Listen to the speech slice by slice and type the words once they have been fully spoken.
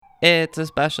It's a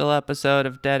special episode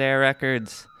of Dead Air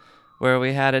Records where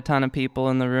we had a ton of people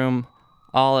in the room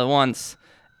all at once,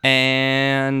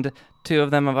 and 2 of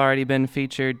them have already been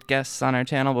featured guests on our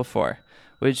channel before,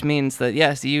 which means that,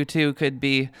 yes, you too could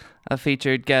be a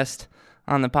featured guest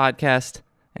on the podcast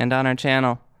and on our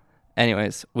channel.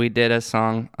 Anyways, we did a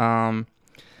song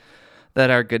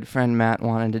that our good friend Matt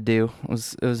wanted to do. It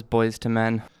was Boyz II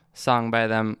Men, song by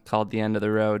them called The End of the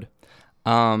Road.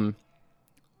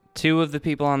 2 of the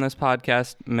people on this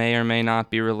podcast may or may not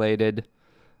be related.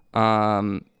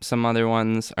 Some other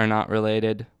ones are not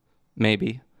related,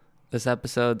 maybe. This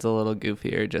episode's a little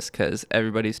goofier just because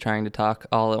everybody's trying to talk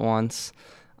all at once.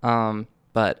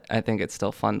 But I think it's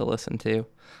still fun to listen to,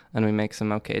 and we make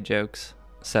some okay jokes.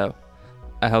 So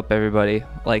I hope everybody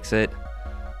likes it.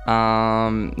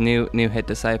 New Hit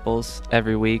Disciples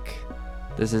every week.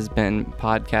 This has been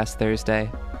Podcast Thursday.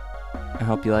 I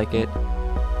hope you like it.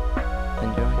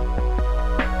 Enjoy.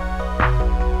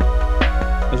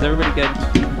 Was everybody good?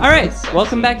 All right,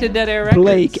 welcome back to Dead Air Records.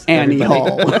 Blake Annie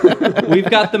Hall. We've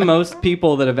got the most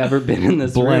people that have ever been in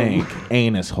this room.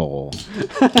 Anus hole.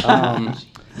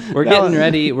 We're getting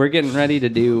ready. We're getting ready to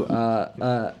do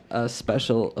a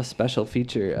special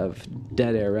feature of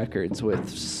Dead Air Records with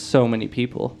so many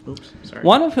people. Oops, sorry. 2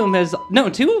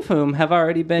 of whom have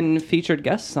already been featured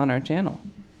guests on our channel.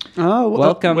 Oh,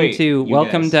 welcome to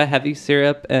guys. Heavy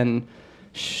Syrup and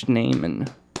Schneeman.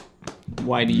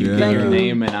 Why do you get your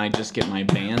name and I just get my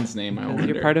band's name? I wonder.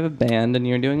 You're part of a band and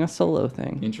you're doing a solo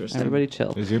thing. Interesting. Everybody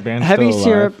chill. Is your band Heavy still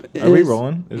Syrup alive? Are we is-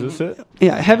 rolling? Is this it?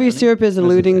 Yeah, Heavy Syrup is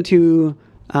alluding to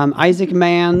Isaac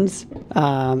Mann's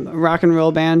rock and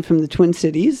roll band from the Twin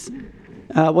Cities.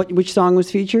 Which song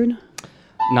was featured?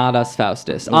 Not Us,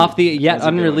 Faustus. Off the yet that's a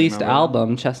good one, unreleased remember that?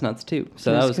 album, Chestnuts 2.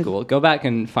 So that That's was good. cool. Go back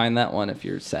and find that one if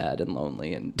you're sad and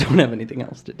lonely and don't have anything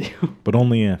else to do. But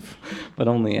only if. But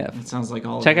only if. It sounds like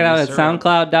all. Check it out at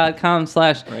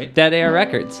soundcloud.com/Dead Air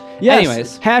Records. Yes.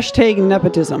 Anyways, Hashtag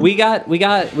nepotism. we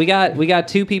got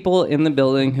 2 people in the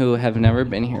building who have never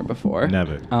been here before.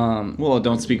 Never. Well,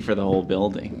 don't speak for the whole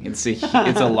building. It's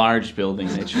a large building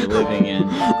that you're living in.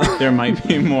 There might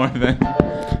be more than.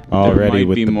 Already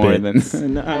with be the more bits.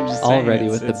 than. No, I'm just saying, Already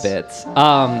with the bits.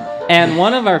 And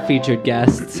one of our featured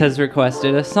guests has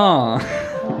requested a song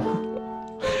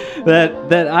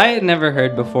that I had never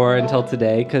heard before until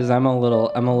today because I'm a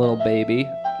little baby.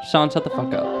 Sean, shut the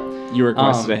fuck up. You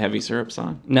requested a Heavy Syrup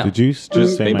song. No. Did you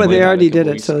just say my but they name? already a couple did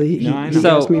it, weeks so ago. he No, I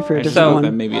know. asked me for a I different thought one.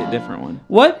 that maybe a different one.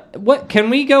 What can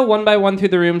we go one by one through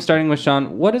the room starting with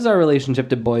Sean? What is our relationship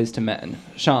to Boyz II Men?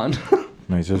 Sean.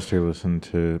 My sister listened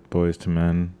to Boyz II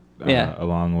Men. Yeah.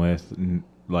 Along with,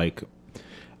 like,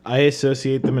 I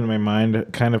associate them in my mind,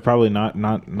 kind of probably not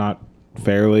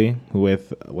fairly,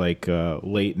 with like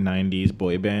late '90s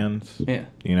boy bands. Yeah.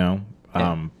 You know,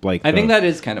 Yeah. like I think that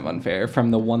is kind of unfair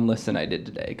from the one listen I did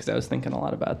today because I was thinking a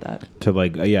lot about that. to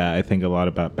like I think a lot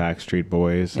about Backstreet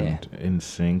Boys and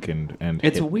NSYNC and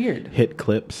It's weird. hit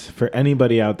clips. For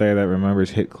anybody out there that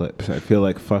remembers hit clips, I feel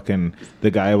like fucking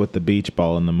the guy with the beach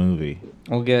ball in the movie.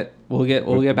 We'll get back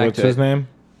What's to his it. name?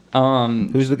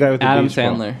 Who's the guy with the Adam beach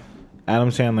ball? Sandler. Adam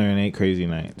Sandler in 8 Crazy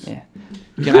Nights. Yeah.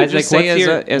 Can I Isaac, just say, as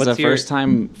a what's your- first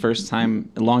time,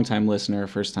 long time listener,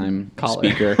 first time Caller.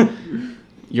 speaker,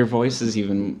 your voice is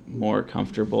even more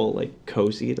comfortable, like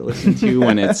cozy to listen to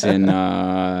when it's in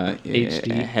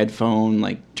HD. a headphone,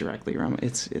 like directly around.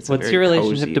 It's. A What's very your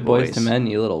relationship cozy to Boyz voice. II Men,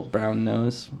 you little brown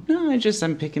nose? No,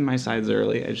 I'm picking my sides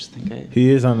early. I just think I.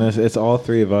 He is on this. It's all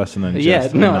 3 of us, and then Yeah,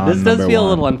 just no, this does non-number feel a one.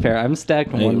 little unfair. I'm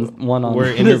stacked one on We're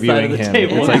this side interviewing of the him.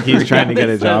 table. It's like he's trying to On get a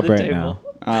this side of job the right table.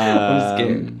 now. I'm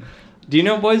scared. Do you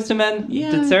know Boyz II Men?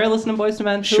 Yeah. Did Sarah listen to Boyz II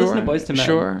Men? Who Sure, listened to Boyz II Men?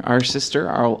 sure. Our sister,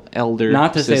 our elder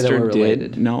Not to say sister, that we're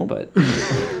related. did. No, But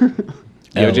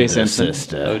O.J. Simpson.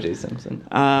 O.J. Simpson.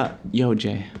 Yo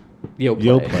J. Yo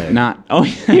Yo Play. Play. Not. Oh,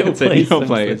 yeah. Yo It's a Play Yo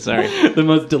Play. Simpson. Sorry. The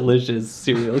most delicious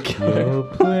serial killer. Yo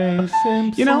Play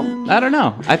Simpson. You know, I don't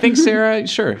know. I think Sarah.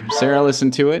 Sure, Sarah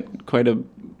listened to it quite a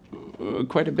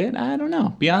bit. I don't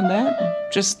know. Beyond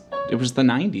that, just it was the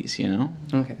 '90s. You know.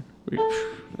 Okay.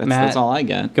 That's, Matt, that's all I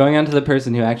got. Going on to the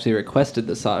person who actually requested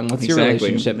the song. What's your Exactly.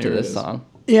 relationship to There it this is. song?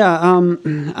 Yeah,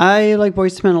 I like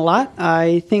Boyz II Men a lot.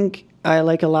 I think I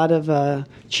like a lot of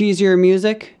cheesier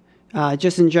music,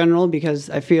 just in general, because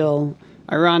I feel,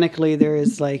 ironically, there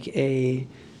is like a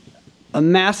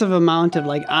massive amount of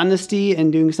like honesty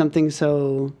in doing something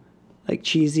so like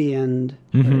cheesy and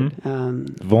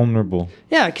vulnerable.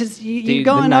 yeah, because you're Dude,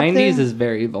 going the up 90s there. is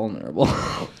very vulnerable.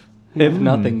 If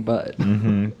nothing but.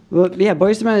 Well, yeah,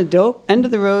 Boyz II Men is dope. End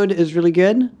of the Road is really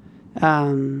good,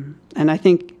 and I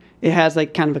think it has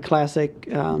like kind of a classic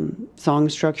song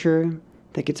structure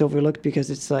that gets overlooked because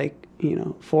it's like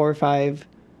 4 or 5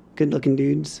 good-looking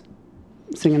dudes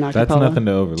singing a That's cappella. nothing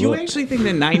to overlook. Do you actually think the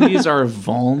 90s are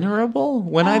vulnerable?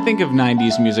 When I think of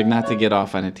 90s music, not to get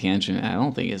off on a tangent, I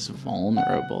don't think it's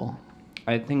vulnerable.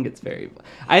 I think it's very.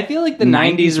 I feel like the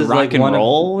 90s is rock like and one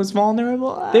roll was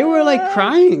vulnerable. They were like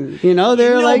crying, They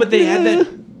were like, but they had "Eh."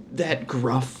 that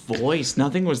gruff voice.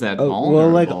 Nothing was that Oh, vulnerable. well,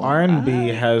 like R&B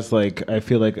has like I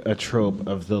feel like a trope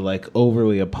of the like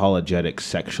overly apologetic,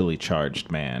 sexually charged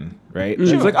man, right?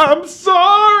 He's like, "I'm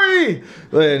sorry,"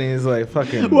 and he's like,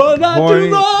 "Fucking Well, not horny."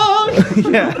 too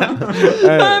long.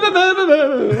 yeah,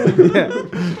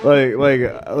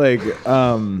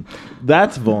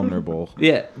 that's vulnerable.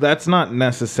 Yeah. That's not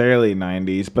necessarily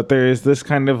 90s, but there is this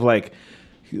kind of like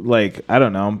I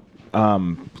don't know,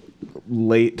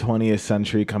 late 20th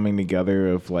century coming together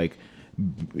of like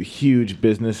huge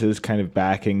businesses kind of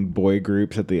backing boy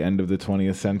groups at the end of the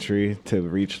 20th century to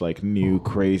reach like new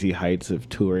crazy heights of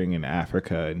touring in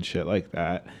Africa and shit like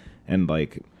that. And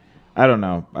like, I don't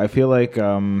know, I feel like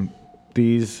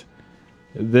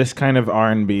this kind of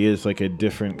R&B is like a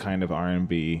different kind of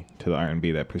R&B to the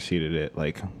R&B that preceded it,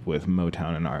 like with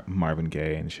Motown and Marvin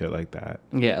Gaye and shit like that.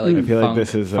 Yeah, like I feel like funk,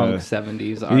 this is funk a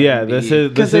 70s R&B. yeah. This is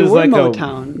Because they were like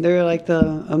Motown. They were like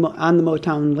on the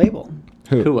Motown label.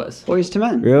 Who was? Boyz II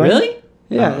Men. Really?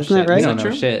 Yeah, Oh, isn't that shit. right? You don't know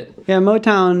true? shit. Yeah,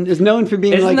 Motown is known for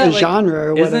being Isn't like that a genre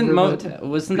or whatever. Isn't but-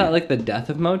 wasn't that like the death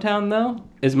of Motown though?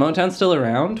 Is Motown still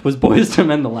around? Was Boyz II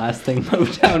Men the last thing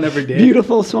Motown ever did?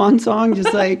 Beautiful swan song,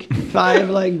 just like 5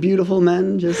 like beautiful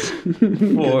men just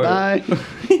goodbye.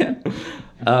 Yeah.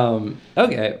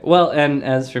 Okay. Well, and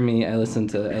as for me, I listened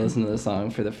to the song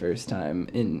for the first time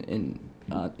in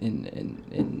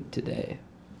today.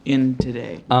 In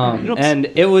today. And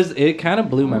it kind of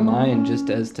blew my mind just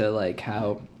as to like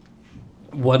how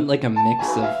what like a mix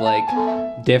of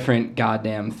like different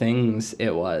goddamn things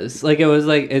it was. Like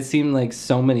it seemed like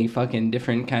so many fucking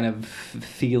different kind of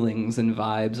feelings and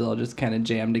vibes all just kind of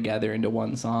jammed together into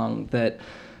one song that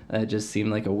just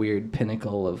seemed like a weird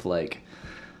pinnacle of like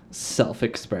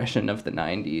self-expression of the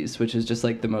 90s, which is just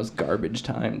like the most garbage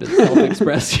time to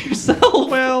self-express yourself.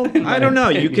 Well, in my I don't know.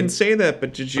 You opinion. can say that,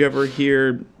 but did you ever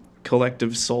hear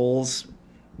Collective Souls,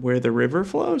 Where the River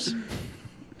Flows?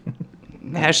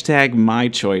 Hashtag my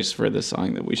choice for the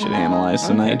song that we should analyze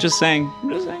tonight. Okay. Just saying. I'm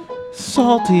just saying.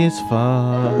 salty as fuck.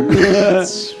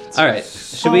 All right.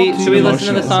 Should we listen to the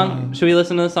Emotional. song? Should we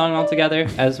listen to the song all together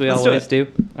as we Let's do always it. do?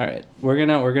 All right. We're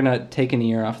gonna take an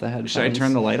ear off the headphones. Should I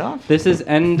turn the light off? This is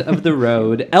End of the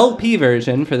Road LP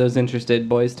version for those interested.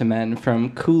 Boyz II Men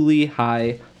from Cooley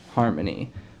High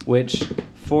Harmony, which,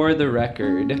 for the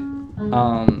record,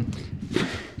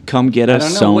 Come get I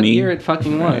us, don't know what Sony. year it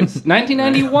fucking was.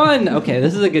 1991. Okay,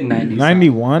 this is a good 90s. song.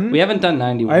 91? We haven't done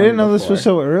 91. I didn't know this before. was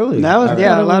so early. That was I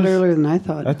yeah, thought a it lot was- earlier than I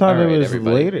thought. I thought All it right, was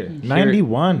everybody. later. Here-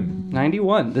 91.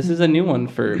 91. This is a new one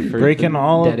for Breaking the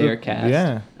all of Dead the- Air cast.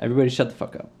 yeah. Everybody shut the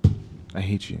fuck up. I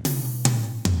hate you.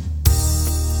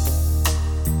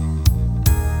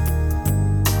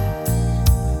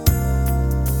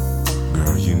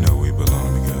 Girl, you know we belong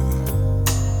together.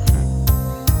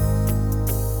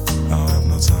 I don't have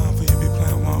no time for you to be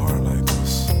playing with my heart like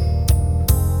this.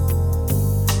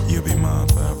 You'll be mine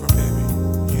forever, baby.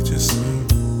 You just say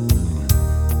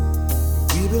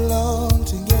we belong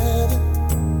together,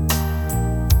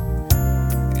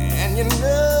 and you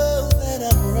know that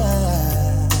I'm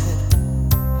right.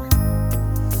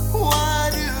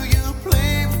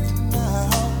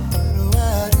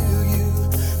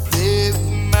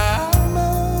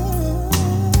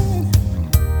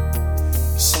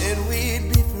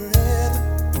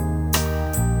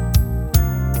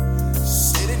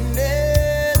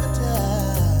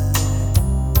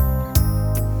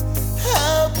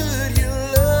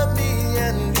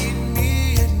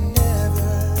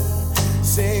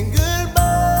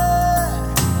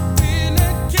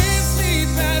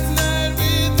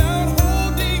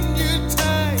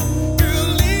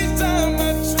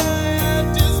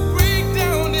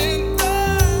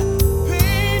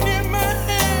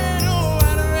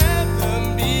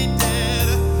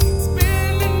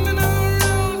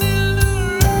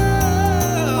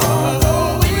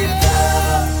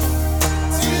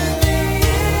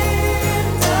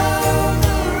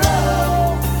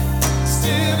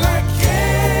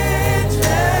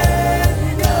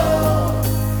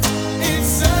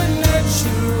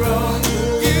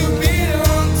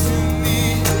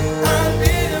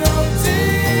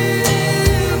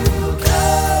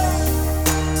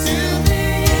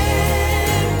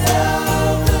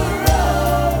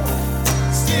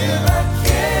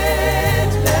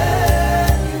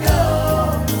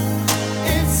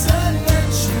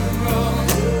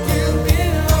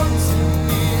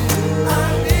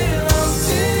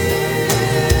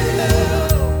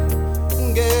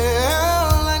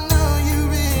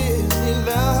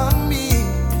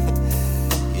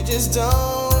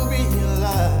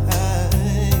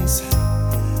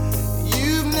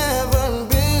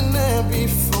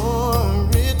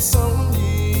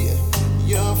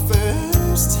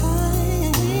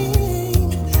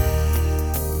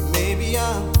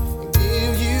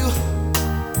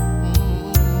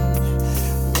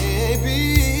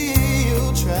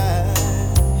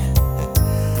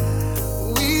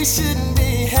 we should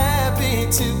be happy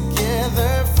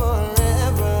together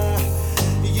forever.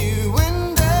 You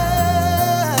and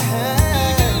I.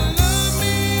 Love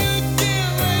me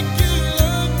again like you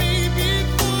loved me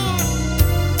before.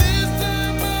 This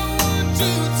time I want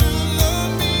you to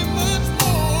love me much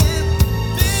more.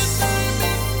 This time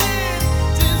instead,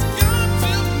 just come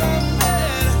to my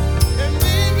bed and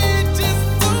baby, just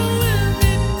don't let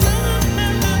me down.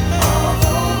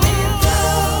 Although we go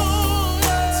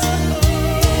to the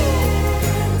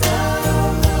end of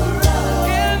the road,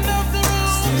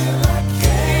 still I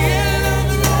can't. End of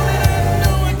the road, and I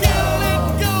know I gotta let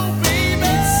go, baby.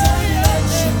 It's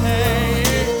unnatural.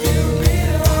 You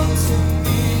belong to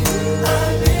me. I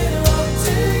belong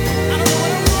to you. I don't know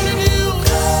what I'm gonna do.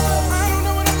 I don't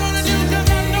know what I'm gonna do, 'cause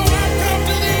I know I've come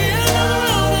to the end of the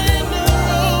road, end of the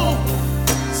road.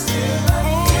 Still I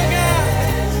can't.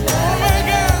 Oh my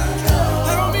God,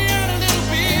 help me out a little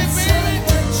bit, baby. It's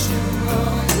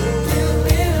unnatural. You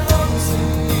belong to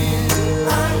me.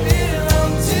 I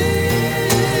belong to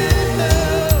you.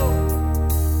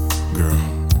 Girl,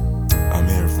 I'm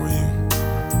here for you.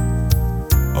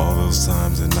 All those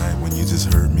times at night when you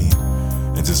just hurt me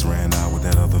and just ran out with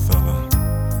that other fella.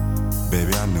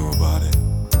 Baby, I knew about it.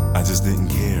 I just didn't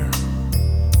care.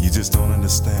 You just don't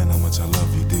understand how much I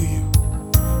love you, do you?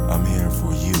 I'm here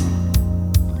for you.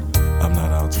 I'm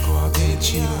not out to go out there and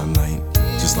cheat all night,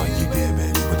 just like you did,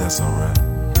 baby, but that's alright.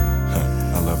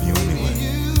 I love you anyway.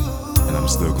 And I'm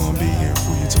still gonna be here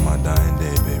for you till my dying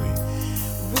day, baby.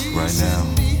 Right now,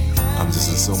 I'm just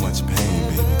in so much pain,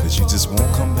 baby, because you just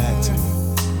won't come back to me,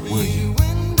 will you?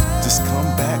 Just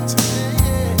come back to me.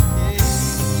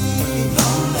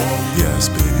 Yes,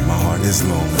 baby, my heart is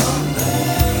lonely.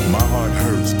 My heart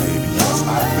hurts, baby. Yes,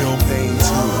 I feel pain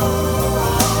too.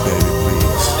 Baby,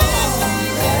 please.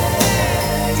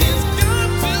 Just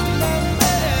come to my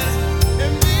bed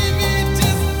and baby,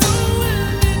 just don't let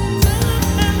me down.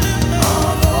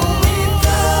 Although we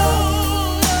go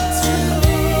to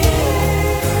the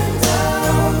end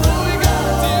of the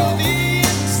road,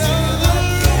 still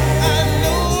I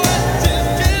know I just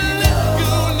can't let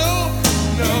go. No, no,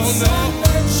 no, no,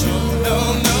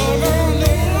 no, no,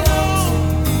 no, no.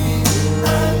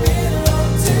 I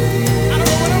belong to you. I don't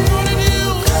know what I'm gonna do.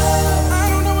 I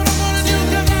don't know what I'm gonna do,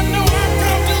 'cause I know I've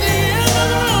come to the end of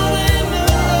the road, end of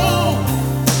the road.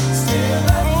 Still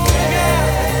I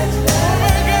can't. Oh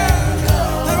my God,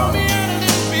 help me out a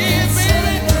little bit, baby.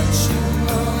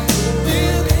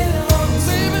 You belong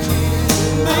to me,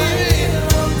 baby.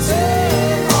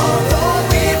 Although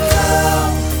we've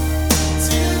come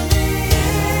to the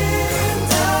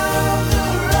end of the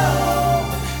road,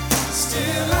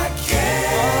 still I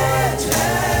can't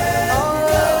let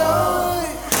go.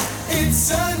 It's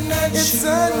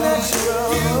unnatural.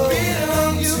 You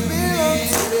belong to me.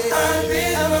 I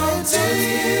belong to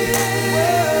you.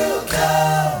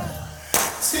 Welcome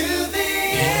to the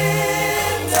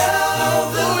end of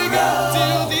the road.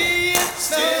 Till the end,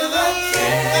 still I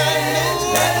can't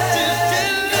let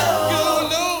go. No,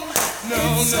 no, no,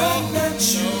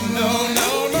 no, no,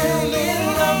 no,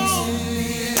 no.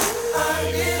 I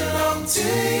belong to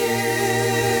you.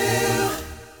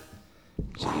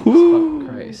 Fuck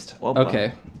Christ. Well, Okay.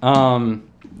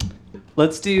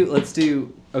 Let's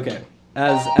do. Okay.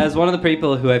 As one of the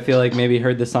people who I feel like maybe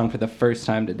heard this song for the first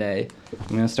time today,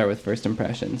 I'm gonna start with first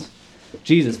impressions.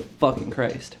 Jesus fucking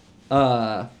Christ.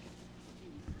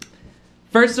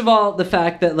 First of all, the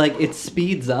fact that like it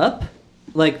speeds up,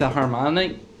 like the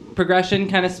harmonic progression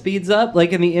kind of speeds up.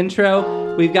 Like in the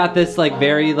intro, we've got this like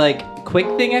very like quick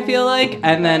thing, I feel like,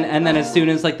 and then as soon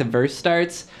as like the verse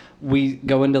starts, we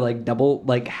go into like double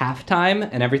like halftime,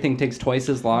 and everything takes twice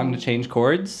as long to change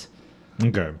chords.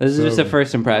 Okay. This is just a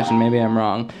first impression. Maybe I'm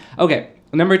wrong. Okay,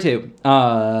 number two.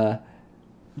 What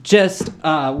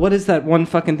is that one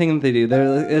fucking thing that they do?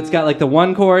 It's got like the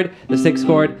 1 chord, the 6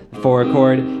 chord, the 4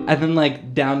 chord, and then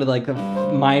like down to like the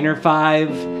minor 5.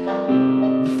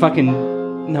 Fucking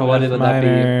no, what would that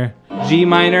be? G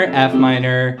minor, F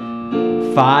minor,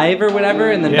 5 or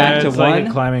whatever, and then back to it's 1. like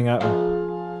climbing up.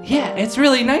 Yeah, it's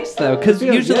really nice though, because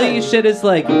feels usually good. shit is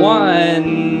like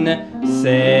 1,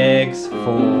 6,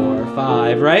 4,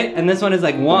 5, right? And this one is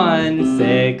like 1,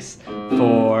 6,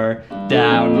 4,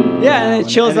 down. Yeah, and it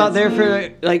chills out it's- there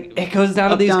for like. It goes down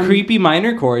to Up, these down. creepy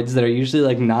minor chords that are usually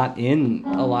like not in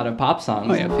a lot of pop songs.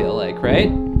 Oh, yeah. I feel like,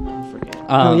 right?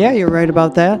 Oh yeah, you're right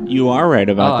about that. You are right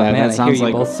about Oh, that. man, I That sounds hear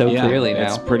you like both so clearly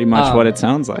That's now. pretty much what it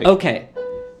sounds like. Okay.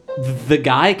 The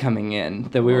guy coming in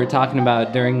that we were talking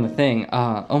about during the thing.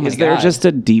 Oh my god. Is there just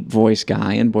a deep voice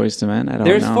guy in Boyz II Men? I don't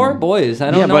There's know. 4 boys.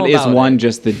 I don't Yeah, know but is about one it.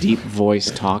 just the deep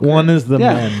voice talker? One is the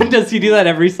Yeah. man. Does he do that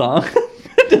every song?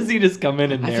 Does he just come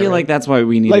in and I feel like that's why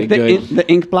we need a Like good the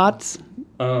ink blots.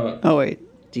 Oh wait,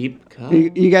 deep cut.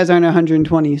 you guys aren't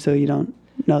 120, so you don't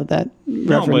know that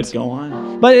No, reference. but go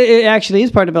on. But it actually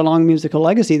is part of a long musical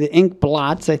legacy. The ink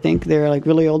blots, I think, they're like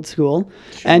really old school.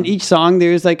 And each song,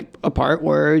 there's like a part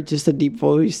where just a deep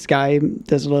voice guy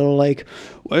does a little like,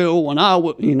 well, when I,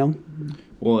 you know.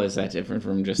 Well, is that different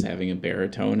from just having a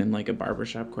baritone in like a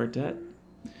barbershop quartet?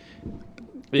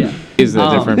 Yeah. Is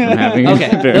that different from having a Okay,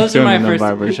 those are baritone my in a first.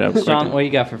 barbershop Sean, quartet? what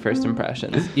you got for first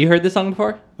impressions? You heard this song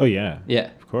before? Oh yeah. Yeah.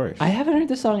 Of course. I haven't heard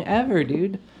this song ever,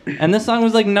 dude. And this song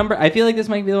was like I feel like this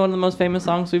might be one of the most famous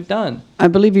songs we've done. I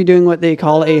believe you're doing what they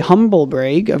call a humble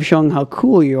brag of showing how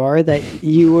cool you are, that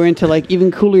you were into like even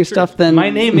cooler stuff than My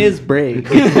name is Bragg.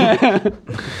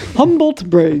 Humboldt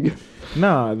brag.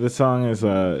 No, the song is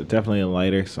definitely a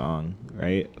lighter song,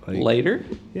 right? Like, Later?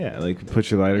 Yeah, like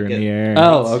put your lighter in the air.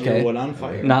 Oh, okay. on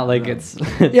fire. Not like it's.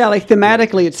 Yeah, like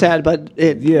thematically it's sad, but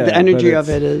Yeah, the energy but of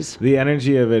it is. The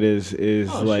energy of it is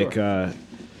like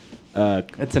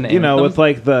It's an you know, anthem? with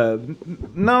like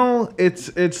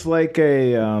it's like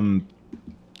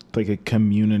a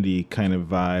community kind of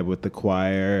vibe with the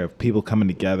choir of people coming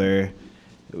together.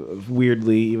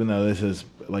 Weirdly, even though this is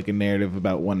like a narrative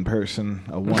about one person,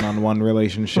 a one-on-one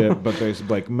relationship, but there's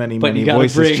like many But you gotta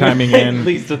voices bring chiming at in.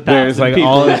 least 1,000 There's like people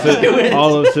all of into it.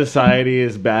 all of society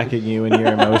is backing you in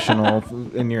your emotional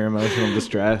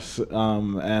distress,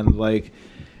 and like.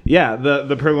 Yeah,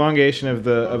 the prolongation of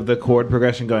the chord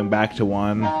progression going back to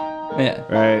one, Yeah.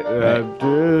 right?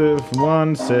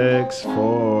 1 6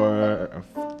 4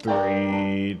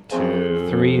 3 2.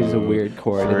 3 is a weird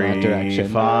chord in that direction.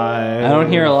 5. I don't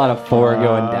hear a lot of 4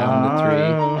 going down to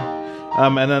 3.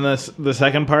 And then the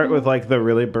second part with like the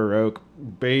really baroque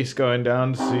bass going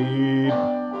down C.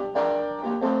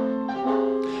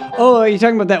 Oh, are you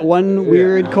talking about that one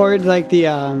weird chord, like the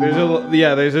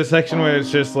There's a section where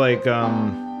it's just like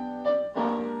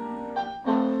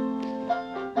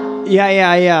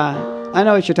yeah. I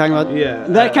know what you're talking about. Yeah,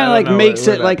 that kind I of like don't know makes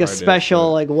where it that like a part is, special,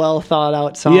 but- like well thought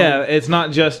out song. Yeah, it's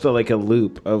not just like a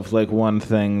loop of like one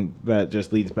thing that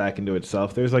just leads back into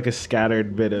itself. There's like a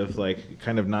scattered bit of like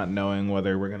kind of not knowing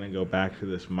whether we're gonna go back to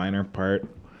this minor part,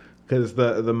 because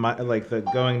the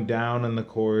going down in the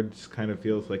chords kind of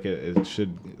feels like it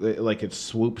should, like it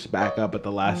swoops back up at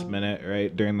the last minute,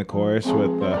 right, during the chorus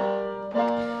with the.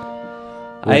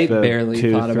 I the barely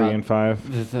 2, thought 3, about and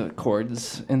 5. the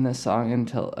chords in this song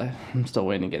until I'm still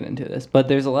waiting to get into this. But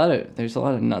there's a lot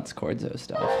of nuts chords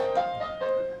stuff.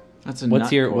 That's a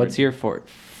What's nut your chord.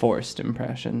 forced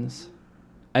impressions?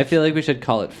 I feel like we should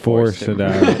call it Force forced it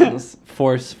out. impressions.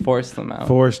 Force them out.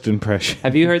 Forced impression.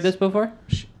 Have you heard this before?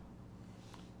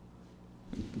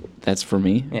 That's for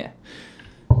me. Yeah.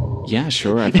 Yeah,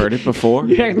 sure. I've heard it before.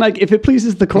 You're acting like if it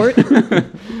pleases the court.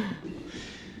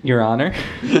 Your Honor.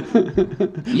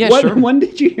 Yeah, sure. When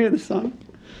did you hear the song?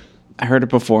 I heard it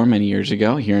before many years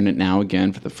ago. Hearing it now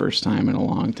again for the first time in a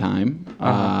long time.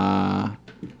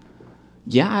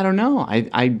 Yeah, I don't know.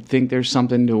 I think there's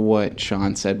something to what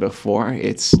Sean said before.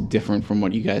 It's different from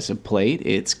what you guys have played.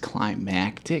 It's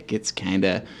climactic. It's kind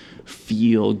of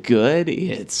feel good.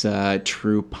 It's a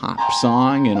true pop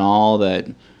song in all that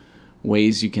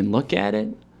ways you can look at it.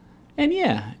 And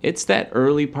yeah, it's that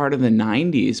early part of the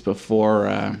 90s before,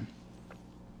 I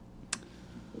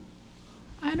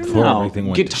don't Before know, everything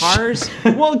went to guitars.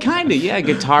 Well, kind of, yeah.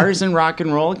 Guitars and rock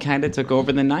and roll kind of took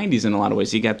over the 90s in a lot of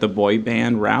ways. You got the boy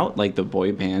band route, like the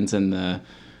boy bands and the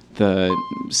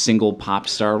single pop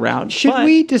star route. Should but-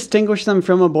 we distinguish them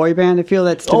from a boy band? I feel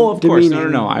that's Oh, of course.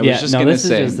 demeaning. No. I Yeah, was just no, gonna this is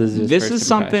say just- this is just this first is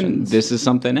something. impressions. This is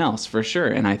something else for sure.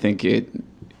 And I think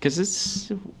because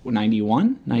it's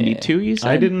 91, 92. You said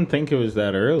I didn't think it was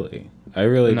that early. I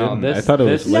really No, didn't. this- I thought it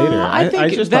was this- later. No, I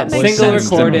think just that thought makes Single sense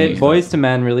to recorded, me. Boys to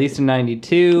Men, released in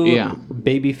 92. Yeah.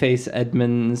 Babyface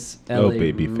Edmonds, Oh,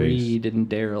 L.A. Babyface. Reid, and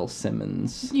Daryl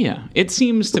Simmons. Yeah, it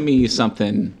seems to me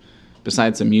something.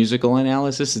 Besides a musical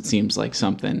analysis, it seems like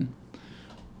something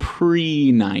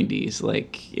pre-90s.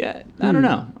 Like, yeah, I don't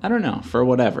know. For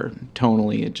whatever,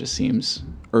 tonally, it just seems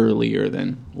earlier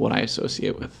than what I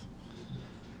associate with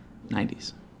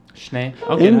 90s. Schnee. Okay,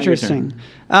 now your Interesting.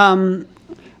 turn.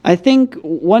 I think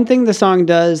one thing the song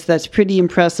does that's pretty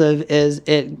impressive is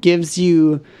it gives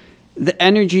you the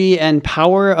energy and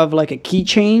power of like a key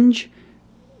change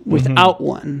without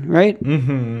one, right?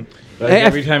 Mm-hmm. Like I-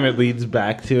 every time it leads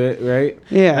back to it, right?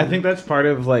 Yeah. I think that's part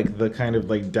of like the kind of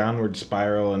like downward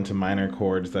spiral into minor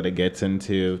chords that it gets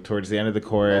into towards the end of the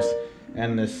chorus,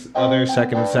 and this other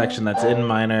second section that's in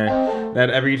minor. That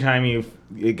every time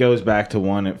it goes back to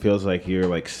one, it feels like you're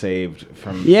like saved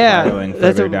from Yeah, spiraling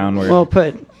that's further downward. well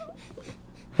put.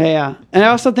 Yeah, and I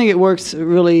also think it works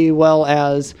really well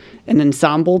as an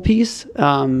ensemble piece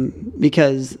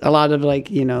because a lot of like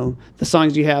the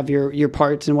songs you have your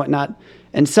parts and whatnot,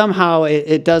 and somehow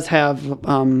it does have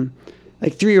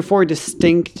like 3 or 4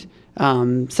 distinct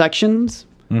sections,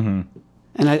 and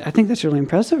I think that's really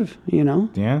impressive.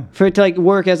 Yeah. For it to like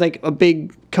work as like a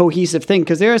big cohesive thing,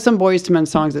 because there are some Boyz II Men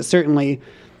songs that certainly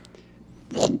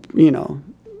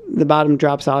the bottom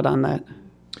drops out on that.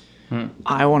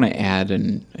 I want to add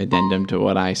an addendum to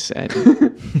what I said.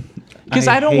 Because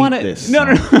I don't hate want to. this No.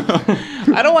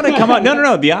 I don't want to come out.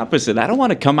 No. The opposite. I don't want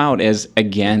to come out as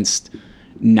against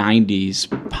 90s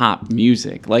pop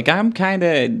music. Like I'm kind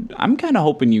of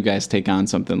hoping you guys take on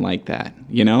something like that.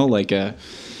 Like a.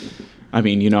 I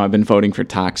mean, I've been voting for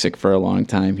Toxic for a long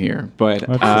time here, but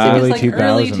early It's like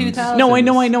early 2000s. 2000s.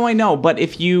 no, I know. But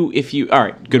if you, all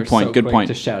right, good point.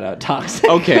 To shout out Toxic.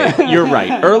 Okay, you're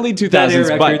right. Early 2000s,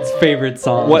 That but Records' favorite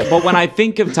song. but when I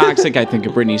think of Toxic, I think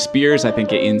of Britney Spears. I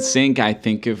think of NSYNC. I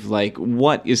think of like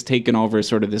what is taken over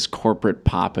sort of this corporate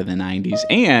pop of the 90s.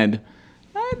 And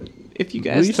if you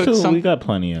guys We got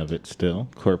plenty of it still.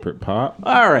 Corporate pop.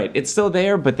 all right, it's still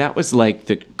there, but that was like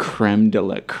the creme de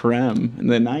la creme in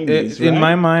the 90s. In right?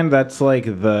 my mind, that's like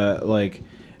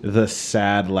the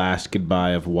sad last goodbye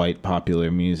of white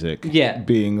popular music. Yeah.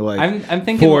 being like I'm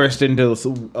thinking forced into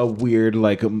a weird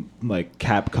like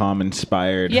Capcom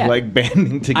inspired like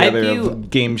banding together view- of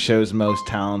game shows most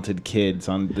talented kids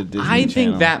on the Disney I Channel.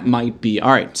 think that might be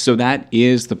all right. So that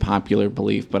is the popular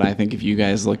belief, but I think if you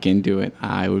guys look into it,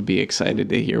 I would be excited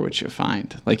to hear what you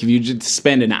find. Like if you just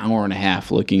spend an hour and a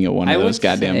half looking at one of those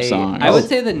goddamn songs. I would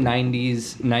say the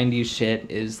 90s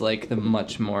shit is like the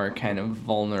much more kind of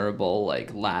vulnerable,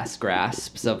 like last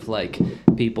grasps of like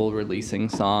people releasing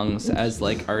songs as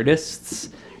like artists,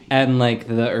 and like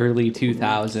the early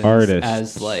 2000s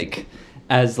Artists.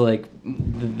 as like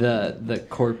the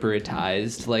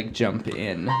corporatized like jump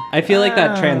in. I feel like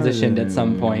that transitioned at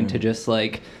some point to just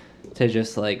like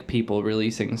people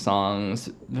releasing songs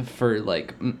for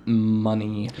like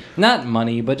money, not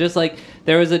money, but just like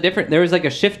there was like a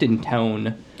shift in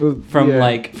tone from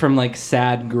like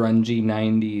sad grungy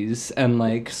 90s and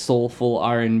like soulful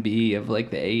R&B of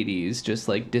like the 80s just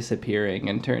like disappearing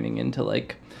and turning into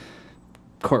like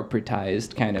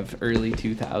corporatized kind of early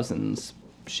 2000s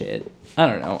shit. I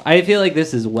don't know. I feel like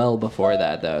this is well before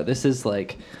that though. This is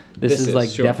like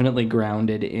sure. definitely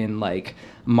grounded in like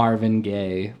Marvin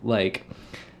Gaye, like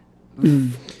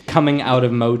coming out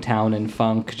of Motown and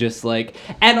funk, just like,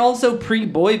 and also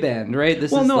pre-boy band, right?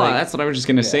 That's what I was just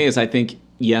gonna say. Is I think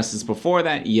yes, it's before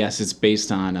that. Yes, it's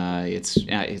based on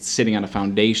it's sitting on a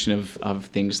foundation of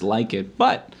things like it,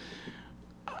 but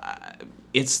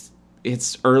it's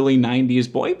early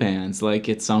 90s boy bands. Like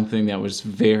it's something that was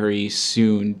very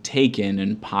soon taken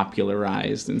and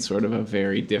popularized in sort of a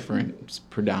very different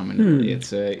predominantly.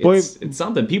 It's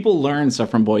something people learn stuff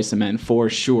from Boyz II Men for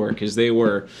sure, because they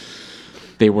were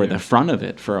the front of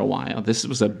it for a while. This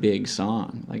was a big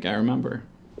song. Like I remember.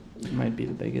 It might be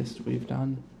the biggest we've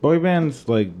done. boy bands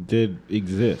like did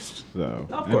exist though,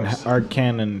 Of and course. are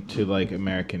canon to like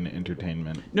American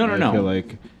entertainment. No. I feel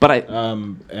like, But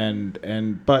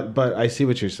but I see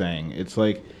what you're saying. It's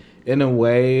like, in a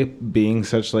way, being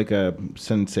such like a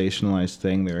sensationalized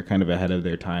thing, they were kind of ahead of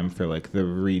their time for like the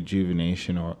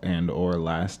rejuvenation or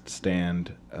last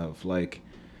stand of like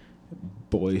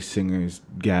boy singers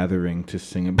gathering to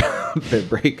sing about their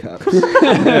breakups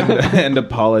and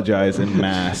apologize en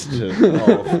masse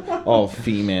to all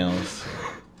females.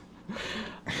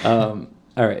 All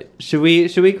right. Should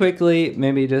we quickly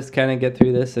maybe just kind of get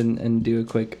through this and do a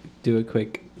quick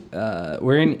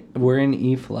we're in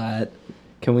E flat.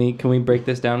 Can we break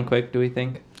this down quick, do we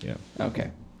think? Yeah.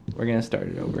 Okay. We're going to start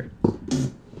it over.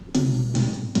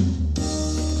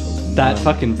 That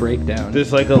fucking breakdown.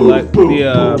 This like the like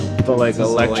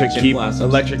electric gin blasters.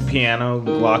 electric piano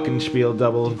glockenspiel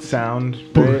double sound.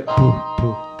 Right?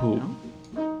 I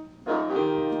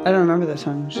don't remember that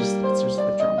song. it's just the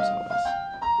drums always.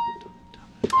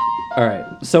 All right.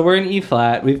 So we're in E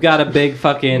flat. We've got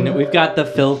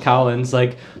the Phil Collins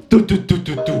like do do do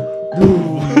do do.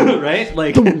 Right?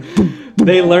 Like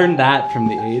they learned that from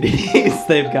the 80s.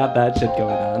 They've got that shit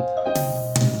going on.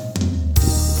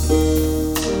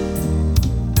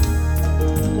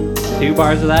 Two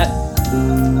bars of that.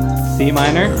 C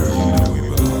minor.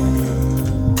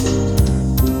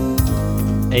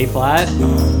 A flat.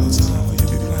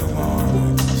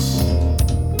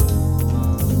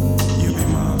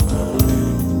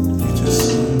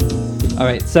 All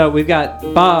right, so we've got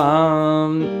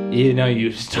bomb. You know,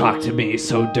 you just talk to me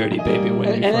so dirty, baby,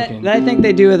 when you And fucking I think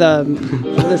they do the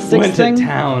sixth went thing. to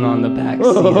town on the back seat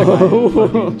of my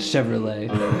fucking Chevrolet,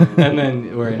 and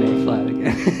then we're in A flat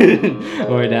again.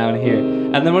 We're down here,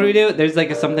 and then what do we do? There's like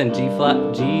a something G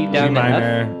flat, G down G to F.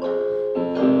 minor.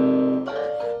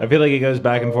 I feel like it goes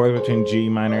back and forth between G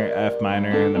minor, F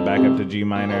minor, and then back up to G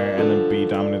minor, and then B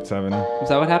dominant 7. Is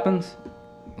that what happens?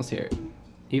 Let's hear it.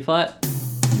 E flat.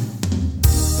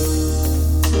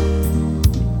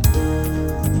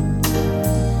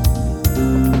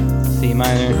 C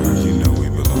minor. You know we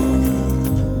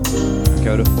belong together.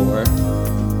 Go to 4. I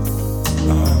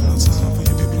have no time for you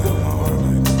to play with my heart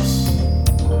like this.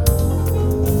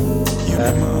 You be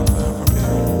mine forever,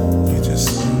 baby. You just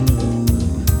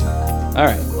All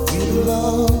right.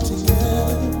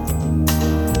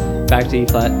 Back to E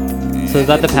flat. So is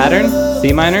that the pattern?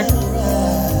 C minor.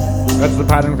 That's the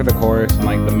pattern for the chorus and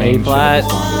like the main shit of the flat.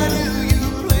 song.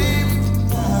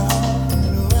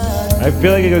 I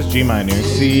feel like it goes G minor,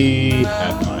 C,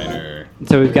 F minor.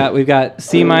 So we've got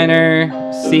C minor,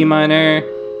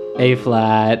 A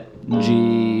flat,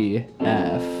 G,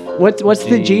 F. What's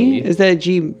the G? G. Is that a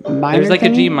G minor? There's like a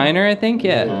thingy? G minor, I think.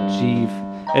 Yeah, G.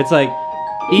 It's like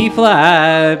E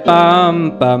flat,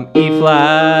 bum bum, E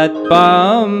flat,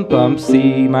 bum bum,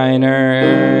 C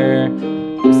minor,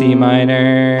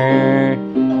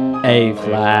 A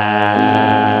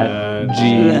flat,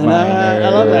 G minor. I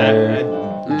love that.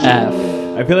 F.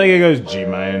 I feel like it goes G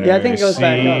minor. Yeah, I think it goes C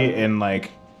back up. and like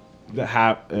the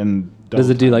half and. Does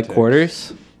it do double like time quarters?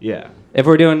 ticks. Yeah. If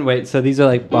we're doing so these are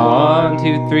like 1,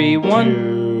 2, 3, 1,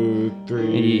 2,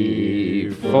 3,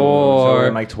 4. So we're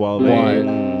in like 12, 8.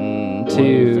 1,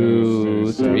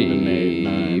 2,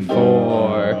 3,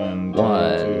 4.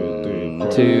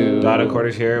 1, 2. Dotted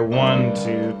quarters here. 1,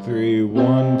 2, 3,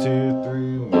 1, 2,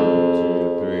 3, 1,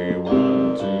 2, 3,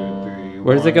 1, 2, 3.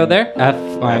 Where does it go there? F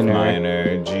minor. F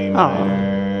minor, G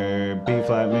minor, B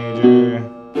flat major.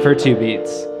 For 2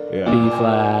 beats. Yeah. B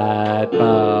flat,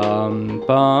 bum,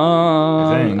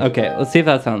 bum. I think. Okay, let's see if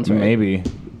that sounds right. Maybe.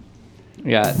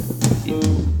 We got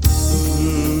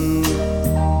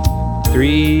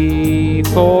 3,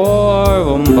 4,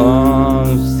 bum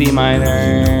bum, C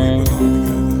minor,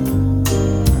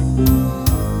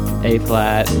 A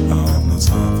flat. I have no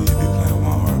time for you to be playing with my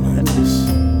heart like this.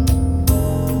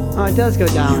 Oh, it does go You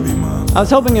be down. mine. I was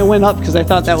hoping it went up because I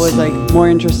thought that was like more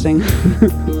interesting. We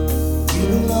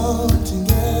belong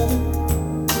together,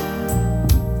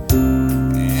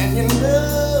 and you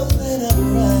know that I'm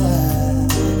right.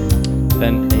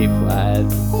 Then A flat.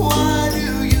 Why do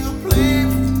you play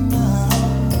with my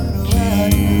heart? G,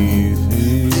 C,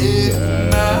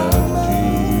 F, G,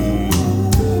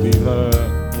 B flat,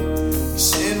 You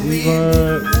said B we'd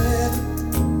flat,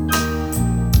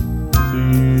 be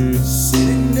C,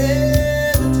 sitting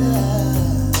there the time.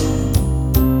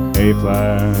 A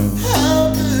flat,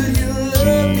 How could you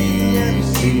love me and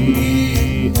G,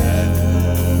 C,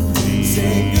 F, G,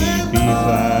 B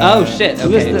flat. Oh shit,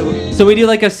 okay. So we do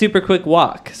like a super quick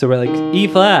walk. So we're like E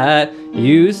flat.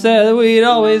 You said we'd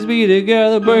always be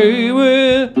together, baby.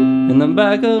 In the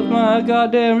back of my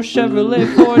goddamn Chevrolet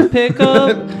Ford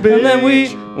pickup. And then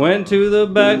we went to the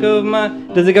back of my.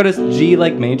 Does it go to G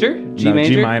like major? G No,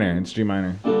 major? G minor. It's G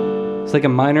minor. It's like a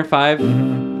minor 5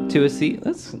 to a C.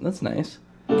 That's nice.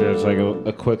 There's like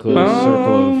a quick little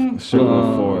circle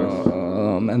of fourths.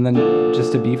 And then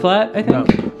just a B flat, I No.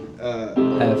 think.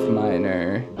 F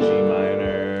minor. G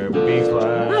minor, B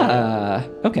flat. Ah,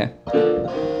 okay.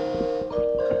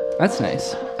 That's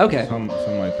nice. Okay.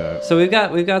 Something like that. So we've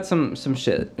got some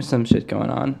shit going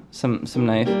on. Some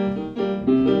nice.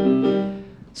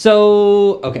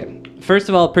 So okay. First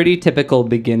of all, pretty typical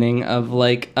beginning of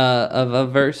like of a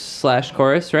verse /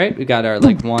 chorus, right? We got our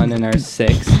like 1 and our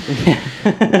 6.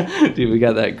 Dude, we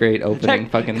got that great opening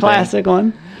fucking Classic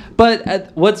one. thing.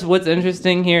 But what's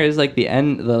interesting here is like the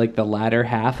latter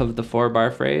half of the 4-bar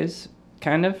phrase,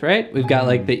 kind of, right? We've got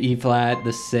like the E flat,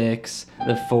 the 6,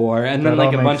 the 4, and then That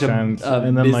like all a bunch makes of sense.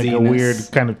 And then like a busyness. weird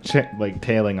kind of like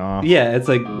tailing off. Yeah, it's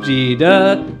like G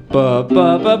da ba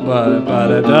ba ba ba ba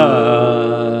da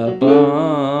da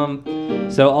bum.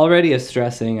 So already a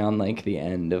stressing on like the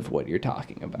end of what you're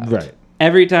talking about. Right.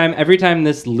 Every time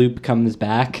this loop comes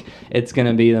back, it's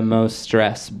gonna be the most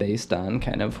stress based on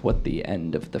kind of what the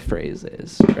end of the phrase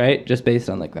is, right? Just based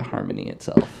on like the harmony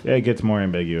itself. Yeah, it gets more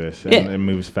ambiguous and Yeah. it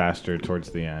moves faster towards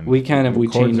the end. We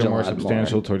Chords change are a more lot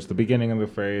substantial more. towards the beginning of the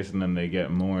phrase, and then they get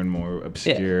more and more Yeah.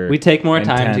 obscure. We take more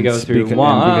time to go intense through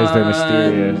because they're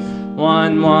mysterious.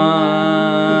 1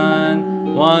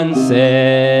 1 1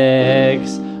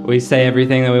 6. We say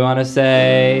everything that we want to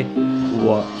say.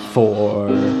 What 4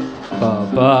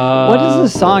 What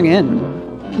is this song in?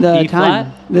 The E time. flat?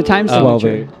 The time Oh.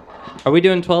 signature. 12/8. Are we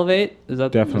doing 12/8? Is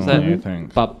that Definitely, I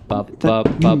think. Bop, bop, bop,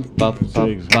 bop, bop, bop,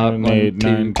 6, bop, 7, 8,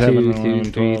 9, 10, 2, 11,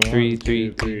 3, 12, 3, 3,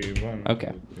 3.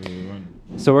 Okay.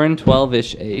 So we're in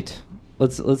 12-ish 8.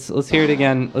 Let's hear it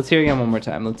again. Let's hear it again one more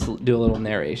time. Let's do a little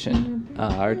narration.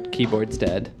 Our keyboard's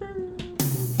dead.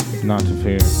 Not to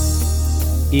fear.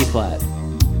 E flat.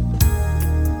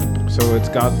 So it's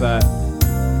got that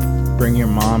bring your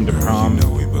mom to prom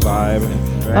vibe.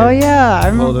 Right? Oh yeah, I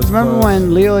Hold us remember close.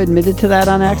 when Leo admitted to that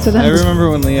on accident. I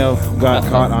remember when Leo got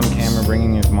caught on camera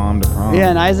bringing his mom to prom. Yeah,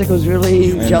 and Isaac was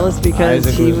really And jealous because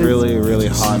Isaac he was really, really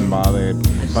hot and bothered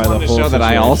by the wanted to whole show that I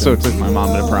situation. also took my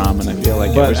mom to prom, and I feel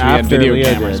like But it was we had after video Leo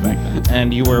cameras did, back then.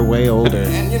 and you were way older.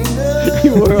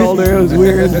 You were older. It was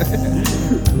weird.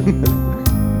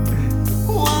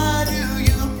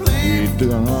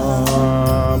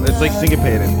 It's like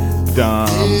syncopated. Dum,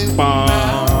 bum,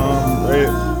 right?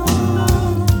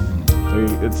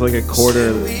 So it's like a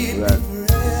quarter that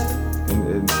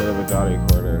instead of a dotted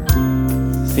quarter.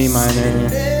 C minor.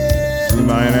 C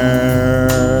minor,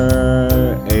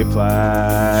 A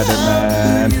flat,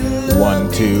 and then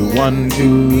 1 2 1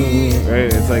 2.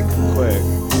 Right? It's like quick.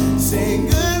 5.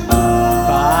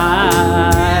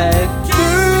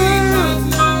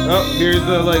 Oh, here's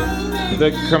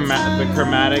the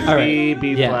chromatic All B, right.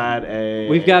 B Yeah. flat, A.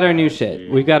 We've got our new shit.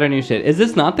 Is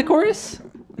this not the chorus?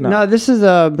 No, this is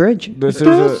a bridge. This is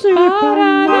a.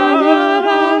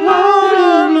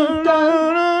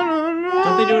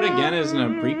 Don't they do it again as in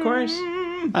a pre-chorus?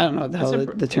 I don't know what the hell That's a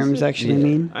the br- terms is it- actually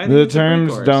mean. I think The it's a terms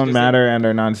pre-chorus, don't 'cause matter and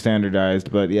are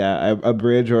non-standardized, but yeah, a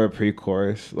bridge or a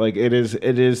pre-chorus, like it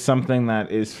is something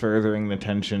that is furthering the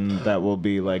tension that will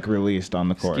be like released on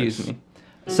the chorus. Excuse me.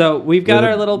 So we've got With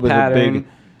our a- little with a pattern. big-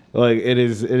 like it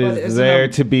is isn't there a-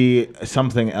 to be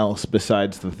something else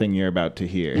besides the thing you're about to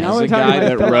hear. Now As we're a talking guy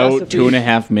about that wrote philosophy.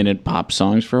 2.5-minute pop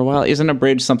songs for a while, isn't a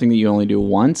bridge something that you only do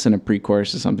once, and a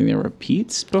pre-chorus is something that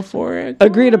repeats before it?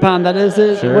 Agreed upon. That is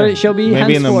it. Sure. What it shall be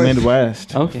Maybe in the henceforth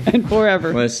Midwest. Okay. and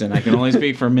forever. Listen, I can only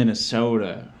speak for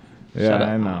Minnesota. Yeah, Shut up.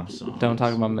 I know. Don't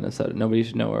talk about Minnesota. Nobody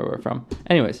should know where we're from.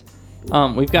 Anyways,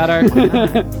 we've got our.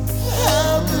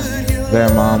 Their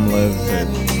mom lives it.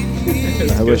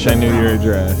 I wish I knew your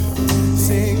address.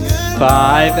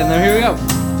 5, and then here we go.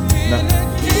 No.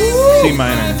 C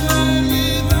minor.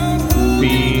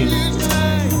 B.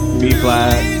 B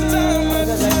flat.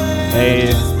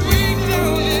 A.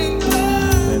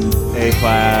 Then A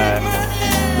flat.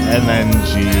 And then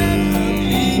G.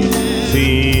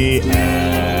 C.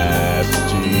 F.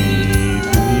 G.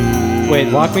 B.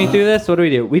 Wait, walk me through this. What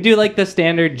do? We do like the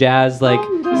standard jazz, like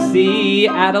C,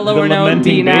 add a lower note,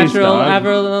 lamenting D bass, natural, dog. add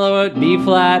a lower note, B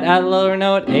flat, add a lower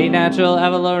note, A natural,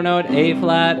 add a lower note, A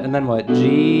flat, and then what?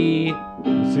 G.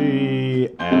 C.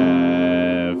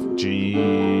 F.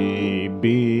 G.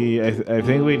 B. I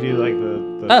think we do like the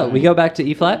Oh, we go back to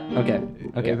E flat. Okay.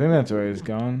 I Okay. think that's where it's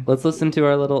going. Let's listen to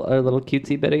our little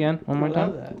cutesy bit again one more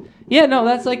time. Yeah, no,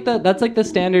 that's like the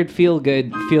standard feel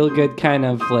good kind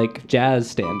of like jazz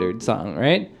standard song,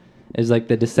 right? Is like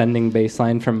the descending bass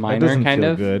line from That minor doesn't kind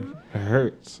feel of. good. It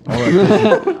hurts.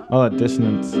 All that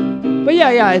dissonance. But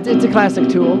yeah, it's a classic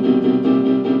tool.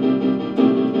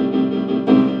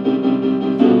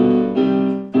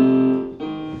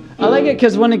 I like it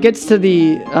because when it gets to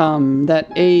the that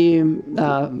A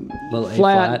Little A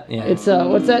flat, yeah. it's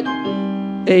what's that?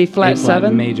 A flat A flat,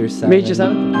 7, major 7. major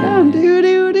 7. Yeah. Do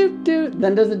do do do.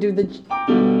 Then does it do the?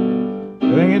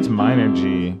 I think it's minor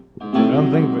G.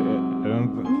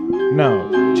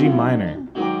 No, G minor.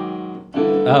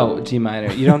 Oh, G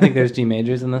minor. You don't think there's G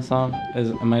majors in this song?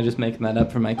 Am I just making that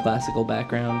up from my classical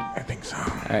background? I think so. All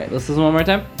right, let's listen one more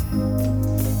time.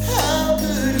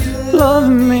 Love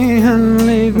me and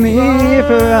leave me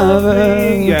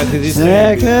forever. Yeah, because he's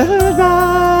Say saying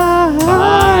goodbye.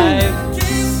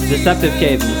 5. Deceptive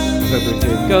cadence.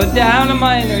 Go down a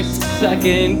minor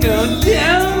second. Go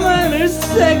down a minor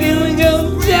second. We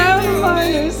go down a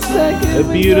minor second. a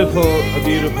beautiful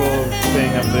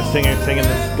thing of the singer singing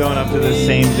this, going up to the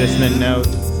same dissonant note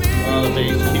while the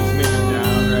bass keeps moving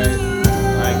down, right?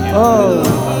 I can't. Oh,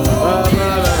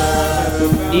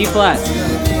 E flat.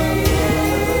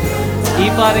 E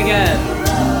flat again.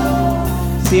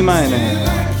 C minor.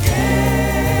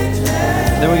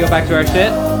 Then we go back to our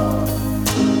shit.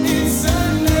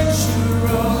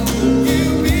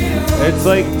 It's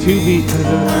like 2 beats into the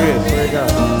 3. I swear to God.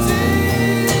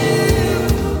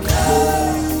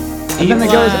 and then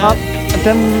it goes up.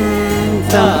 Then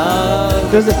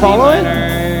does it follow it?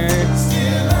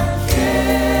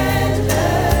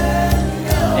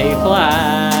 A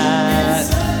flat,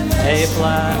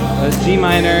 G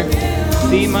minor,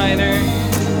 C minor.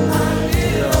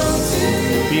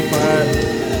 B flat.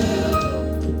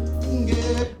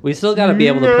 We still got to be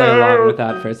able to play along with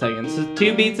that for a second. So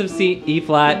 2 beats of E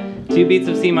flat, 2 beats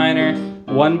of C minor,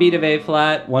 1 beat of A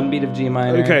flat, 1 beat of G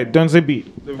minor. Okay, don't say beat.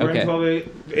 Okay.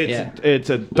 It's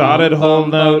a dotted whole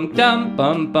note. I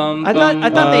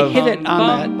thought they hit it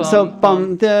on that. So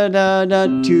bum da da da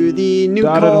to the new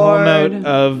Dotted whole chord. note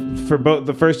of for both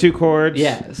the first 2 chords.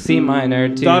 Yeah, C minor,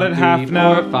 2, Dotted 3, half 4,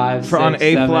 note 5, for 6, on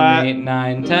A 7, flat. 8,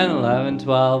 9, 10, 11,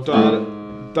 12.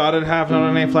 Dotted half note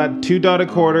on A flat. 2 dotted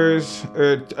quarters.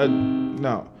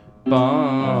 No.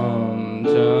 Bum,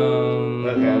 chum,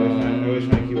 Okay, I wish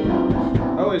my keyboard.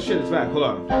 Oh wait, shit, it's back. Hold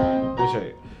on. Let me show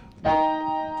you.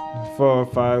 4,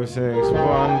 5, 6,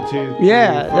 1, 2, 3.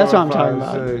 Yeah, 4, that's what I'm 5, talking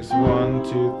about. 6, 1, 2,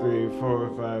 3, 4,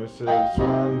 5, 6,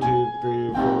 1, 2,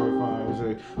 3, 4, 5,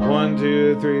 6, 1,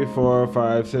 2, 3, 4,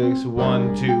 5, 6,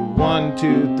 1, 2, 1,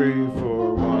 2, 3,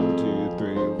 4, 1, 2,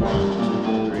 3, 1,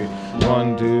 2, 3,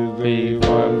 1, 2, 3,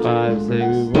 4, 5, 6,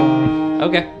 1.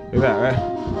 Okay. Look at that, right?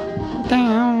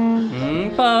 Down.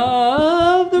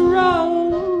 Above the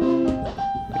road.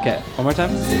 Okay, one more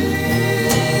time.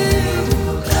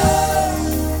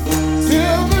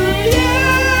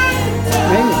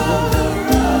 Maybe.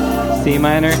 C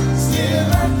minor.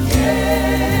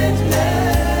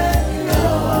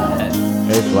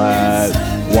 A flat.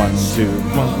 1, 2,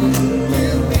 1.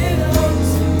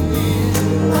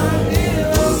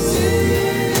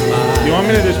 You want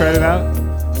me to just write it out?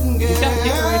 He's got a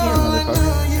kicker right here,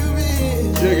 motherfucker.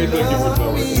 Yeah, get the keyboard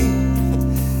forward.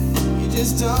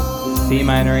 C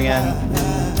minor again.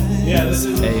 Yeah, this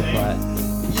is A flat.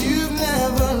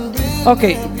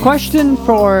 Okay, question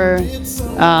for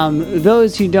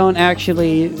those who don't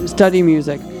actually study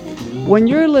music. When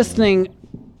you're listening,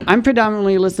 I'm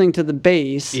predominantly listening to the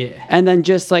bass, Yeah. and then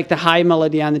just like the high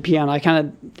melody on the piano. I kind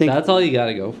of think That's all you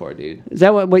gotta go for, dude. is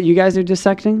that what you guys are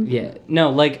dissecting? Yeah.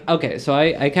 No, like, okay, so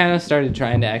I kind of started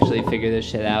trying to actually figure this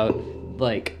shit out,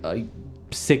 like,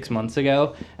 6 months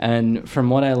ago. And from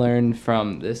what I learned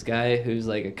from this guy who's,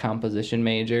 like, a composition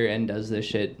major and does this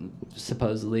shit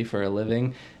supposedly for a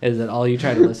living, is that all you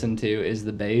try to listen to is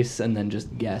the bass and then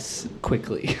just guess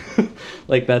quickly.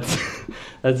 Like, that's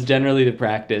generally the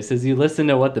practice, is you listen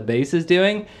to what the bass is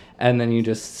doing and then you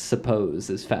just suppose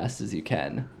as fast as you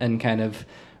can and kind of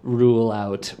rule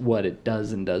out what it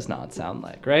does and does not sound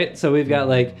like, right? So we've got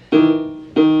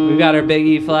our big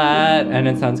E flat, and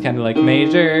it sounds kind of like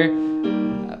major,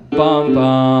 bum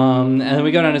bum, and then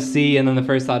we go down to C, and then the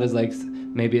first thought is like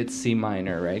maybe it's C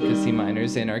minor, right? Because C minor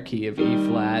is in our key of E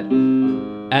flat,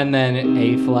 and then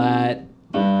A flat.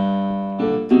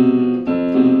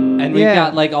 And we've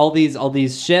got like all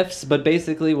these shifts, but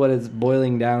basically what it's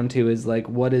boiling down to is like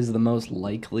what is the most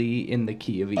likely in the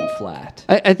key of E flat.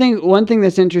 I think one thing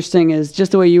that's interesting is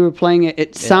just the way you were playing it.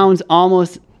 It sounds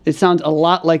it sounds a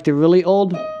lot like the really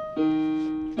old.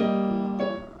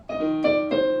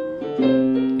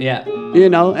 Yeah. You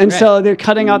know, and Right. so they're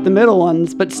cutting out the middle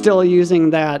ones, but still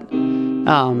using that.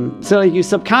 So like you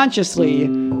subconsciously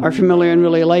are familiar and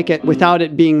really like it without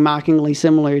it being mockingly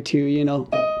similar to, you know.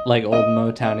 Like old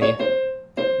Motowny.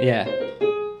 Yeah.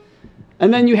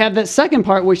 And then you have that second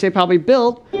part, which they probably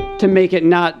built to make it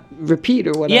not repeat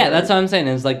or whatever. Yeah, that's what I'm saying.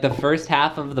 Is like the first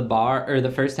half of the bar, or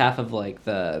the first half of like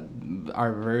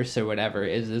our verse or whatever,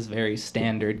 is this very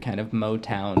standard kind of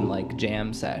Motown like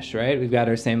jam sesh, right? We've got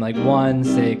our same like 1,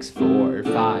 6, 4,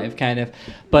 5 kind of,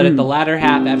 but at the latter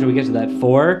half, after we get to that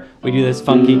 4, we do this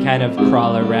funky kind of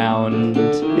crawl around.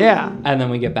 Yeah. And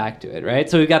then we get back to it, right?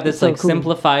 So we've got this So like cool.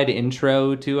 simplified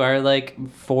intro to our like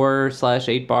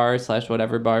 4/8 bar /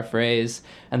 whatever bar phrase,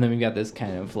 and then we've got this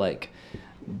kind of like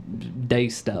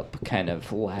diced up kind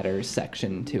of ladder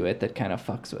section to it that kind of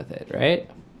fucks with it, right?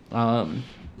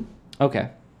 Okay.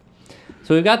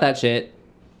 So we've got that shit.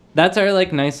 That's our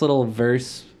like nice little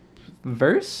verse.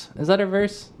 Verse? Is that our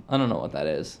verse? I don't know what that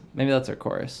is. Maybe that's our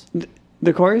chorus.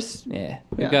 The chorus? Yeah.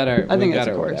 We've Yeah. got our I think we've got that's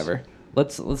a our chorus. whatever.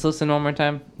 Let's listen one more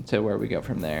time to where we go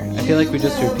from there. I feel like we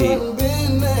just repeat.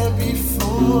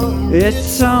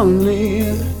 It's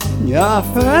only your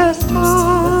first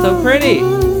time. That's so pretty.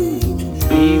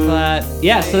 E flat.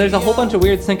 Yeah, so there's a whole bunch of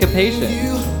weird syncopation.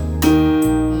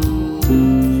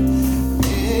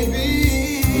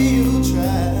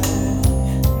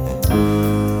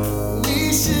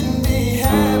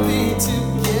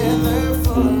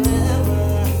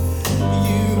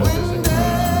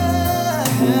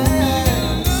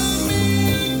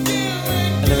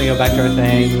 And then we go back to our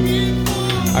thing.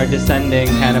 Our descending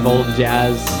kind of old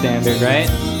jazz standard, right?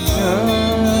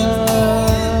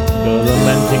 The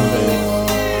lamenting bass.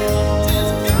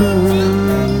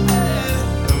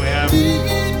 Then we have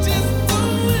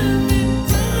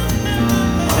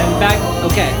back.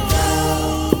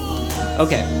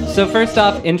 Okay. So first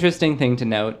off, interesting thing to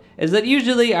note is that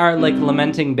usually our like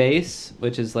lamenting bass,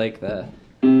 which is like the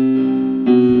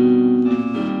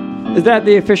Is that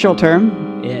the official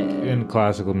term? In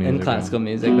classical music. in classical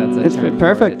music, that's a It's term for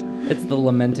perfect. it. It's the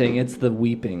lamenting, it's the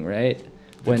weeping, right?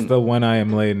 It's the When I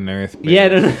Am Laid in Earth. Yeah,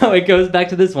 no. It goes back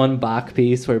to this one Bach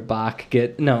piece where Bach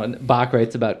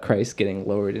writes about Christ getting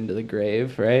lowered into the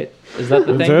grave, right? Is that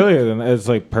the It's thing? earlier than that. It's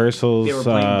like Purcell's They were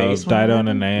playing bass when Dido that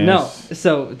and happened? Aeneas. No,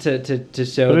 so to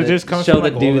show But it that, just comes show from,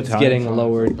 that like, old dude's Italian getting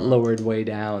songs. lowered way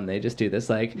down, they just do this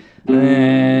like,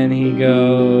 and he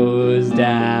goes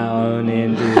down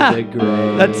into the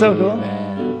grave. That's so cool.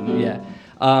 And, yeah.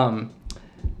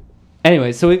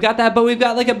 Anyway, so we've got that, but we've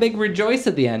got like a big rejoice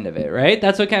at the end of it, right?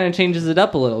 That's what kind of changes it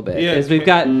up a little bit. Yeah. Is we've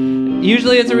got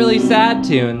usually it's a really sad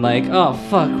tune, like oh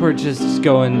fuck, we're just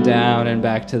going down and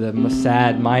back to the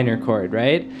sad minor chord,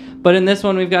 right? But in this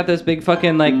one, we've got this big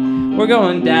fucking like we're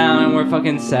going down and we're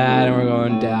fucking sad and we're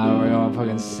going down and we're going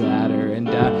fucking sadder and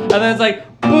down, and then it's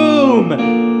like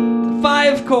boom,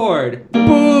 5 chord,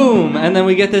 boom, and then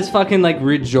we get this fucking like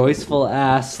rejoiceful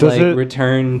ass Does like it-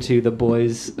 return to the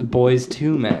boys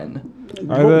 2 men.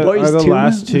 Are Boys the too?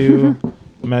 last two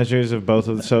measures of both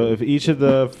of the, so if each of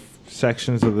the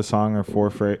sections of the song are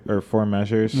four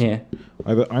measures, Yeah.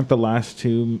 aren't the last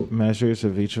two measures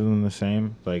of each of them the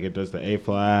same? Like it does the A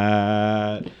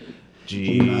flat,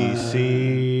 G,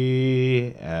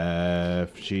 C,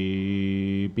 F,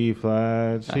 G, B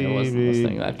flat, C, I wasn't B.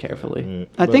 listening that carefully.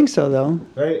 I think so, though.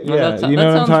 Right? No, Yeah, that you know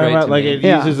what I'm sounds talking right about? to Like me. it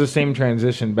Yeah. uses the same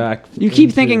transition back. You keep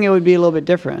into- thinking it would be a little bit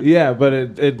different. Yeah, but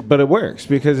it works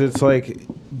because it's like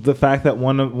the fact that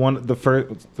the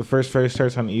first phrase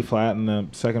starts on E flat and the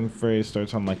second phrase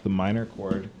starts on like the minor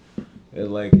chord.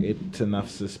 It's enough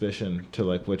suspicion to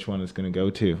like which one it's going to go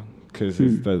to because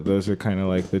those are kind of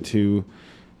like the two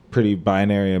pretty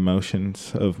binary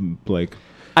emotions of like.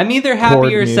 I'm either happy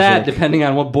Chord or sad music. depending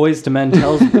on what Boys to Men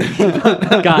tells me.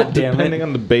 God damn Depending it.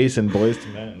 on the bass and Boys to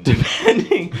Men.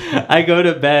 Depending. I go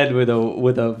to bed with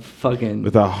a fucking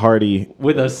With a hearty.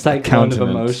 with a cyclone of countenance.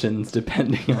 emotions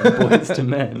depending on Boys to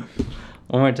Men.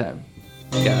 One more time.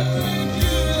 Yeah.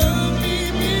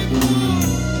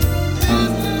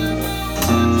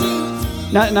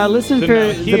 Now listen So for now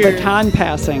the here- baton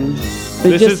passing.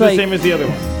 They This just is the like same as the other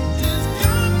one.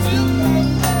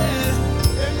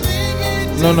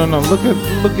 No. Look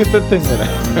at the thing that I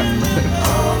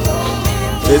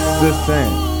It's the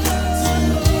same.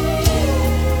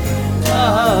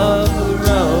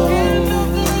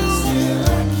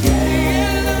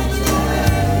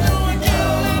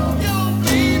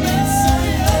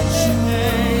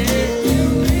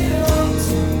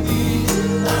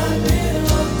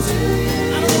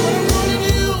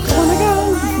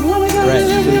 Right.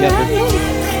 So we got this.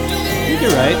 I think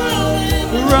you're right.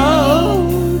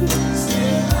 Road.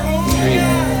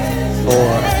 3,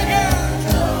 4.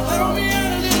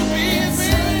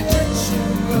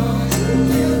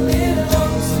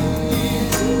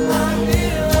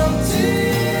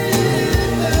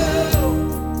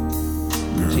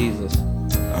 Jesus.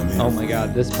 Oh my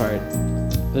God, this part.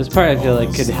 This part I feel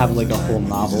like could have like a whole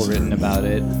novel written about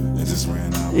it.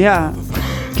 yeah,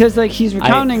 because like he's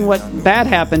recounting what bad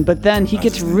happened, but then he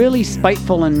gets really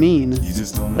spiteful and mean,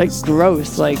 like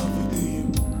gross, like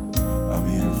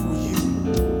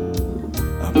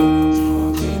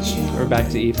We're back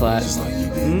to E flat.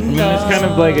 I mean, it's kind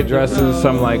of like addresses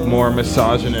some like more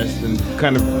misogynist and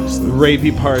kind of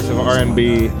rapey parts of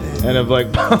R&B and of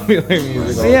like popular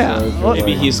music. Also. Yeah, It's well-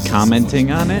 Maybe like- he's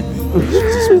commenting on it.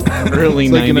 Early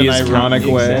Like in an 90s ironic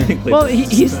way. Exactly. well,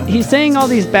 he's saying all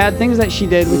these bad things that she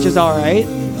did, which is all right.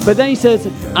 But then he says,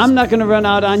 "I'm not gonna run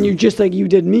out on you just like you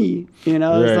did me." You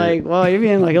know, it's Right. like, well, you're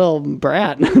being like a little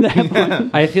brat at that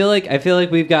point. I feel like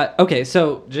we've got okay.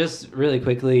 So just really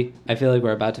quickly, I feel like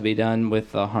we're about to be done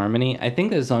with the harmony. I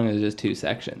think this song is just 2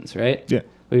 sections, right? Yeah.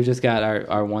 We've just got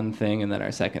our one thing and then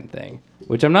our second thing,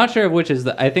 which I'm not sure of which is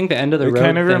the. I think the end of the It road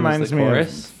kind of thing reminds is the me of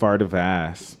chorus. Fart of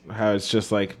Ass. How it's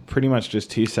just like pretty much just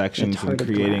 2 sections It's and Heart of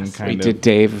creating Glass. kind Wait, of. did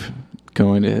Dave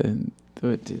go into?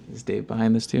 Is Dave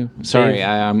behind this too? Sorry, Dave-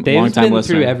 I'm a Dave's long time been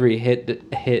listener. through every hit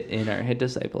in our Hit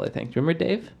Disciple. I think. Do you remember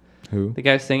Dave? Who? The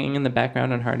guy singing in the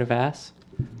background on Heart of Ass.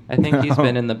 I think he's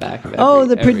been in the back of every. Oh,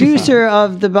 the every producer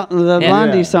of the Blondie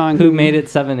Yeah. song, song. Who made it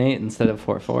 7/8 instead of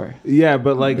 4/4. Yeah,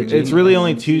 but like The it's genius. really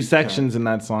only 2 sections in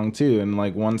that song too, and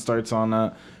like one starts on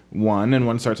a 1 and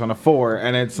one starts on a 4,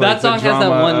 and it's like That song the has that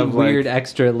drama one of, like- weird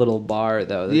extra little bar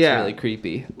though. That's Yeah. really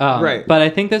creepy. Right. But I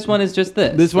think this one is just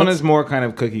this. This one Let's- is more kind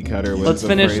of cookie cutter. With Let's the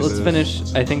finish. phrases. Let's finish.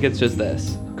 I think it's just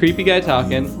this. Creepy guy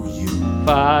talking.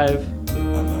 5.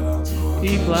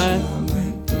 E flat.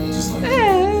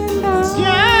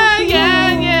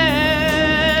 Yeah,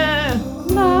 yeah.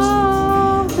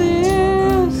 Love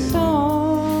this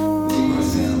song. I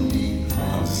was in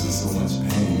so much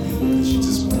pain that you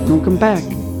just won't Don't come back.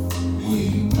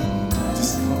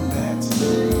 just come back to me.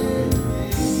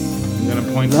 I'm gonna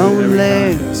point to it every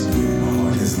Lonely. time. My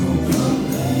heart is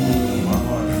lonely. My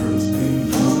heart hurts,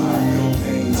 baby. I feel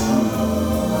pain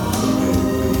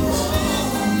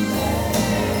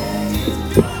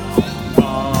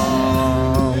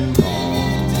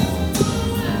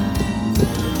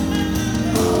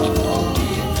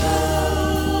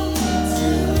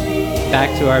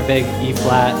Back to our big E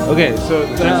flat. Okay, so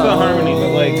that's the harmony, but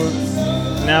like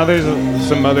now there's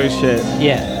some other shit.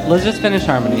 Yeah, let's just finish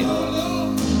harmony.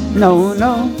 No,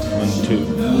 no. 1, 2.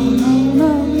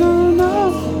 No, no,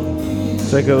 no.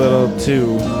 It's like a little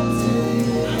 2,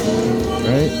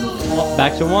 right?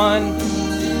 Back to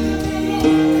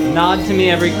 1. Nod to me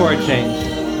every chord change.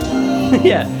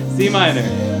 Yeah, C minor.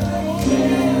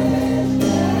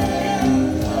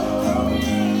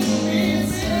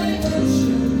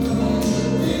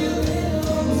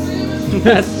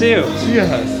 That's 2.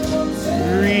 Just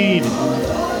read.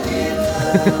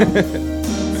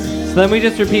 So then we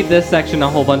just repeat this section a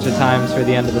whole bunch of times for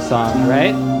the end of the song,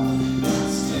 right?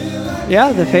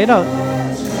 Yeah, the fade out.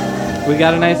 We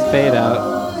got a nice fade out.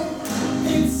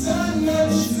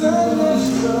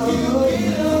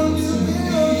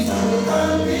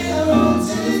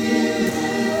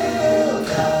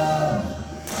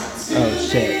 Oh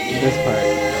shit, this part.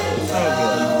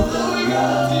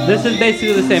 This is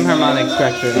basically the same harmonic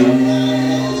structure.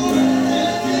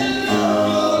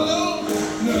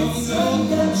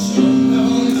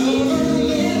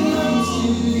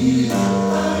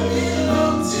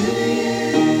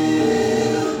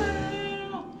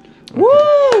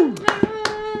 Woo!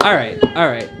 All right.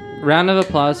 Round of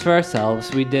applause for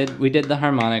ourselves. We did the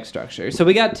harmonic structure. So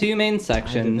we got 2 main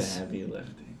sections. heavy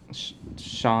lifting.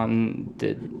 Sean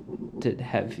did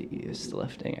heaviest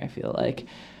lifting, I feel like.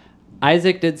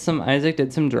 Isaac did some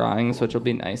drawings, which will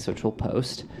be nice, which we'll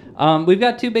post. We've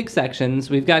got 2 big sections.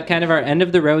 We've got kind of our end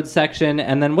of the road section,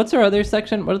 and then what's our other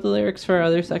section? What are the lyrics for our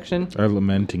other section? Our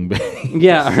lamenting bass.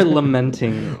 Yeah, our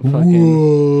lamenting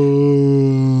fucking.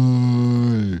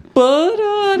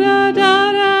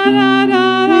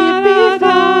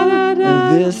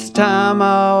 This time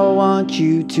I want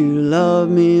you to love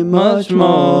me much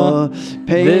more.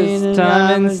 Pain This and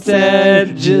time I'm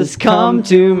instead, just come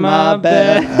to my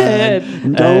bed.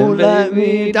 Don't let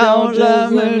me go.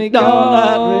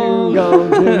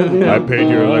 I paid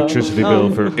your electricity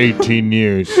bill for 18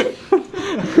 years.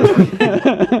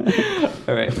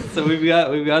 All right, so we've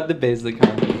got the basic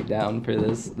harmony down for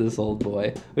this old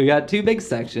boy. We got 2 big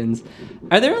sections.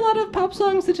 Are there a lot of pop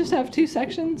songs that just have 2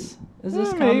 sections? Is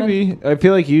this common? Maybe. I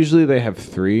feel like usually they have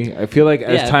 3. I feel like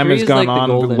as Yeah, time 3 has is gone like the on,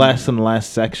 golden- less and less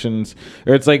sections.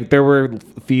 Or it's like there were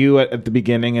few at the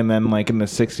beginning, and then like in the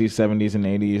 60s, 70s, and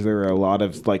 80s, there were a lot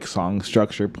of like song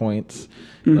structure points,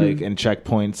 like and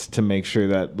checkpoints to make sure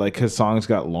that like his songs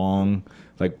got long.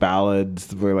 Like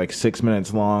ballads were like 6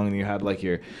 minutes long, and you had like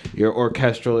your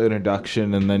orchestral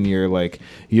introduction, and then your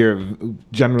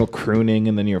general crooning,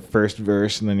 and then your first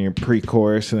verse, and then your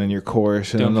pre-chorus, and then your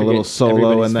chorus, and Don't then a little forget solo,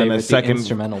 everybody's and then a favorite, the second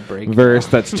instrumental breakdown. verse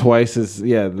that's twice as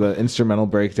the instrumental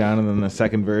breakdown, and then the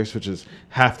second verse, which is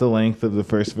half the length of the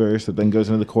first verse, that then goes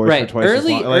into the chorus Right. for twice as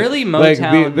long. Early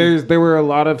Motown- there were a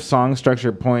lot of song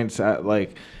structure points at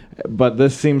like, but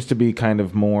this seems to be kind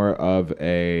of more of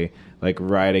a like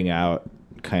riding out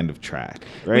kind of track,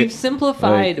 right? We've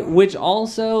simplified, which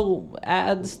also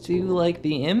adds to like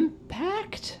the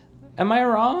impact. Am I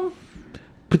wrong?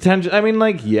 Potential. I mean,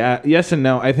 like, yeah, yes and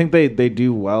no. I think they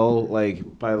do well,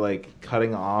 like by like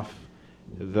cutting off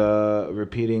the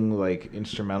repeating like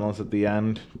instrumentals at the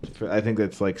end. I think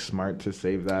that's like smart to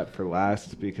save that for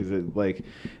last, because it like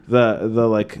the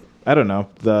like I don't know,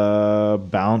 the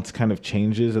balance kind of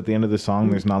changes at the end of the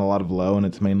song. There's not a lot of low, and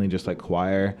it's mainly just like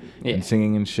choir and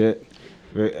singing and shit.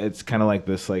 It's kind of like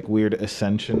this like weird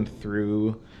ascension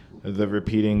through the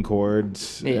repeating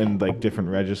chords and like different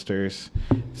registers.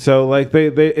 So like they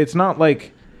it's not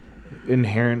like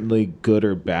inherently good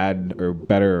or bad or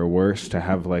better or worse to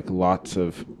have like lots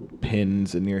of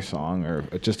pins in your song or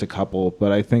just a couple,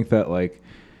 but I think that like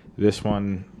this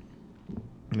one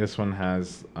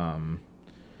has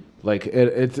like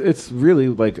it's really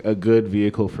like a good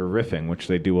vehicle for riffing, which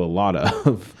they do a lot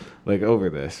of like over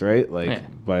this, right?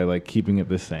 Like by like keeping it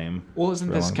the same. Well, isn't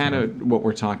for a this long kind time. of what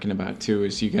we're talking about too?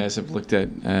 Is you guys have looked at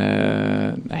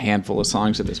a handful of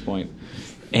songs at this point,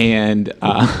 and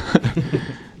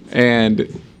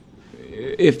and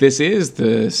if this is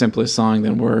the simplest song,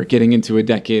 then we're getting into a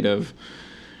decade of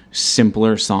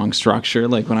simpler song structure.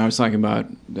 Like when I was talking about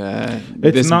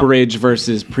this not- bridge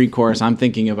versus pre-chorus, I'm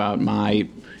thinking about my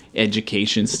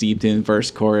education steeped in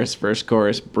verse, chorus,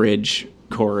 bridge,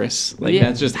 chorus. Like Yeah.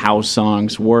 that's just how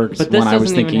songs worked But this when I was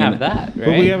doesn't thinking even in have that, right?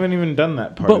 But we haven't even done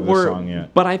that part of the song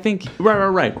yet. But I think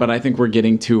right. But I think we're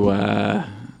getting to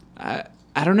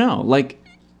I don't know. Like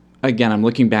again, I'm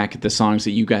looking back at the songs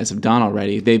that you guys have done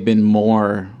already. They've been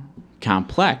more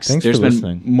complex. Thanks There's for been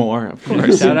listening. more, of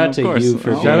course. Shout out Of to course. you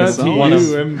for Oh, Shout out being to one of-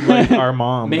 you and like our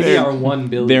mom. Maybe our 1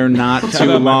 billion. They're not Shout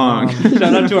too out my long. mom. Shout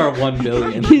out to our 1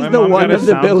 billion. He's My the mom one got a of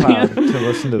the billion. SoundCloud to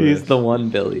listen to this. He's the 1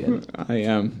 billion, I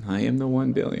am the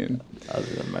 1 billion. other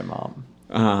than my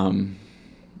mom.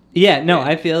 Yeah, No,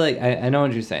 I feel like I know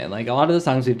what you're saying. Like a lot of the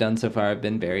songs we've done so far have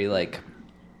been very like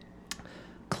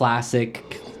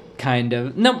classic kind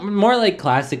of more like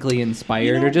classically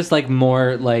inspired, or just like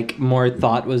more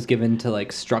thought was given to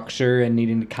like structure and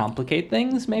needing to complicate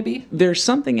things maybe. there's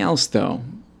something else though.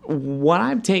 What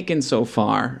I've taken so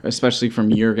far, especially from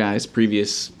your guys'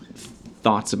 previous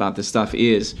thoughts about this stuff,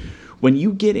 is when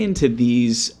you get into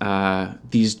these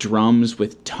drums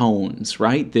with tones,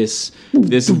 right? This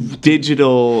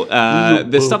digital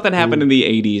this stuff that happened in the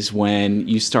 80s when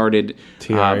you started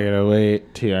TR-808,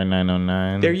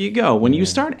 TR-909. there you go. When you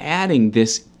start adding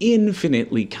this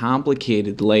infinitely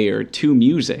complicated layer to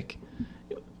music,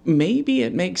 maybe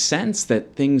it makes sense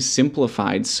that things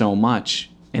simplified so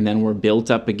much and then were built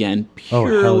up again Oh,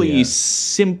 hell purely yeah.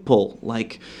 simple.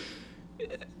 Like,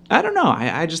 I don't know.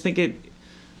 I just think it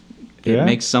Yeah.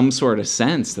 makes some sort of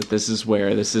sense that this is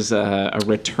a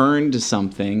return to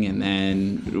something, and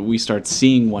then we start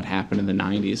seeing what happened in the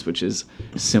 90s, which is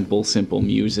simple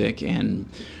music and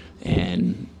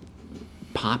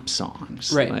pop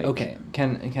songs. Right. Like, Okay.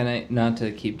 Can I, not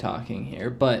to keep talking here,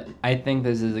 but I think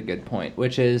this is a good point,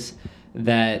 which is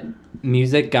that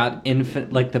music got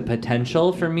the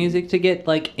potential for music to get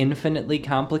like infinitely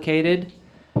complicated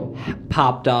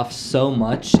popped off so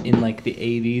much in like the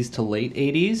 80s to late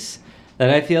 80s that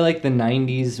I feel like the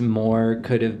 90s more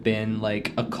could have been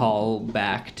like a call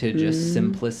back to just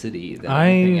simplicity than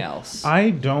anything else.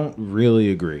 I don't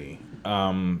really agree,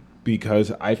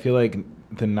 because I feel like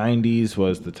the 90s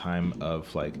was the time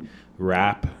of like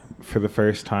rap for the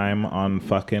first time on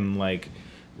fucking like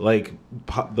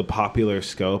the popular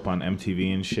scope on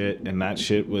MTV and shit, and that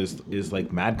shit is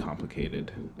like mad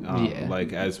complicated. Yeah.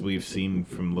 Like as we've seen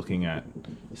from looking at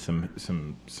some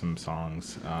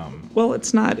songs. Well,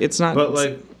 it's not.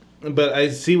 But I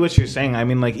see what you're saying. I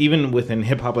mean, like even within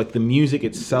hip hop, like the music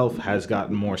itself has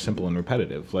gotten more simple and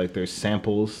repetitive. Like there's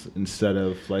samples instead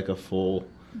of like a full,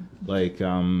 like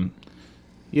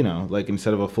like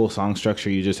instead of a full song structure,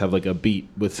 you just have like a beat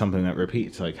with something that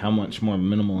repeats. Like how much more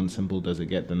minimal and simple does it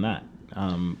get than that?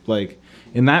 Like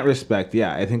in that respect,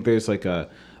 yeah, I think there's like a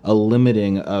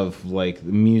limiting of like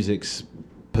the music's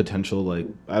potential. Like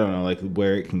I don't know, like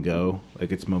where it can go,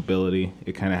 like its mobility.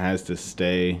 It kind of has to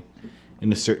stay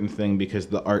in a certain thing because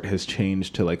the art has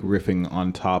changed to like riffing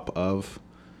on top of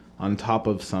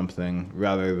something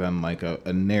rather than like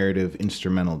a narrative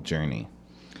instrumental journey.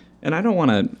 And I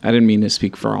didn't mean to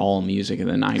speak for all music in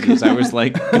the 90s. I was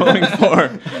like going for,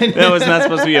 that was not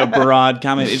supposed to be a broad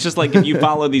comment. It's just like if you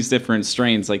follow these different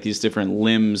strains, like these different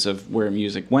limbs of where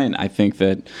music went, I think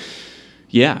that,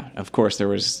 yeah, of course there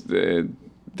was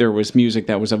music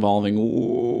that was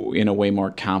evolving in a way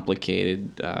more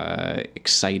complicated,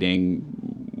 exciting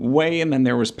way. And then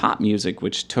there was pop music,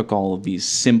 which took all of these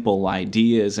simple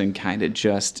ideas and kind of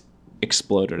just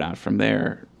exploded out from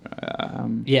there.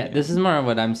 This is more of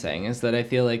what I'm saying, is that I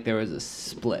feel like there was a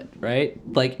split, right?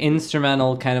 Like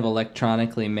instrumental, kind of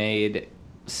electronically made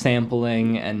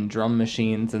sampling and drum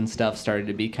machines and stuff started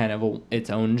to be kind of its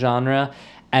own genre.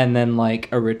 And then like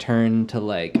a return to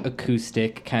like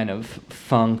acoustic kind of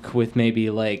funk with maybe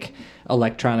like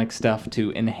electronic stuff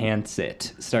to enhance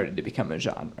it started to become a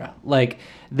genre. Like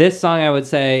this song, I would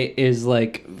say, is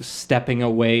like stepping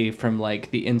away from like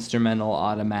the instrumental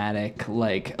automatic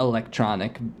like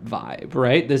electronic vibe,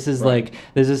 right? This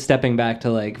is stepping back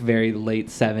to like very late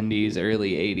 70s,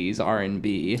 early 80s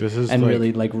R&B and like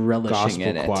really like relishing gospel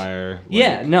in it. choir. Like,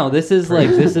 Yeah, no, this is like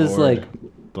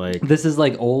like this is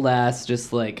like old ass,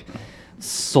 just like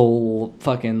soul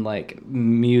fucking like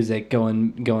music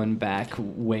going back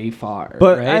way far.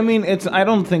 But right? I mean, I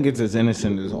don't think it's as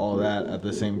innocent as all that. At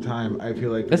the same time, I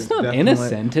feel like It's there's not definitely-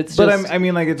 innocent, it's But just- I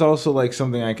mean, like it's also like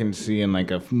something I can see in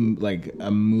like a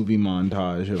movie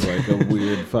montage of like a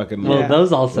weird fucking. well,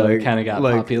 those also like- kind of got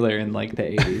like- popular in like the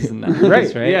 80s and 90s,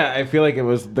 right, right? Yeah, I feel like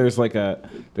there's like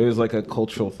a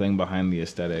cultural thing behind the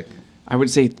aesthetic. I would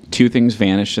say two things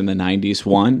vanished in the 90s.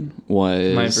 One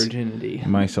was... My virginity.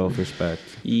 My self-respect.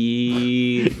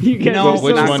 guys no, are so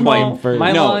Which not one quite. came first?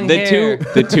 My No, long the hair.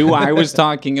 two I was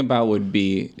talking about would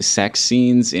be sex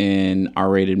scenes in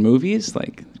R-rated movies,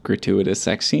 like gratuitous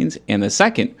sex scenes, and the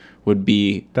second would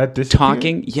be That disappeared?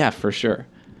 talking. Yeah, for sure.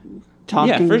 Talking.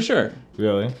 Yeah, for sure.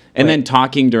 Really? And then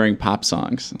talking during pop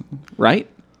songs, right?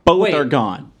 Both Wait. are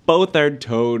gone. Both are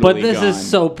totally But this gone. is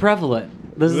so prevalent.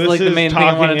 This is This like the is main thing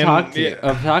I want to talking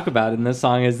talk about in this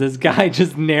song is this guy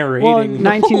just narrating. Well, the whole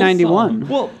 1991. song.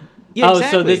 Well, yeah, Oh,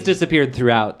 exactly. so this disappeared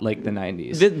throughout like the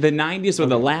 90s. The 90s were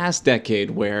the last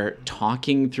decade where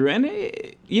talking through,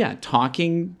 and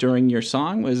talking during your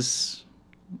song was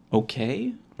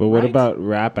okay. But what right? about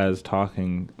rap as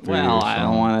talking? through Well, your I song?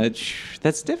 don't want to.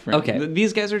 That's different. Okay.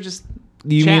 These guys are just.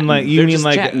 You chatting. mean like They're just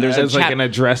like chatting. There's a as like chat. an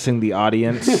addressing the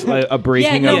audience, like a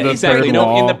breaking Yeah, of the exactly. third No,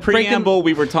 wall? in the preamble,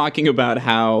 we were talking about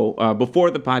how before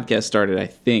the podcast started, I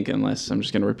think, unless I'm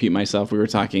just going to repeat myself, we were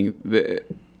talking.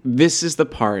 This is the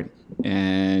part,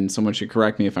 and someone should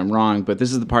correct me if I'm wrong, but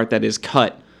this is the part that is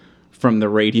cut from the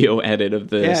radio edit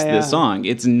of this Yeah, yeah. this song.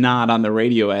 It's not on the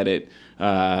radio edit.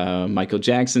 Michael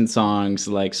Jackson songs,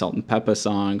 like Salt and Pepper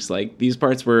songs, like these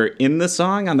parts were in the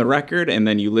song on the record, and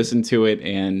then you listen to it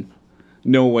and.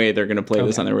 No way they're going to play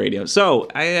this on the radio. So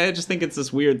I just think it's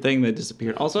this weird thing that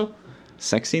disappeared. Also,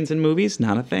 sex scenes in movies,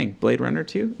 not a thing. Blade Runner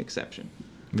 2, exception.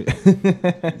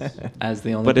 As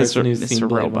the only But it's person a- who's it's seen a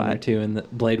Blade robot. Runner 2 and the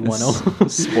Blade 1.0.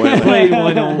 Spoiler. Blade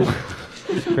 1.0.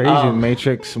 Crazy.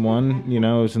 Matrix 1,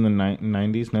 was in the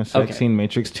 90s. No sex Okay. scene.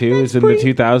 Matrix 2 is in the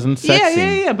 2000s sex Yeah,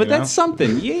 scene. yeah, but you know? that's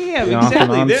something. Yeah, The off and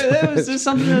exactly. on That was just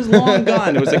something that was long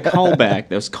gone. It was a callback.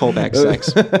 That was callback sex.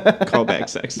 Callback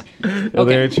sex. Well,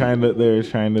 Okay. they were trying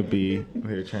to be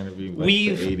like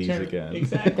We've- the 80s again.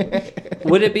 Exactly.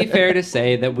 Would it be fair to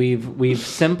say that we've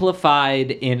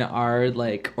simplified in our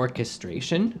like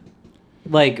orchestration?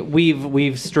 Like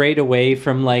we've strayed away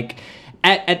from like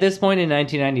at this point in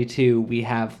 1992 we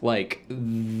have like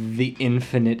the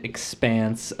infinite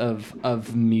expanse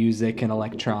of music and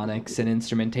electronics and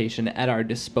instrumentation at our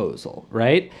disposal,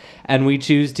 right? And we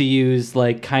choose to use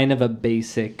like kind of a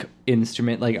basic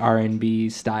instrument like R&B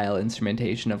style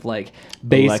instrumentation of like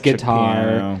bass Electric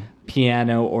guitar,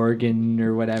 piano, organ,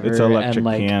 or whatever. It's electric and,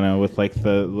 like, piano with like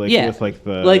the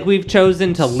like we've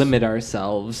chosen to limit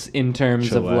ourselves in terms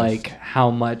of Celeste. like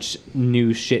how much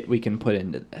new shit we can put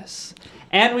into this.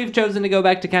 And we've chosen to go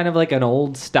back to kind of like an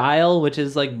old style, which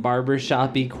is like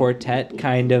barbershop-y quartet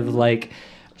kind of like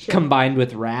combined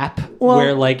with rap, Well-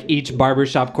 where like each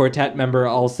barbershop quartet member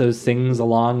also sings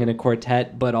along in a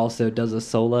quartet but also does a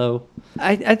solo.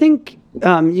 I think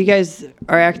you guys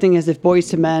are acting as if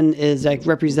Boyz II Men is like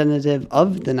representative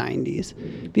of the 90s,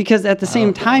 because at the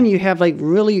same time you have like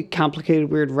really complicated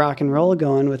weird rock and roll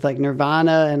going with like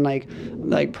Nirvana and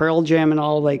like Pearl Jam and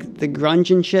all like the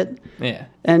grunge and shit. Yeah.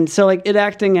 And so like it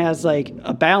acting as like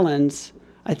a balance,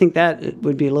 I think that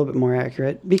would be a little bit more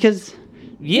accurate because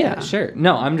Yeah, Yeah. sure.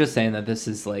 No, I'm just saying that this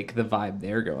is like the vibe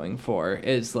they're going for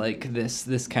is like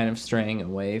this kind of straying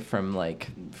away from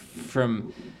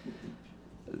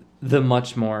the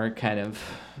much more kind of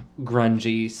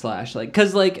grungy slash like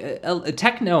because like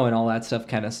techno and all that stuff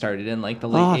kind of started in like the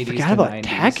late Oh, I 80s forgot to about 90s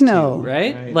techno. too,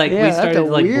 right? Like Yeah, we that's started a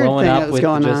like weird blowing thing up that was with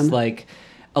going just on. like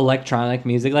electronic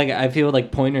music. Like I feel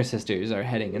like Pointer Sisters are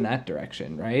heading in that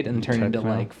direction, right? And turn into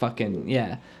Techno. like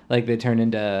fucking like they turn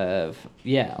into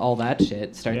all that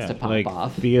shit starts to pop like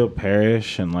off. Theo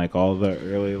Parrish and like all the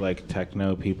early like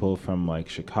techno people from like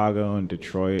Chicago and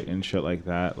Detroit and shit like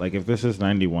that. Like if this is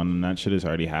 91, then that shit is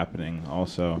already happening.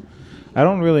 Also, I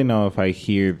don't really know if I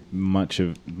hear much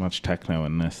techno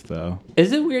in this though.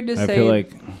 Is it weird to I say? feel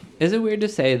like Is it weird to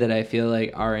say that I feel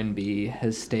like R&B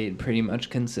has stayed pretty much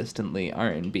consistently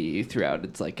R&B throughout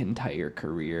its like entire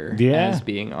career as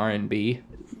being R&B?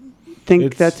 think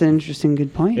It's- that's an interesting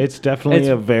good point. it's definitely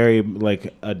It's- a very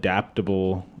like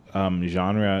adaptable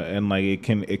genre, and like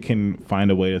it can find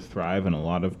a way to thrive in a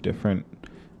lot of different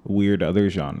weird other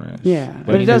genres. yeah, Like,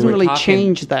 but it if doesn't we're really talking-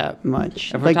 change that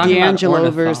much. If we're Like talking about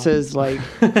D'Angelo ornithol- versus like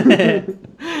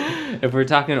If we're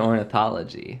talking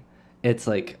ornithology, it's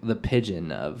like the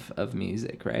pigeon of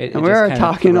music, right? It And we just are kinda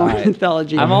talking thrives.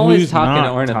 ornithology. I'm always Who's talking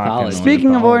not ornithology. talking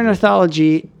Speaking of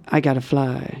ornithology? ornithology, I gotta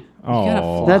fly. gotta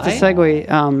Oh, fly. That's a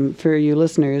segue for you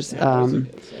listeners.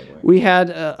 We had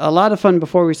a lot of fun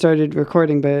before we started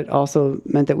recording, but it also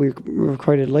meant that we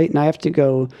recorded late, and I have to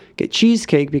go get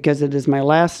cheesecake because it is my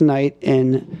last night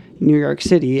in New York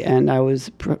City, and I was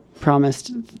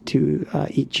promised to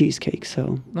eat cheesecake.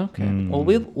 So Okay. Well,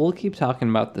 we'll keep talking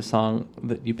about the song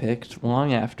that you picked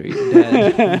long after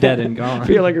you're dead and gone. I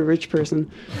feel like a rich person.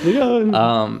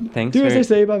 Yeah. Thanks Do as I for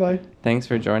say. Bye bye. thanks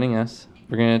for joining us.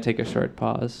 We're gonna take a short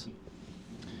pause.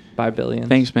 Bye, Billions.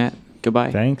 Thanks, Matt.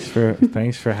 Goodbye. Thanks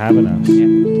for having us.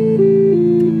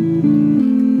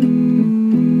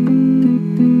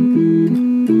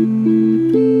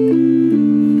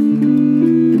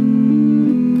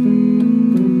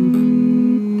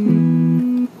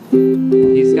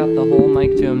 He's got the whole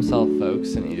mic to himself,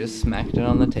 folks, and he just smacked it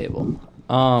on the table.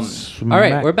 All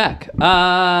right, we're back.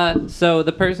 So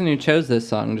the person who chose this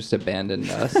song just abandoned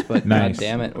us, but Nice. God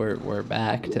damn it, we're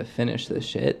back to finish this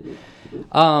shit.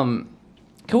 Can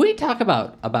we talk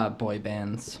about boy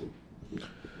bands?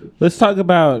 Let's talk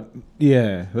about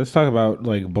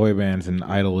like boy bands and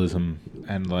idolism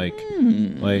and like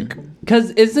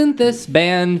Because isn't this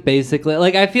band basically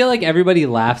like I feel like everybody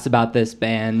laughs about this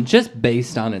band just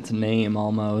based on its name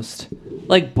almost,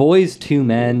 like Boys to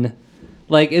Men.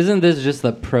 Like, isn't this just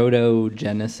the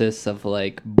proto-genesis of,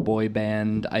 like, boy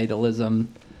band idolism?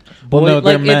 Well, no,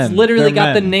 they're like, men. it's literally They're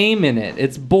got the men. name in it.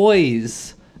 It's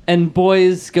boys. And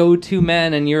boys go to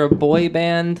men, and you're a boy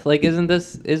band? Like, isn't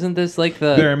this like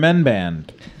the... they're a men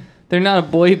band. They're not a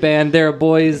boy band. They're a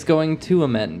boys going to a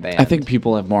men band. I think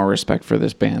people have more respect for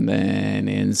this band than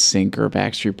NSYNC or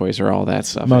Backstreet Boys or all that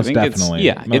stuff. Most I think definitely.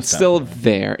 It's, Most it's still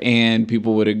there, and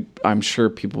I'm sure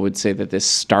people would say that this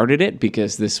started it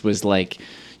because this was like,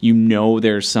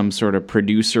 there's some sort of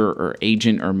producer or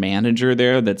agent or manager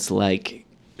there that's like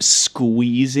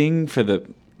squeezing for the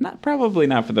probably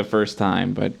not for the first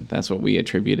time, but that's what we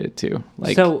attribute it to.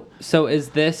 Like, so is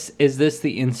this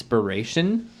the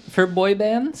inspiration for boy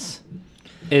bands?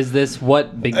 Is this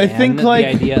what began the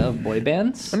idea of boy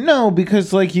bands? No,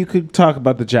 because like you could talk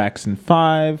about the Jackson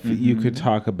 5, you could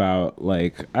talk about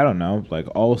like I don't know, like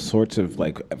all sorts of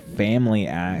like family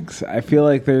acts. I feel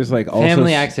like there's like also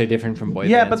Family acts are different from boy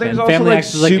bands. Yeah, but there's man. also, family like,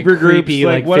 acts is like super a creepy, groups,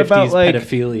 like, like what 50s about, like-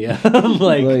 pedophilia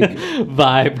like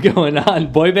vibe going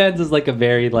on. Boy bands is like a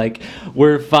very like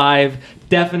we're five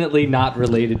definitely not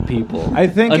related people. I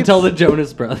think until the it's-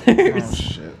 Jonas Brothers. Oh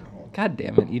shit. God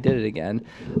damn it, you did it again.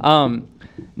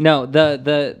 No,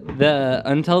 the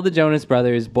until the Jonas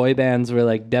Brothers, boy bands were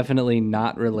like definitely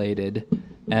not related,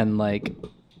 and like,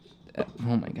 oh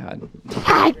my god,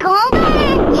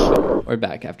 we're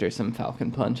back after some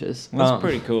Falcon punches. that's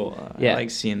pretty cool. yeah. I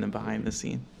like seeing them behind the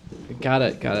scene. Got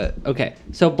it. Okay,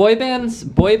 so boy bands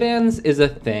is a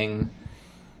thing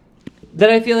that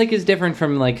I feel like is different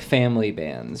from like family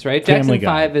bands, right? Family Jackson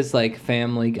Guy. 5 is like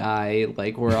Family Guy,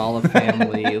 like we're all a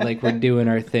family, like we're doing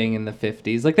our thing in the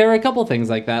 50s. Like there were a couple things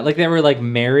like that. Like there were like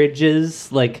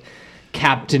marriages, like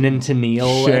Captain and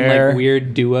Tennille, and Cher. like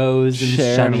weird duos and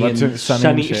Cher, Shunny what's and her-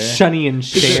 Sonny and Cher. Shunny and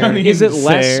Cher. Shunny Is it and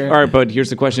less? Cher. All right, but here's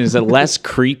the question: is it less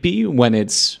creepy when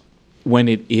it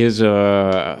is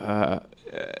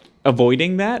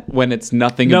avoiding that, when it's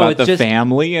nothing No, about it's the just-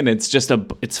 family and it's just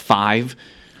it's 5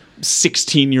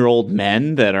 16-year-old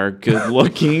men that are good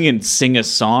looking and sing a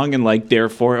song, and like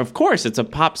therefore of course it's a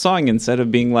pop song instead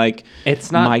of being like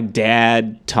It's not- my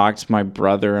dad talked my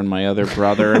brother and my other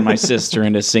brother and my sister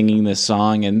into singing this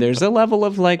song, and there's a level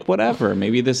of like whatever,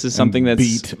 maybe this is something that's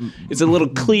beat. it's a little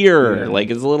clearer,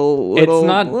 like it's a little It's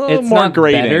not. It's more not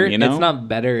grating, better. you know. It's not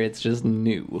better. It's just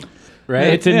new, right?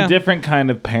 It's a Yeah. different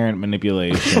kind of parent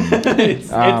manipulation.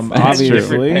 It's Obviously,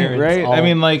 different parents right? all- I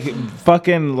mean, like,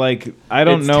 fucking, like, I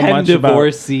don't it's know 10 much about.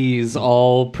 divorcees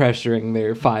all pressuring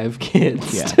their 5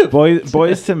 kids. Yeah.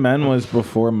 Boys to Men was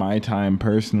before my time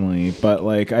personally, but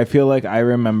like, I feel like I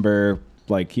remember,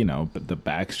 like, you know, the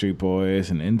Backstreet Boys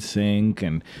and NSYNC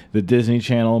and the Disney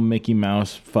Channel Mickey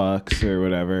Mouse fucks or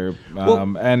whatever.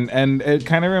 And it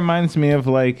kind of reminds me of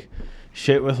like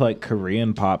shit with like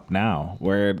Korean pop now,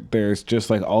 where there's just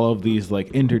like all of these like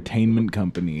entertainment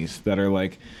companies that are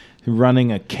like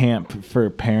running a camp for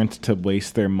parents to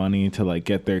waste their money to like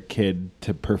get their kid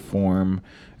to perform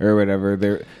or whatever.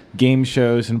 Their game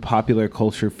shows and popular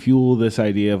culture fuel this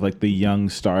idea of like the young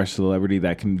star celebrity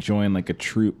that can join like a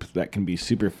troupe that can be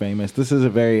super famous. This is a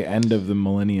very end of the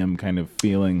millennium kind of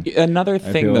feeling. Another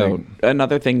thing, feel though, like-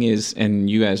 another thing is, and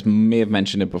you guys may have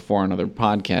mentioned it before on other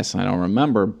podcasts, and I don't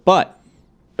remember, but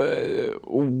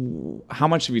how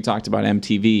much have you talked about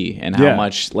MTV and how Yeah.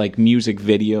 much like music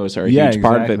videos are a Yeah, huge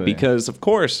part of it? exactly. Because of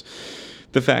course,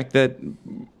 the fact that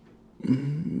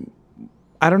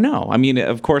I don't know. I mean,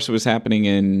 of course, it was happening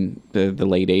in the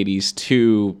late 80s,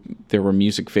 too. There were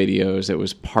music videos. It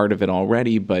was part of it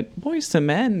already. But Boyz II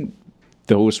Men,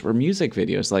 those were music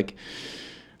videos. Like,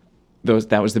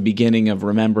 that was the beginning of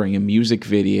remembering a music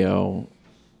video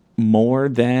more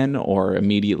than or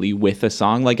immediately with a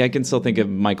song. Like, I can still think of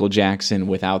Michael Jackson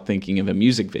without thinking of a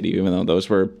music video, even though those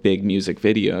were big music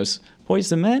videos.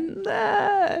 Boyz II Men,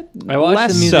 I watched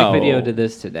less the music so. video to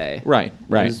this today. Right. It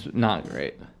was not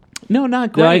great. No,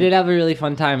 not great. Though I did have a really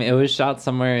fun time. It was shot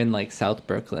somewhere in like South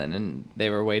Brooklyn, and they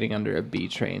were waiting under a B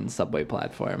train subway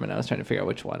platform, and I was trying to figure out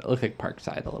which one. It looked like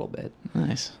Parkside a little bit.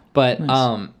 Nice. But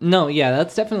Nice. no, yeah,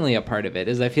 that's definitely a part of it.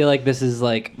 Is I feel like this is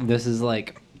like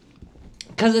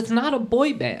because it's not a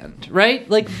boy band, right?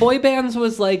 Like boy bands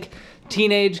was like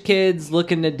teenage kids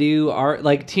looking to do art,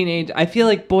 like teenage. I feel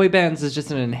like boy bands is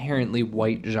just an inherently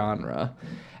white genre,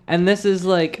 and this is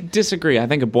like Disagree. I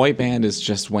think a boy band is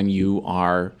just when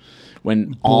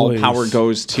all Boys. power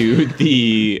goes to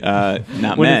the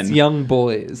not when men. it's young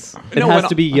boys. It No, has when-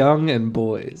 to be young and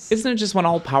boys. Isn't it just when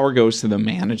all power goes to the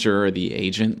manager or the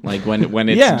agent? Like when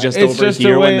it's Yeah, just it's over just a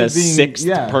here way when the of being- sixth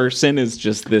yeah. person is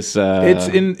just this.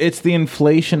 It's the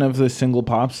inflation of the single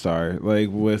pop star, like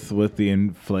with the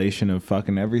inflation of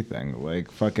fucking everything.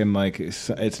 Like fucking like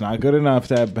it's not good enough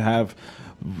to have,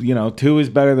 you know, 2 is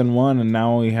better than 1, and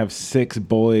now we have 6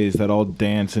 boys that all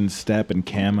dance and step and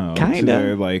camo to Kinda.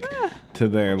 their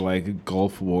like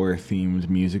Gulf War themed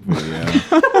music video.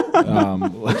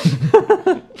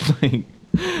 Like,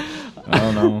 I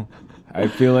don't know. I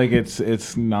feel like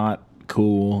it's not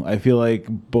cool. I feel like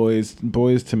Boys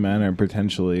to Men are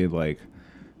potentially like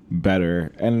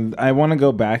better, and I want to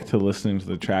go back to listening to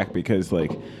the track because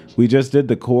like we just did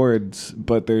the chords,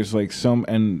 but there's like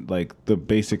and like the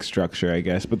basic structure, I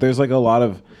guess, but there's like a lot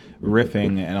of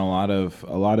riffing and a lot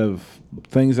of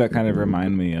things that kind of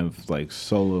remind me of like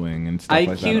soloing and stuff I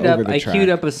like queued that up. over the I track. queued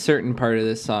up a certain part of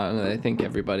this song that I think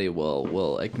everybody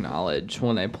will acknowledge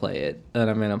when I play it, and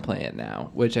I'm gonna play it now,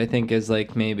 which I think is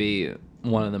like maybe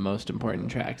one of the most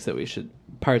important tracks that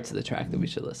parts of the track that we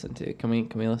should listen to. Can we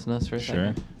listen to this for a Sure.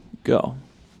 second? go.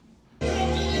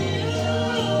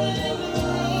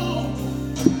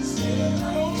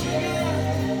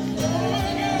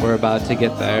 We're about to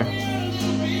get there.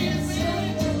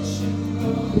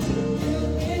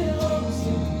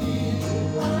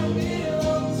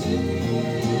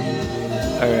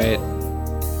 All right.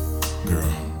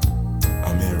 Girl,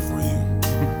 I'm here for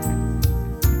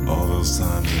you. All those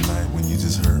times at night when you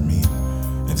just hurt me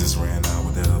and just ran out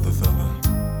with that other fella.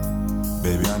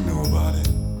 Baby, I knew about it.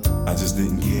 I just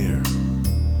didn't care.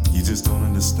 You just don't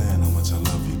understand how much I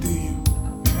love you, do you?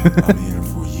 I'm here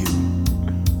for you.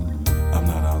 I'm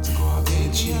not out to go out there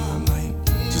and cheat all night,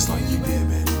 just like you did,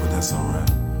 baby, but that's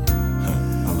alright.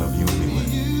 I love you anyway.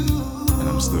 And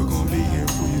I'm still gonna be here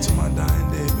for you till my dying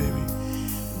day, baby.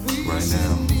 Right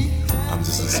now, I'm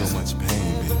just in so much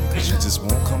pain, baby, because you just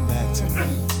won't come back to me,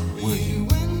 will you?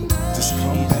 Just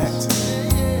come back to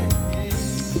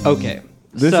me. Okay.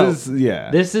 This so, is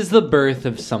This is the birth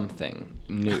of something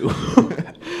new.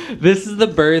 This is the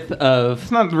birth of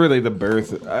It's not really the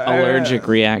birth. Allergic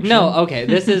reaction. No, okay.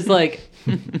 This is like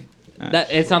that.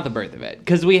 It's not the birth of it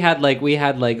because we had like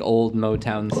old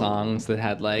Motown songs that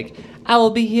had like "I will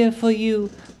be here for you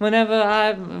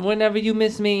whenever you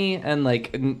miss me" and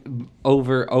like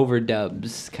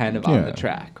overdubs kind of on Yeah. the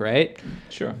track, right?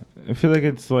 Sure. I feel like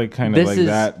it's like kind of This like is-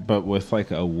 that, but with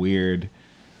like a weird,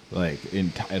 like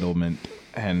entitlement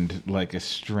and like a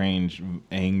strange,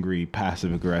 angry,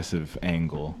 passive aggressive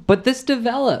angle. But this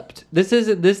developed. This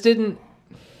didn't.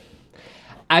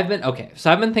 I've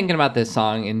been thinking about this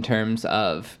song in terms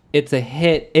of it's a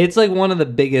hit. It's like one of the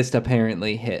biggest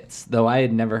apparently hits, though I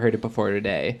had never heard it before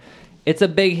today. It's a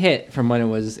big hit from when it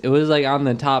was like on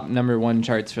the top #1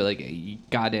 charts for like a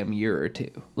goddamn year or two.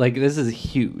 Like this is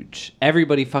huge.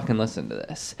 Everybody fucking listen to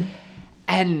this.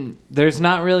 And there's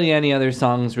not really any other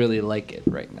songs really like it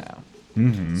right now.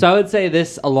 So I would say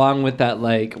this, along with that,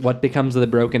 like "What Becomes of the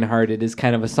Broken Hearted," is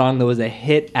kind of a song that was a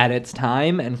hit at its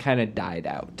time and kind of died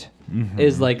out.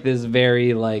 Is like this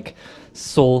very like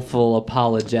soulful,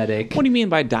 apologetic. What do you mean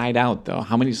by died out, though?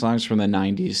 How many songs from the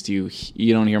 90s do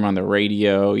you don't hear them on the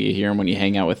radio? You hear them when you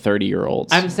hang out with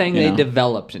 30-year-olds. I'm saying you they know?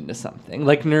 developed into something.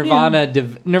 Like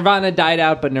Nirvana died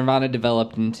out, but Nirvana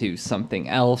developed into something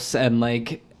else and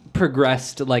like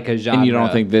progressed like a genre. And you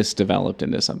don't think this developed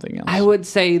into something else? I would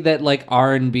say that like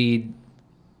R&B,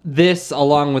 this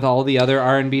along with all the other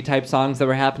R&B type songs that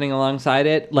were happening alongside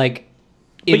it, like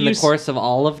But in you the course of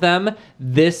all of them,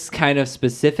 this kind of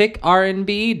specific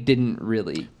R&B didn't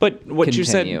really. But what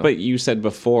continue. you said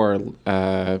before in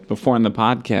the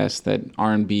podcast that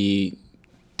R&B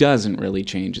doesn't really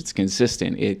change. It's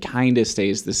consistent. It kind of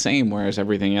stays the same, whereas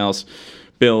everything else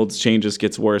builds, changes,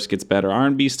 gets worse, gets better.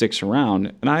 R&B sticks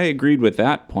around. And I agreed with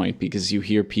that point because you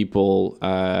hear people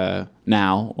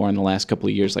now or in the last couple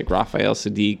of years like Raphael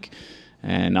Sadiq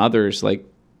and others, like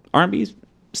R&B's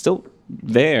still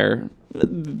there.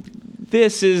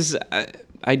 This is,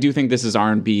 I do think this is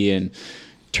R&B and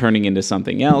turning into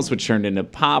something else, which turned into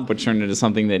pop, which turned into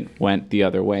something that went the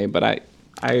other way. But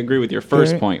I agree with your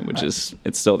first point, which is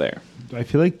it's still there. I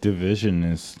feel like Division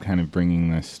is kind of bringing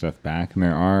this stuff back, and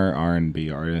there are R&B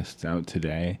artists out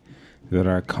today that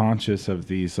are conscious of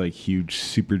these like huge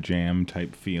super jam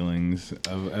type feelings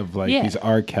of like these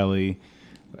R. Kelly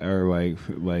or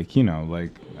like you know,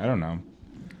 like I don't know.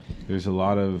 There's a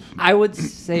lot of I would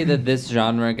say that this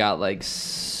genre got like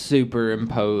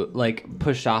superimposed, like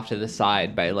pushed off to the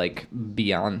side by like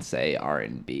Beyonce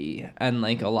R&B and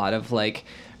like a lot of like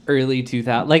early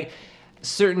 2000 like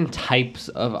certain types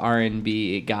of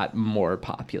R&B got more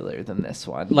popular than this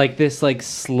one. Like this like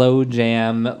slow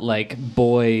jam, like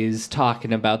boys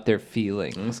talking about their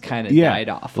feelings kind of died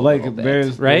off a little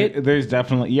bit, right? There's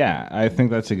definitely, I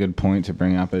think that's a good point to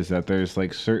bring up, is that there's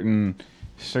like certain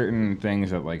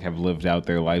things that like have lived out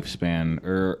their lifespan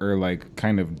or like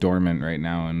kind of dormant right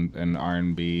now in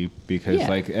R&B because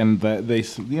like, and they,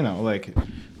 you know, like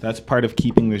that's part of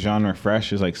keeping the genre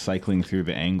fresh is like cycling through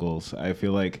the angles. I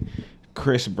feel like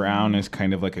Chris Brown is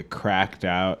kind of like a cracked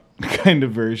out kind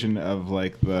of version of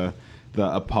like the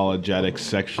apologetic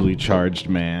sexually charged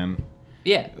man.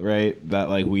 Yeah. Right? That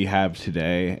like we have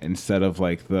today instead of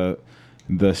like the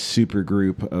super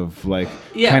group of like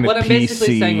kind of what I'm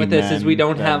basically saying with this is we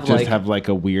don't have just like have like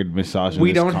a weird misogynist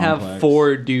we don't complex. have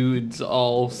four dudes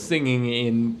all singing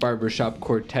in barbershop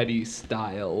quartet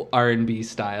style R&B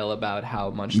style about how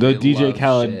much the they DJ love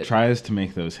Khaled shit. tries to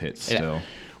make those hits still.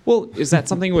 Well, is that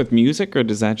something with music, or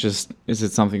is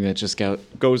it something that just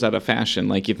goes out of fashion?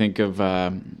 Like you think of,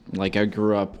 like I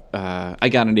grew up, I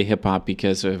got into hip hop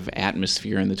because of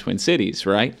Atmosphere in the Twin Cities,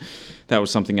 right? That was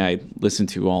something I listened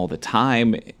to all the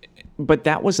time, but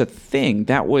that was a thing.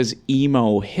 That was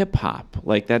emo hip hop.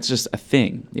 Like that's just a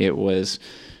thing. It was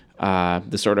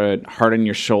the sort of heart on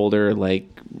your shoulder, like,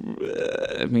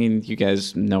 I mean, you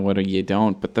guys know it or you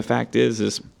don't, but the fact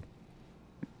is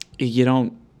you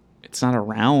don't. It's not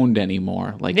around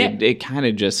anymore. Like it kind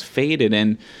of just faded.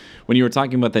 And when you were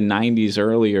talking about the 90s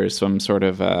earlier, some sort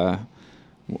of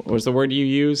what was the word you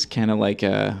use? Kind of like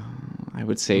I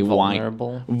would say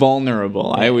vulnerable.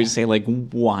 Vulnerable. Yeah. I always say like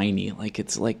whiny. Like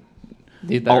it's like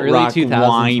dude, the early 2000s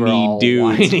whiny were all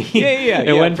dudes. Whiny.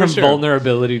 It went from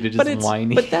vulnerability to just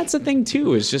whiny. But that's the thing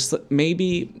too. Is just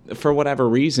maybe for whatever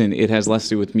reason it has less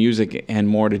to do with music and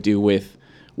more to do with.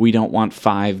 We don't want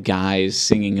five guys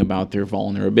singing about their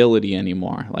vulnerability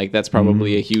anymore. Like that's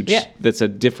probably a huge, that's a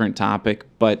different topic.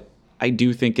 But I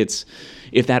do think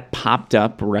if that popped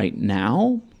up right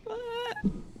now,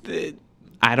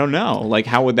 I don't know. Like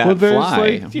how would that fly?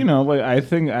 Like, you know, like I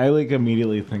think I like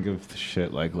immediately think of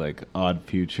shit like Odd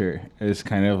Future is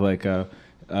kind of like a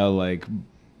like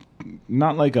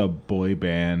not like a boy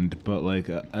band, but like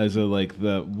as a like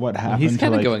the what happened. He's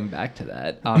kind of like, going back to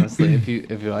that, honestly. if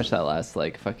you watch that last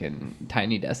like fucking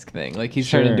Tiny Desk thing, like he's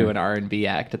turned into an R&B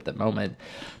act at the moment.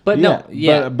 But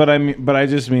but I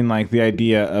just mean like the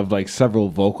idea of like several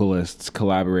vocalists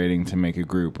collaborating to make a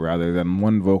group rather than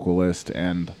one vocalist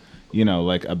and. You know,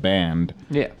 like a band.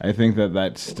 Yeah, I think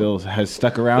that still has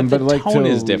stuck around, but the like tone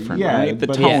is different, right? The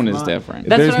tone is different.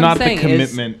 That's There's what I'm not the saying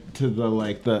commitment to the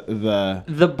like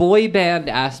the boy band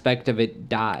aspect of it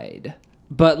died.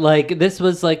 But like this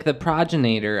was like the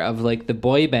progenitor of like the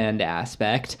boy band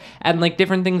aspect, and like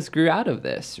different things grew out of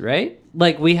this, right?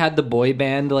 Like we had the boy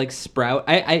band like sprout.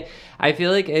 I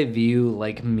feel like I view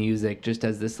like music just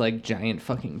as this like giant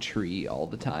fucking tree all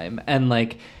the time, and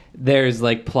like there's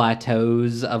like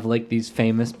plateaus of like these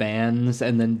famous bands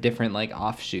and then different like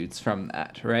offshoots from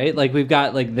that, right? Like we've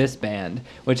got like this band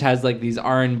which has like these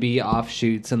R&B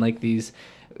offshoots and like these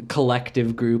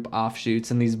collective group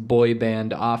offshoots and these boy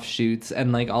band offshoots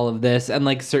and like all of this, and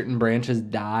like certain branches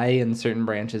die and certain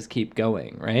branches keep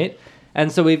going, right?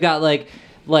 And so we've got like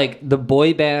the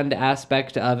boy band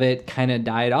aspect of it kind of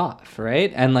died off,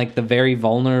 right? And like the very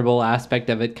vulnerable aspect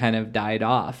of it kind of died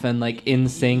off, and like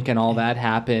NSYNC and all that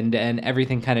happened and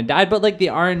everything kind of died, but like the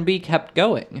R&B kept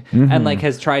going and like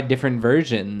has tried different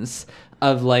versions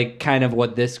of like kind of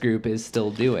what this group is still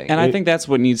doing. And I think that's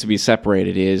what needs to be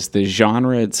separated is the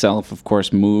genre itself, of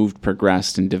course, moved,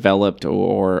 progressed, and developed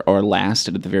or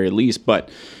lasted at the very least. But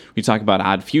we talk about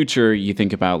Odd Future, you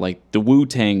think about like the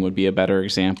Wu-Tang would be a better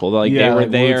example. Like they were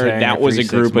like there. Wu-Tang That or was a 3 6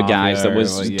 group of guys Mafia that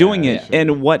was or, like, doing yeah, it. sure.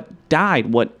 And what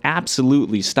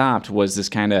absolutely stopped was this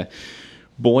kind of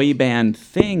boy band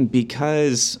thing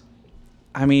because,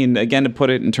 I mean, again, to put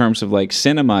it in terms of like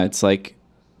cinema, it's like,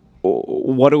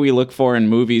 what do we look for in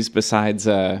movies besides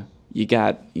you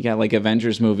got like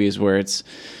Avengers movies where it's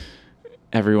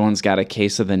everyone's got a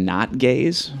case of the not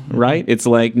gays, right? It's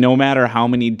like no matter how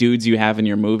many dudes you have in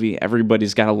your movie,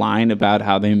 everybody's got a line about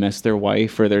how they miss their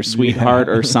wife or their sweetheart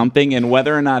or something, and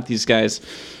whether or not these guys,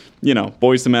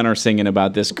 Boyz II Men are singing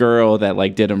about this girl that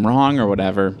like did them wrong or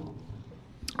whatever.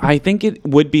 I think it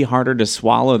would be harder to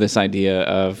swallow this idea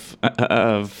of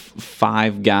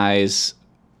 5 guys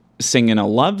singing a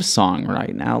love song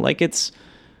right now. Like it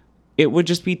would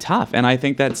just be tough, and I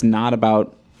think that's not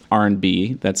about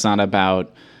R&B. That's not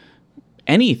about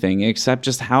anything except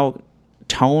just how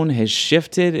tone has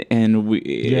shifted,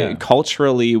 and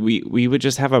culturally we would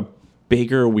just have a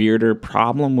bigger, weirder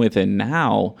problem with it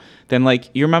now than like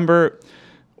you remember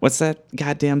what's that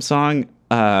goddamn song?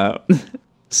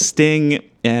 Sting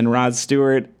and Rod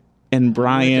Stewart and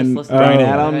Brian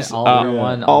Adams. All for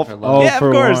one, all for love. Yeah, of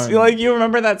for course. one. Like you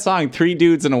remember that song? 3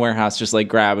 dudes in a warehouse just like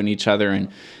grabbing each other and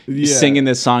singing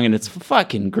this song, and it's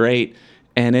fucking great.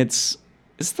 And it's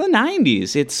the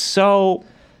 90s. It's so.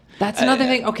 That's another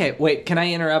thing. Okay, wait. Can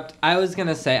I interrupt? I was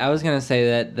gonna say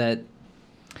that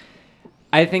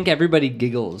I think everybody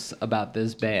giggles about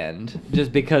this band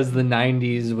just because the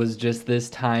 90s was just this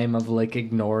time of like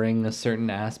ignoring a certain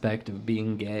aspect of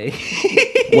being gay.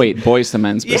 Wait, Boyz II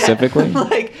Men specifically? Yeah,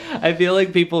 like I feel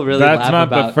like people really That's laugh not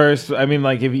about the first. I mean,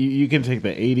 like if you can take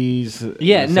the 80s.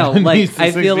 Yeah, the no, 70s, like, the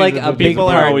I feel 60s, like the a big 50s. People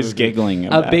are always giggling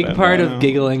about a big it. part of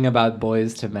giggling about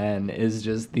Boyz II Men is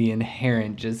just the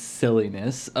inherent just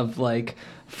silliness of like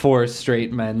 4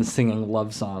 straight men singing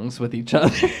love songs with each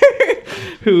other.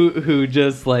 who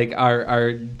just like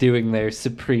are doing their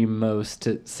supreme most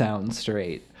to sound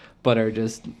straight, but are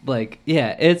just like,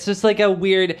 yeah, it's just like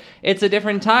it's a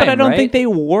different time. But I don't right? think they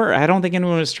were. I don't think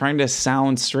anyone was trying to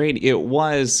sound straight. It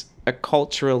was a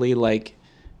culturally like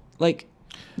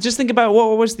just think about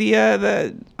what was the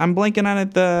I'm blanking on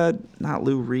it, not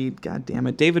Lou Reed, god damn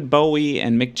it, David Bowie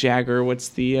and Mick Jagger, what's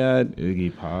the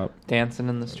Iggy Pop. Dancing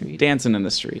in the Street. Dancing in the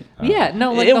Street. Yeah,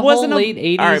 no, like It the wasn't whole a- late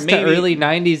 80s all right, to maybe- early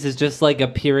 90s is just like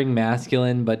appearing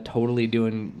masculine but totally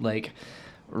doing like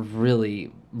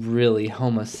really really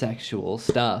homosexual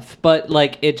stuff, but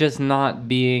like it just not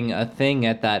being a thing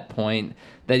at that point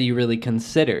that you really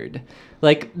considered.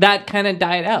 Like that kind of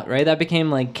died out, right? That became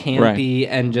like campy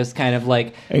and just kind of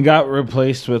like And got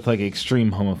replaced with like extreme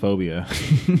homophobia.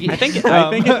 I think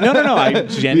no, I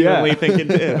genuinely think it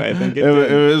did. I think it It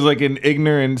did. was like an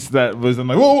ignorance that was in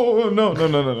like, whoa, no.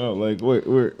 Like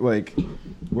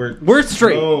we're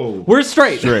straight. so We're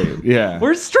straight. straight. Yeah.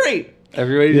 We're straight.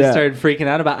 Everybody just Yeah. started freaking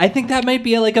out about it. I think that might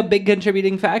be like a big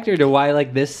contributing factor to why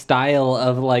like this style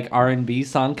of like R&B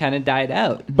song kind of died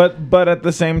out. But at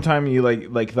the same time, you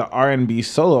like the R&B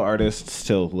solo artist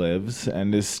still lives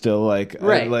and is still like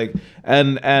Right.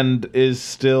 and is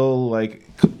still like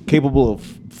capable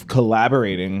of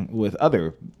collaborating with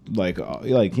other like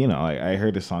I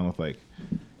heard a song with like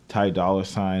Ty Dolla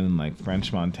 $ign and like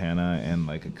French Montana and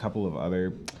like a couple of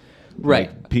other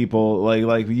like, people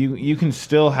like you can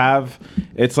still have,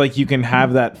 it's like you can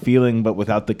have that feeling but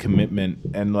without the commitment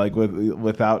and like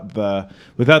without the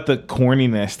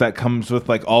corniness that comes with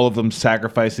like all of them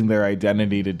sacrificing their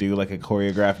identity to do like a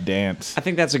choreographed dance. I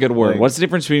think that's a good word. Like- What's the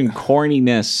difference between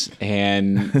corniness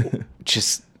and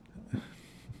just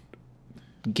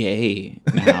gay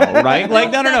now, right?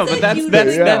 Like no, but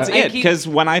that's it. Because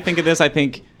when I think of this, I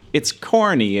think it's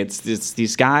corny. It's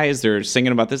these guys, they're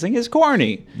singing about this thing. It's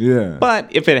corny. Yeah. But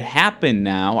if it happened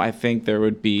now, I think there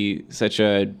would be such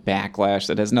a backlash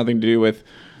that has nothing to do with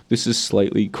this is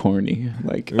slightly corny.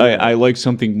 Like I like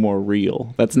something more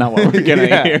real. That's not what we're gonna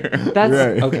hear. That's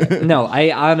Right. okay. No,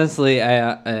 I honestly,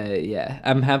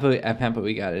 I'm happy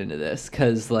we got into this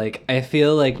because like I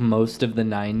feel like most of the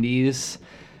 '90s,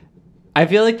 I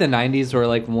feel like the '90s were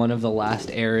like one of the last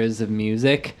eras of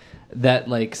music that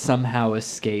like somehow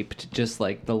escaped just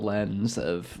like the lens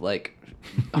of like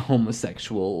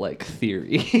homosexual like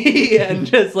theory and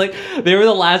just like they were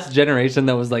the last generation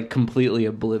that was like completely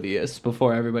oblivious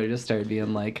before everybody just started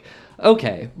being like,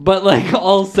 okay, but like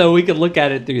also we could look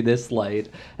at it through this light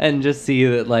and just see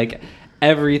that like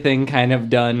everything kind of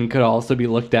done could also be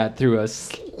looked at through a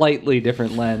slightly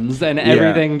different lens, and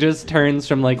everything just turns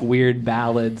from like weird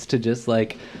ballads to just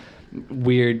like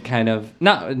weird kind of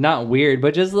not weird,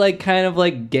 but just like kind of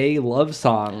like gay love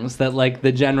songs that like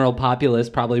the general populace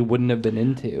probably wouldn't have been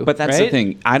into. But that's the right?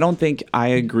 thing. I don't think I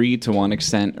agree to one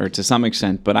extent or to some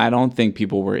extent, but I don't think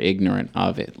people were ignorant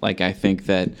of it. Like, I think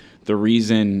that the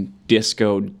reason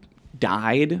disco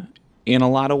died in a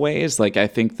lot of ways, like, I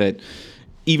think that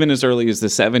even as early as the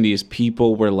 70s,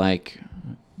 people were like,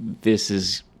 this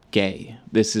is gay.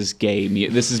 This is gay.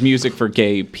 This is music for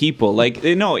gay people. Like,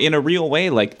 no, in a real way.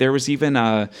 Like, there was even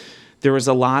there was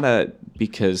a lot of,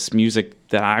 because music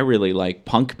that I really like,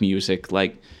 punk music,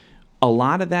 like a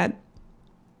lot of that,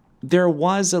 there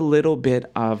was a little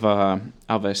bit of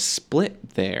a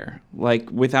split there.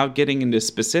 Like, without getting into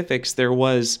specifics, there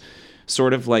was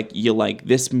sort of like, you like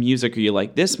this music or you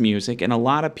like this music, and a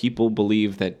lot of people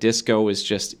believe that disco is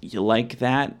just, you like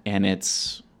that, and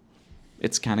it's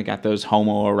kind of got those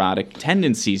homoerotic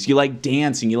tendencies. You like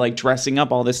dancing, you like dressing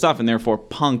up, all this stuff, and therefore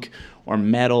punk or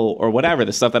metal or whatever,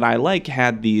 the stuff that I like,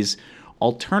 had these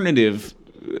alternative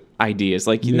ideas.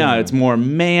 Like, no, it's more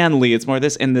manly, it's more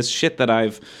this, and this shit that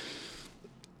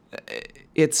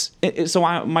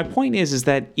my point is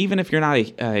that even if you're not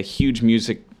a huge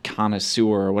music connoisseur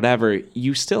or whatever,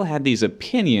 you still had these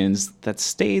opinions that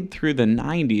stayed through the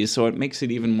 90s, so it makes it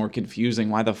even more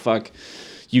confusing. Why the fuck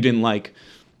you didn't like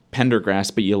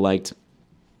Pendergrass, but you liked,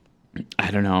 I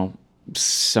don't know,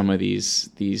 some of these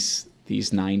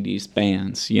 90s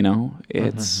bands, you know?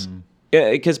 It's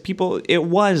because people, it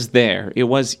was there. It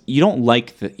was, you don't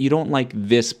like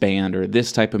this band or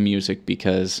this type of music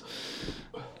because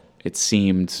it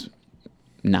seemed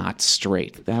not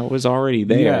straight. That was already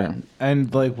there. Yeah,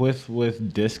 and like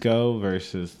with disco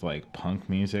versus like punk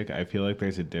music, I feel like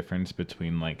there's a difference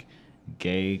between like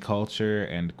gay culture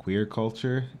and queer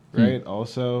culture, right?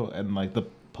 Also, and like the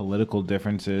political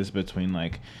differences between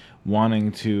like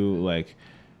wanting to like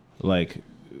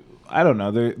I don't know.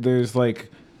 There's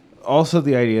like also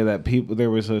the idea that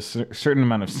there was a certain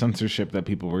amount of censorship that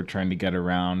people were trying to get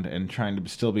around and trying to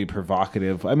still be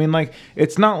provocative. I mean, like,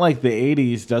 it's not like the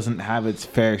 80s doesn't have its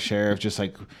fair share of just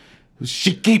like,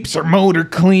 she keeps her motor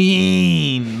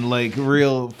clean, like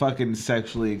real fucking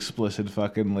sexually explicit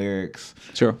fucking lyrics.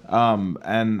 Sure.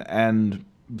 And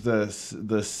the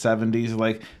 70s,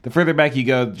 like the further back you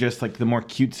go, just like the more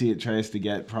cutesy it tries to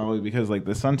get, probably because like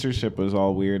the censorship was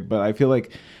all weird. But I feel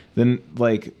like then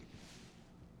like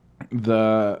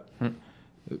the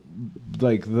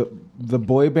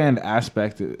boy band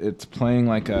aspect, it's playing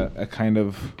like a kind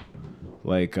of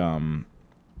like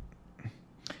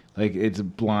it's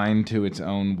blind to its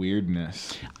own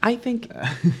weirdness. I think,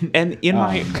 and in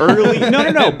my early,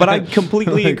 no, but I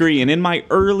completely agree. And in my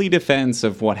early defense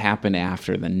of what happened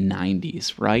after the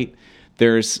 90s, right?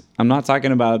 I'm not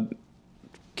talking about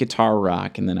guitar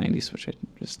rock in the 90s, which I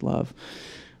just love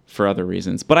for other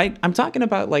reasons. But I'm talking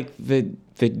about like the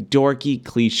dorky,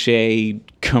 cliche,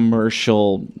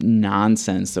 commercial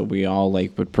nonsense that we all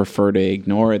like would prefer to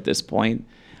ignore at this point.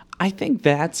 I think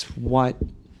that's what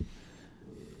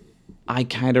I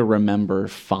kind of remember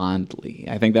fondly.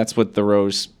 I think that's what the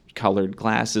rose-colored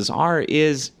glasses are,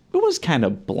 is it was kind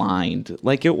of blind.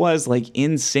 Like, it was like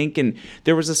in sync, and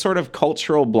there was a sort of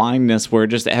cultural blindness where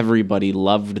just everybody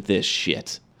loved this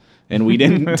shit. And we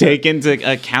didn't take into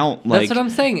account, like, that's what I'm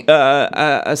saying.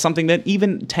 Something that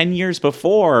even 10 years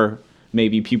before,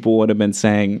 maybe people would have been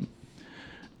saying,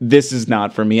 this is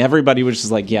not for me. Everybody was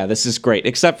just like, yeah, this is great.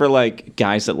 Except for like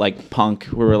guys that like punk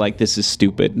who were like, this is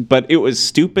stupid. But it was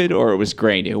stupid or it was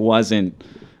great. It wasn't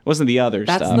the other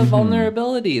stuff. That's the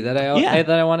vulnerability that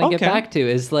I want to get back to,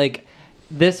 is like,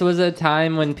 this was a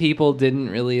time when people didn't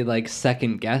really like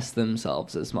second guess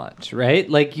themselves as much, right?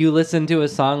 Like, you listen to a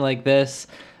song like this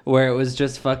where it was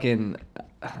just fucking,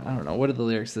 I don't know, what are the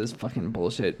lyrics to this fucking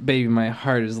bullshit? Baby, my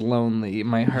heart is lonely.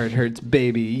 My heart hurts,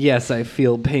 baby. Yes, I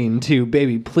feel pain too.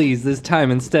 Baby, please, this time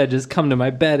instead just come to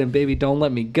my bed and baby, don't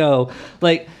let me go.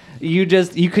 Like, you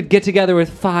could get together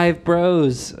with 5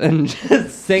 bros and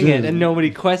just sing it and nobody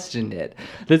questioned it.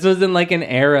 This was in like an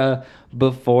era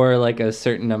before like a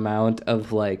certain amount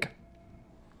of like,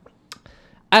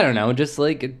 I don't know, just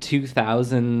like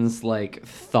 2000s like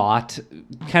thought,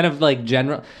 kind of like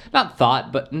general, not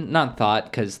thought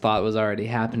because thought was already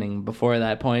happening before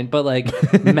that point, but like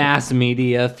mass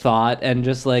media thought and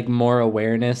just like more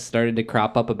awareness started to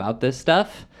crop up about this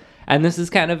stuff. And this is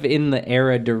kind of in the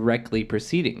era directly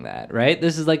preceding that, right?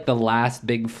 This is like the last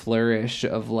big flourish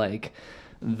of like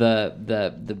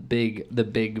the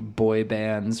big boy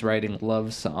bands writing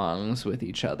love songs with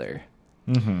each other.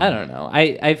 I don't know.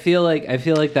 I feel like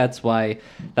that's why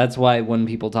when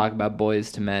people talk about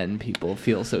Boyz II Men, people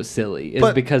feel so silly.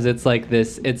 Is because it's like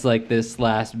this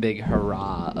last big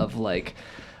hurrah of like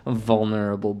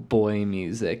vulnerable boy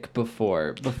music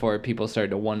before people started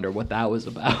to wonder what that was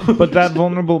about. But that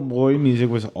vulnerable boy music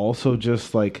was also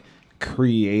just like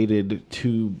created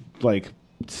to like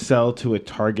sell to a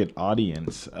target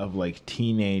audience of like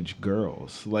teenage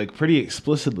girls, like pretty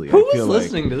explicitly. Who I feel was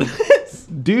listening to this?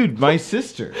 dude, my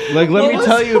sister. Like, let me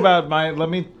tell you about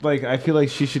I feel like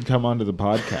she should come onto the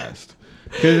podcast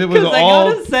because it was 'Cause I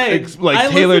all gotta say, I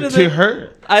tailored listened to to her.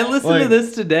 I listened to Like-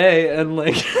 this today, and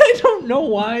like I don't know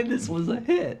why this was a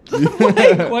hit.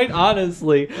 Like, quite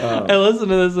honestly, I listened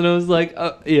to this and I was like,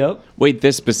 "Yep, Wait,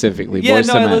 this specifically, yeah." Boyz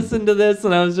No, II I Men. listened to this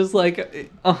and I was just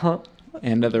like,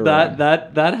 End of the road.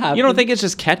 That happened. You don't think it's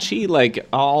just catchy? Like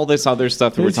all this other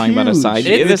stuff that we're It's talking about huge. aside.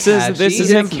 It's This catchy.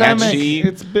 isn't It's catchy.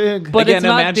 It's big. But Again, it's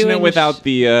not imagine it doing without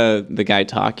the guy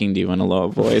talking to you in a low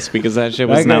voice because that shit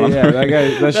was that not guy, on yeah, that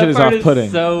guy, that shit is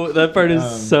off-putting. That part is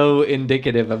so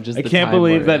indicative of just. I the can't time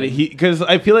believe we're that in. because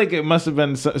I feel like it must have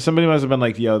been somebody must have been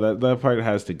like, yo, that part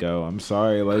has to go. I'm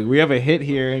sorry, like we have a hit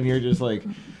here, and you're just like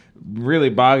really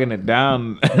bogging it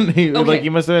down, and like you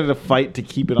must have had to fight to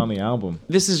keep it on the album.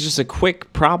 This is just a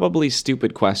quick, probably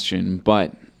stupid question,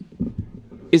 but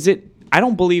is it? I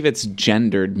don't believe it's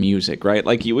gendered music, right?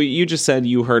 Like you just said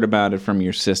you heard about it from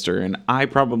your sister, and I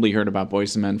probably heard about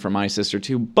Boyz II Men from my sister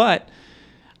too. But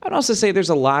I'd also say there's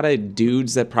a lot of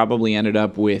dudes that probably ended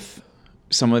up with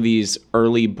some of these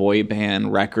early boy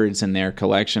band records in their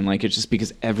collection. Like it's just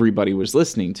because everybody was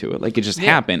listening to it. Like it just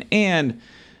happened. And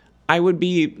I'd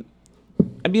be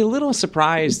a little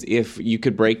surprised if you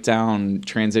could break down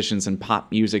transitions in pop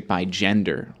music by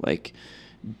gender. Like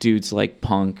dudes like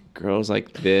punk, girls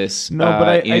like this. No, but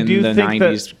I in do the think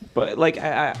 90s. But like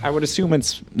I would assume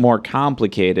it's more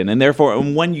complicated, and therefore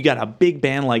when you got a big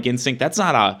band like NSYNC, that's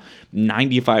not a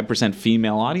 95%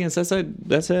 female audience. That's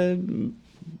a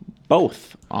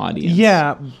both audience.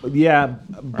 Yeah,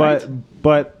 but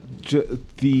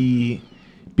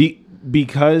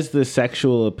because the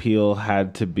sexual appeal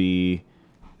had to be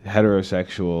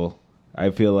heterosexual, I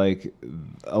feel like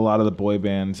a lot of the boy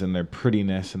bands and their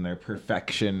prettiness and their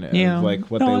perfection Yeah. of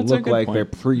like what No, they that's a look good like, point. their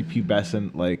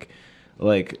prepubescent like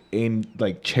in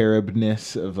like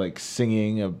cherubness of like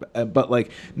singing but like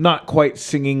not quite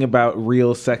singing about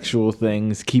real sexual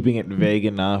things, keeping it vague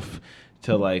enough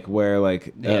to like where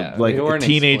like Yeah, like they weren't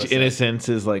teenage explicit. innocence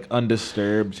is like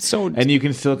undisturbed, So- and you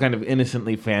can still kind of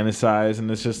innocently fantasize, and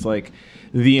it's just like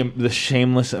the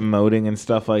shameless emoting and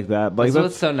stuff like that. Like That's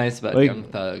what's so nice about like- Young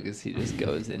Thug is he just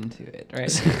goes into it,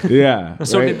 right? yeah.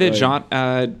 So right? did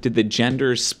the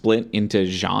gender split into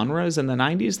genres in the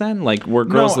 90s then? Like were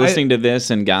girls No, listening to this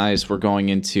and guys were going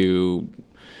into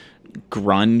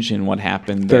grunge and what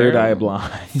happened Third there? Eye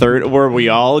Blind. Were we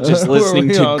all just Were listening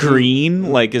we to all just-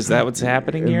 Green? Like is that what's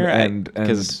happening here? And-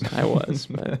 Because I was,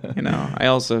 but you know, I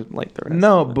also like the rest.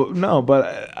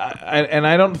 But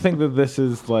I don't think that this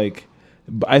is like.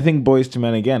 I think Boyz II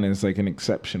Men again is like an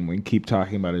exception. We keep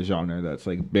talking about a genre that's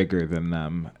like bigger than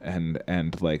them,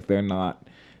 and like they're not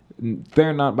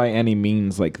by any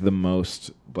means like the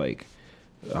most like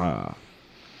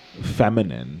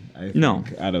feminine. I think, No.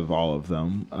 out of all of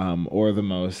them, or the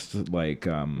most like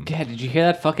Yeah, did you hear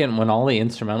that fucking when all the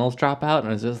instrumentals drop out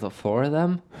and it's just the four of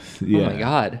them? yeah. Oh my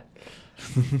god.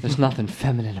 There's nothing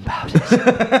feminine about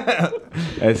it.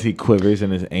 As he quivers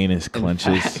and his anus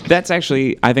clenches. That's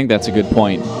actually, I think that's a good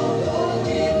point.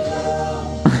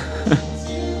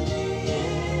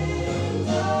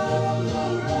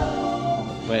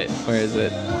 Wait, where is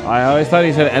it? I always thought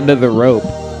he said end of the rope.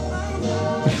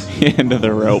 End of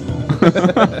the rope.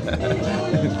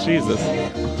 Jesus.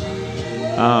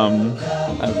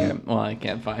 Okay, well I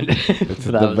can't find it. It's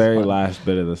But that the was very fun. last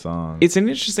bit of the song. It's an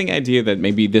interesting idea that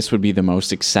maybe this would be the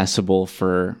most accessible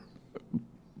for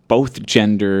both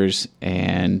genders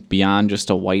and beyond just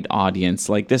a white audience.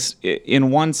 Like this,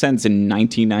 in one sense, in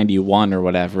 1991 or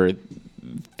whatever,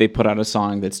 they put out a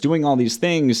song that's doing all these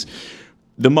things,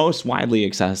 the most widely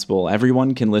accessible.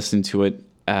 Everyone can listen to it.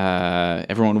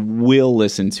 Everyone will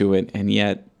listen to it, and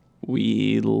yet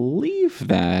we leave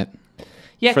that.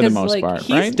 Yeah, for the 'cause, most like, part, he's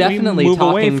right? We definitely move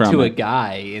away talking from to a it.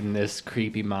 guy in this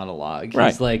creepy monologue. Right.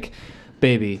 He's like,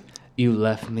 "Baby, you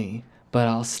left me, but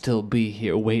I'll still be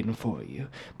here waiting for you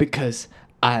because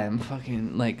I am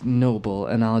fucking like noble,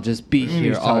 and I'll just be here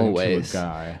He's talking to a always."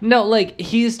 guy. No, like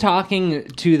he's talking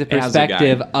to the As a guy.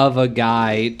 perspective of a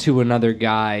guy to another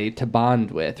guy to bond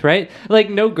with, right?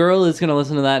 Like no girl is gonna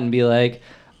listen to that and be like,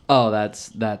 "Oh,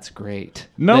 that's great."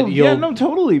 No, That yeah, you'll- no,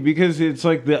 totally, because it's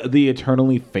like the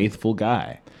eternally faithful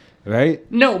guy, right?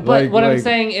 No, but Like- what I'm like-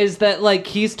 saying is that like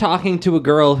he's talking to a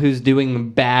girl who's doing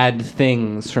bad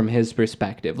things from his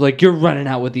perspective. Like you're running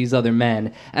out with these other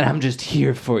men and I'm just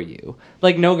here for you.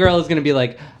 Like no girl is gonna be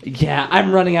like, yeah,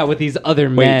 I'm running out with these other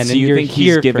men, so and you you're think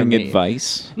here he's giving for me.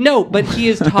 advice? No, but he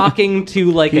is talking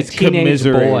to like a He's teenage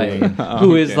boy commiserating.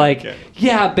 who is like,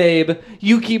 yeah, babe,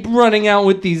 you keep running out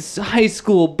with these high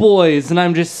school boys, and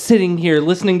I'm just sitting here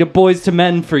listening to Boys to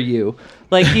Men for you.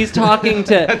 Like he's talking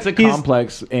to That's a he's-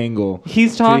 complex angle.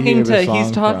 He's to hear talking the to song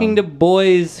he's talking from. to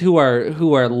boys who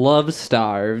are love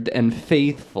starved and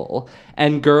faithful,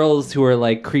 and girls who are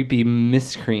like creepy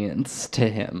miscreants to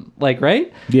him. Like,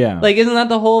 right? Yeah. Like, isn't that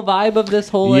the whole vibe of this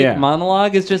whole like Yeah.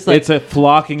 monologue? It's just like It's a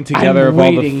flocking together I'm of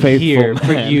all the waiting faithful here men.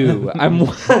 for you.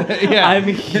 I'm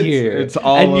here. it's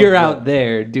all and of you're the- out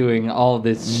there doing all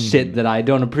this shit that I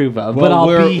don't approve of. but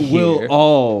I'll be here. We'll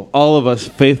all of us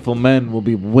faithful men will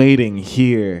be waiting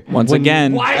here. Once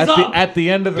again, Wise At up! the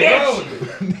end of the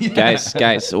road.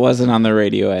 guys, it wasn't on the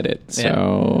radio edit,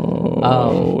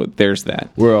 so there's that.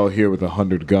 We're all here with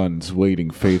 100 guns waiting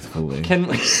faithfully. Can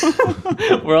we,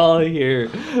 we're all here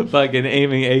fucking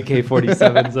aiming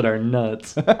AK-47s at our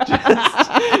nuts.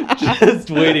 Just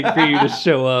waiting for you to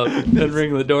show up and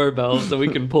ring the doorbell so we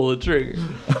can pull the trigger.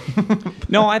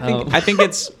 No, I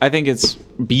think it's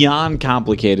beyond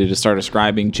complicated to start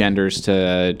ascribing genders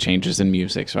to changes in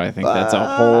music. So I think that's a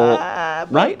whole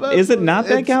right. Is it not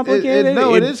that complicated?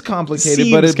 No, it is complicated,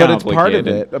 seems but it's part of complicated.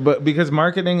 it. But because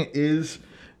marketing is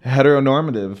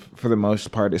heteronormative for the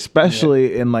most part,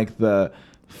 especially in like the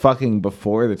fucking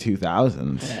before the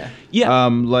 2000s. Yeah.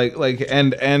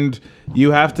 And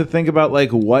you have to think about like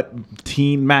what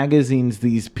teen magazines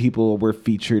these people were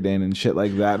featured in and shit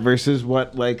like that versus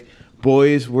what like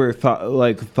boys were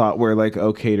thought were like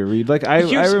okay to read. Like I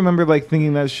remember like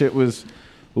thinking that shit was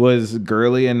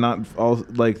girly and not all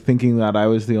like thinking that I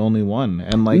was the only one.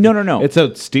 And like No. It's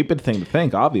a stupid thing to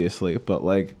think, obviously, but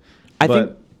like I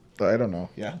think I don't know.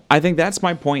 Yeah. I think that's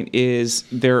my point. Is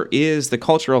there is the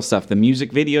cultural stuff, the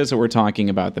music videos that we're talking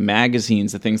about, the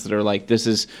magazines, the things that are like this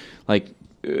is like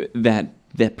that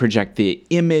project the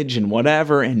image and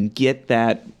whatever, and get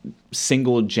that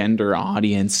single gender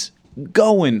audience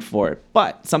going for it.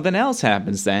 But something else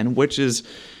happens then, which is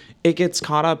it gets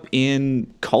caught up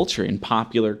in culture, in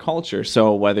popular culture.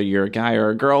 So whether you're a guy or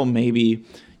a girl, maybe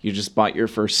you just bought your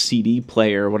first CD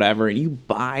player or whatever, and you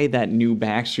buy that new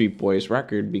Backstreet Boys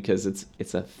record because it's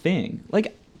a thing.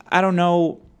 Like, I don't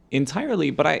know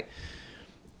entirely, but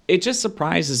it just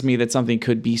surprises me that something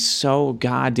could be so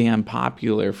goddamn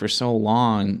popular for so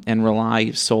long and rely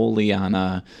solely on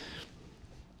a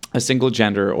single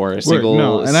gender or a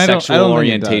single and I don't sexual think it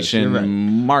orientation does. You're right.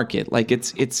 market. Like,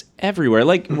 it's everywhere.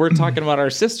 Like, we're talking about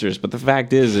our sisters, but the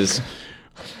fact is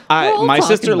all my talking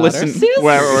sister about our listened. sisters.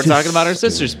 We're talking about our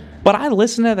sisters, but I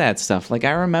listen to that stuff. Like,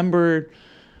 I remember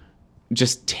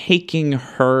just taking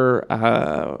her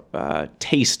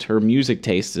taste, her music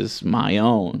taste, as my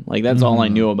own. Like, that's all I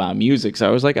knew about music. So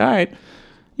I was like, all right,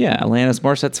 yeah, Alanis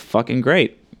Morissette's fucking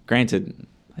great. Granted,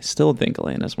 I still think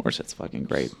Alanis Morissette's fucking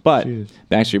great, but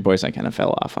Backstreet Boys I kind of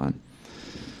fell off on.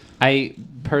 I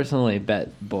personally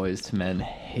bet Boys to Men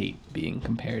hate being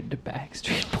compared to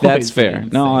Backstreet Boys. That's fair. Insane.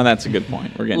 No, that's a good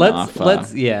point. We're getting Let's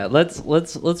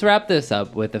off. let's wrap this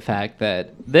up with the fact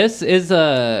that this is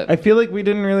a I feel like we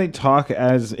didn't really talk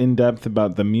as in depth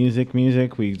about the music. We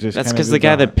just That's kinda because the did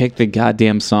guy that picked the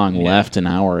goddamn song left an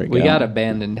hour ago. we got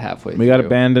abandoned halfway. we got through.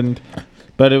 abandoned,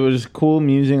 but it was cool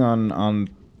musing on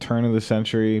turn of the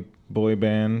century boy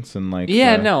bands and like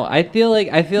Yeah, no, I feel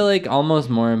like almost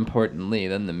more importantly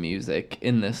than the music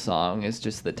in this song is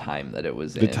just the time that it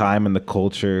was the in. time and the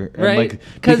culture and Right. like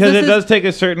 'Cause because this it is- does take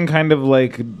a certain kind of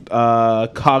like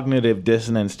cognitive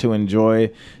dissonance to enjoy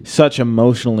such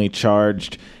emotionally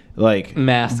charged like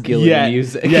Masculine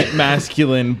music. yet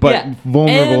masculine but Yeah.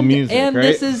 vulnerable and, music, and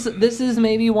right? this is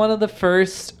maybe one of the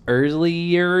first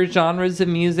earlier genres of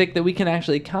music that we can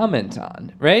actually comment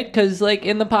on, right? Because like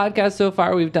in the podcast so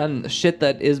far, we've done shit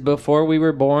that is before we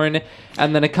were born,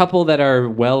 and then a couple that are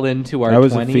well into our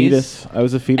 20s. I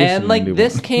was a fetus. And in like 91.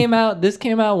 this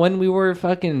came out when we were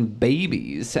fucking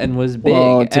babies and was big.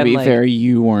 Well, to and, be like, fair,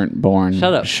 you weren't born.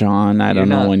 Shut up. Sean. I You're don't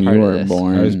know not when part you of were this.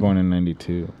 born. I was born in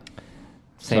 92.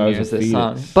 same so I was year a as this fetus.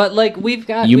 song, but like we've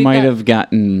got You we've might got- have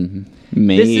gotten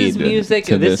made. This is music.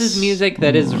 to This is music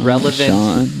that is Sean.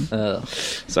 relevant.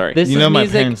 Sorry. This You is know my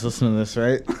music. parents listen to this,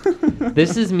 right?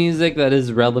 This is music that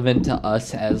is relevant to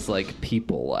us as like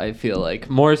people. I feel like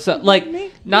more so, like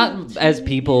not as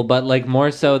people, but like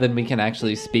more so than we can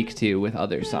actually speak to with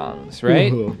other songs,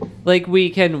 right? Like we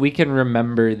can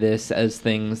remember this as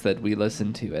things that we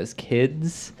listened to as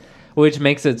kids, which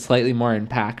makes it slightly more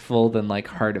impactful than like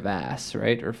Heart of Ass,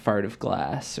 right? Or Fart of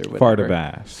Glass or whatever. Fart of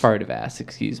Ass. Fart of Ass,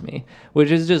 excuse me. Which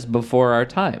is just before our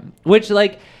time. Which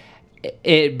like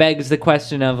it begs the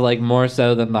question of like more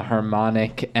so than the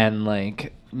harmonic and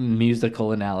like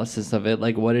musical analysis of it,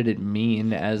 like what did it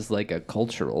mean as like a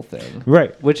cultural thing,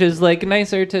 Right. which is like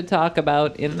nicer to talk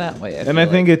about in that way. I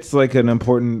think it's like an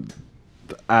important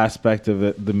aspect of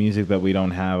it, the music that we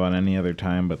don't have on any other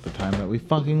time but the time that we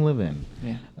fucking live in.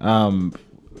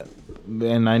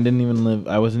 And I didn't even live.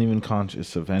 I wasn't even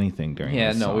conscious of anything during.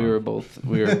 Yeah, this no, song. we were both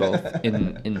in.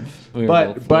 We were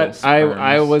both But little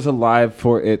I sperms. was alive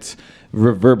for its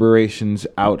reverberations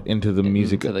out into the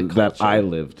music Into the that culture. I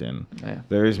lived in. Yeah.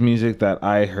 There is music that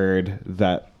I heard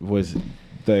that was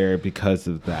there because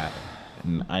of that,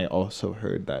 and I also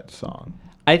heard that song.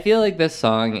 I feel like this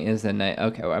song is a night.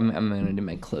 Okay, well, I'm going to do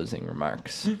my closing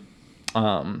remarks.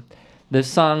 This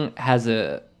song has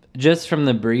just from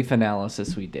the brief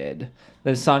analysis we did,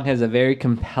 this song has a very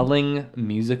compelling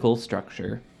musical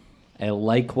structure. I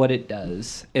like what it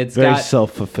does. It's Very got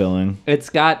self-fulfilling. It's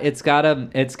got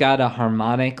a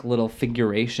harmonic little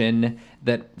figuration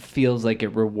that feels like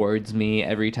it rewards me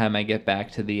every time I get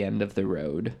back to the end of the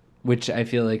road, which I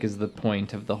feel like is the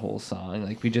point of the whole song.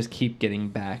 Like we just keep getting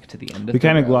back to the end of the road. We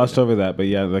kind of glossed over that, but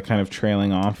yeah, the kind of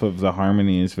trailing off of the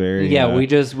harmony is very. Yeah, we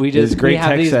is just great we have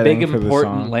text these setting big for the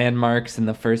important song. landmarks in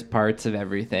the first parts of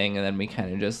everything, and then we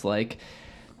kind of just like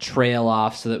trail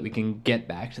off so that we can get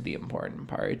back to the important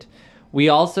part. We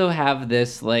also have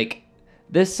this like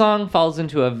this song falls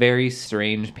into a very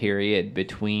strange period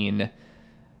between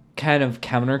kind of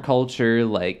counterculture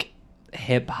like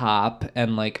hip hop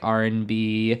and like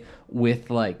R&B with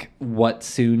like what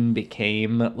soon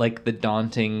became like the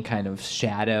daunting kind of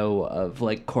shadow of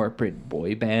like corporate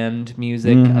boy band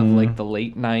music of like the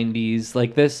late 90s.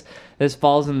 Like this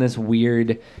falls in this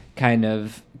weird kind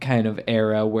of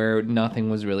era where nothing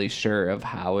was really sure of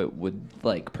how it would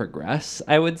like progress,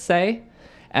 I would say.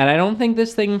 And I don't think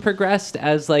this thing progressed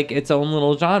as like its own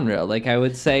little genre. Like I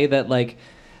would say that like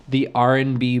the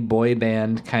R&B boy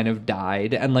band kind of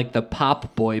died and like the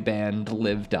pop boy band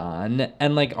lived on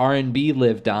and like R&B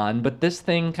lived on, but this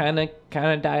thing kind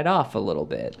of died off a little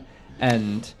bit.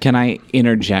 And Can I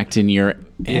interject in your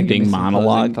give me ending some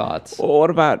monologue? closing thoughts. Well, what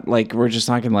about like we're just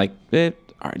talking like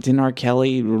didn't R.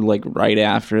 Kelly like right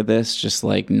after this just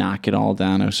like knock it all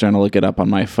down? I was trying to look it up on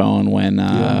my phone when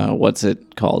what's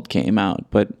it called came out,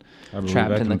 but I believe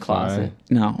Trapped I in the Can Fly. Closet.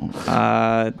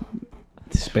 no.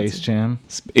 Space Jam.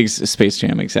 Space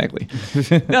Jam, exactly.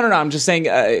 No. I'm just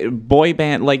saying, boy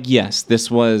band. Like, yes,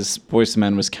 this was Boyz II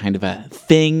Men was kind of a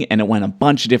thing, and it went a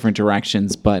bunch of different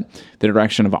directions. But the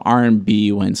direction of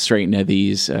R&B went straight into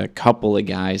these couple of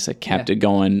guys that kept it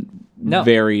going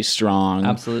very strong.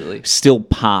 Absolutely. Still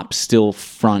pop, still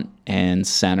front and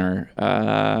center,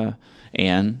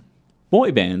 and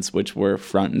boy bands, which were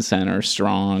front and center,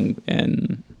 strong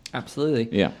and. Absolutely.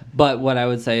 Yeah. But what I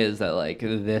would say is that like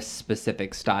this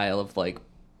specific style of like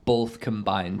both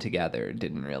combined together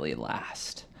didn't really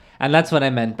last. And that's what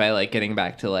I meant by like getting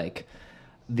back to like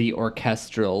the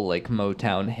orchestral like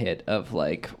Motown hit of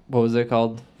like what was it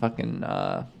called? Fucking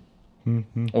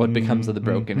What Becomes of the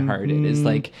Broken Hearted is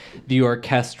like the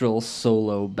orchestral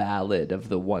solo ballad of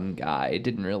the one guy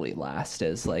didn't really last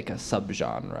as like a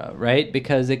subgenre, right?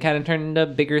 Because it kind of turned into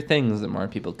bigger things that more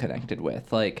people connected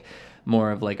with, like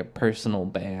more of like a personal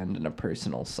band and a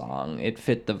personal song. It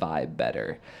fit the vibe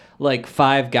better. Like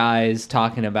five guys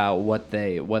talking about what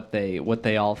they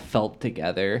all felt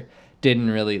together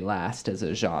didn't really last as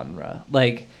a genre.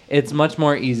 Like it's much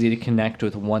more easy to connect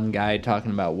with one guy talking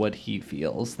about what he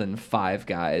feels than five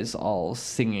guys all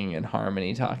singing in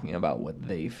harmony talking about what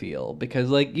they feel, because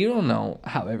like you don't know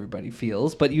how everybody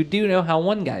feels, but you do know how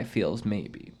one guy feels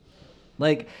maybe.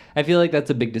 Like I feel like that's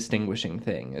a big distinguishing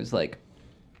thing is like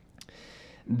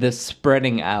the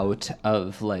spreading out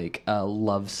of like a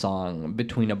love song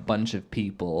between a bunch of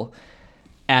people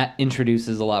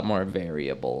introduces a lot more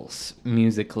variables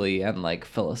musically and like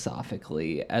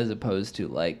philosophically as opposed to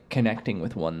like connecting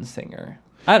with one singer.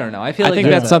 I don't know. I feel like think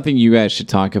there's that's something you guys should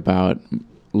talk about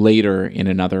later in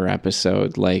another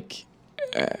episode, like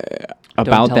about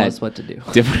don't tell that. us what to do.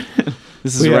 Different.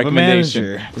 This is We a have a recommendation.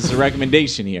 manager. This is a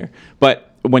recommendation here.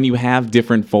 But when you have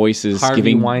different voices Harvey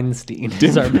giving Weinstein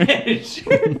is our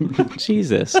manager.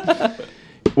 Jesus.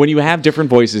 When you have different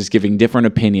voices giving different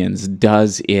opinions,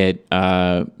 does it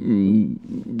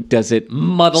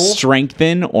Muddle?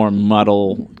 strengthen or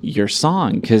muddle your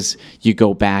song? Because you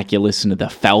go back, you listen to the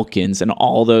Falcons, and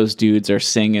all those dudes are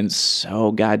singing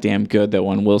so goddamn good that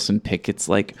when Wilson Pickett's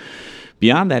like,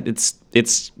 beyond that,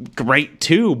 it's great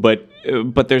too. But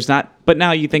there's not. But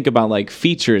now you think about like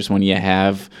features when you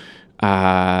have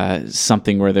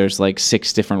something where there's like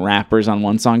 6 different rappers on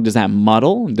one song. Does that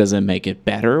muddle? Does it make it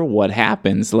better? What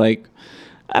happens? Like,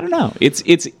 I don't know. It's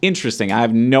interesting. I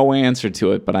have no answer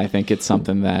to it, but I think it's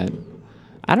something that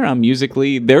I don't know.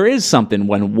 Musically, there is something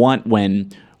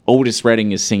when Otis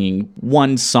Redding is singing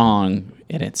one song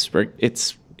and it's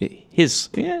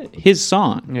his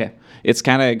song. Yeah. It's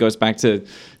kind of goes back to,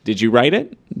 did you write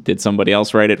it? Did somebody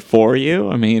else write it for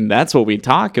you? I mean, that's what we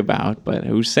talk about, but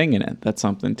who's singing it? That's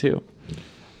something too.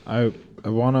 I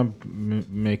want to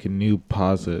make a new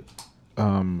posit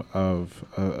of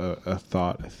a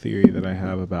thought, a theory that I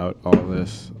have about all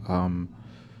this.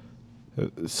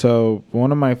 So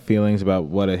one of my feelings about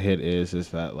what a hit is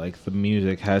that like the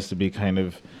music has to be kind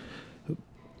of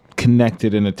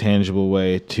connected in a tangible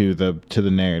way to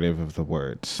the narrative of the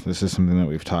words. This is something that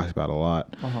we've talked about a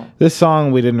lot. This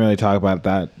song, we didn't really talk about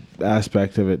that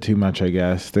aspect of it too much, I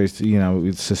guess. There's,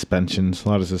 suspensions, a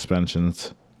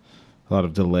lot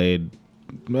of delayed,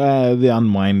 the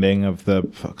unwinding of the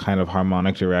kind of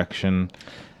harmonic direction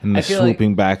and the I feel like-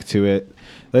 swooping back to it.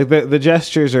 Like the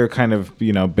gestures are kind of,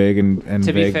 big and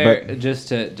To be vague, fair, but just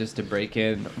to break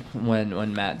in,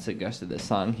 when Matt suggested this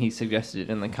song, he suggested it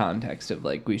in the context of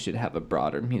like we should have a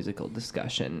broader musical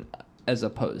discussion as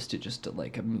opposed to just a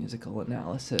musical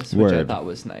analysis, which I Word. thought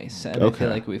was nice, and I Okay. feel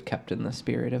like we've kept in the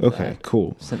spirit of okay, that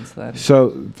cool. since then. So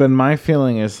then my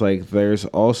feeling is like there's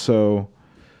also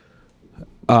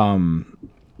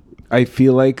I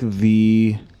feel like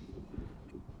the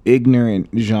ignorant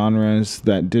genres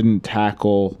that didn't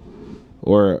tackle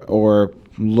or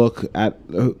look at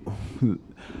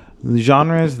the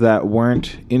genres that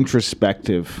weren't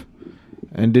introspective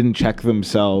and didn't check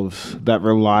themselves, that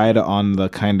relied on the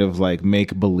kind of like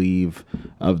make believe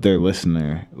of their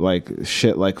listener, like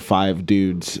shit like five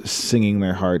dudes singing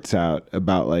their hearts out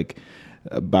about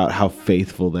how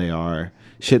faithful they are,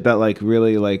 shit that like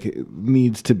really like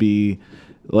needs to be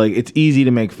like, it's easy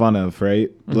to make fun of, right?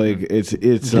 Like it's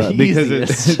because it's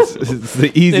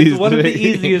the easiest. It's one of the thing.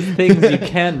 easiest things you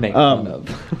can make fun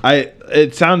of.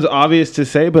 It sounds obvious to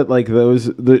say, but like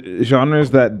the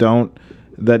genres that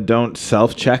don't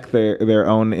self-check their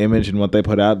own image and what they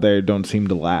put out there don't seem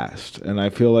to last. And I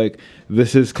feel like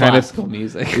this is kind Classical of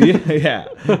music. yeah.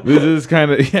 This is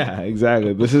kind of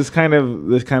exactly. This kind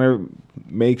of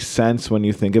makes sense when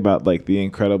you think about like the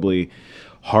incredibly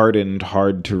hardened,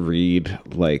 hard to read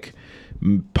like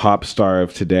pop star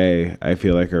of today. I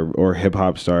feel like or hip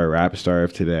hop star, rap star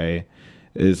of today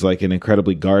is like an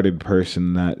incredibly guarded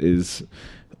person that is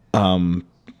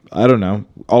I don't know,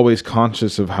 always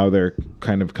conscious of how they're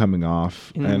kind of coming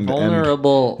off and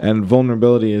Vulnerable. and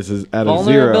vulnerability is at a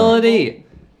zero.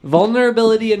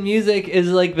 Vulnerability in music is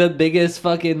like the biggest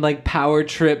fucking like power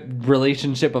trip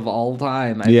relationship of all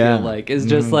time. I Yeah. feel like it's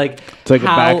just like It's like a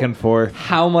back and forth.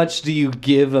 How much do you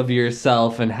give of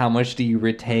yourself and how much do you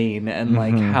retain and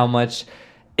like how much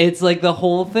it's like the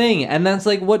whole thing. And that's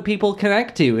like what people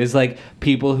connect to is like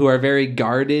people who are very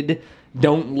guarded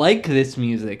don't like this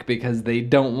music because they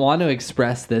don't want to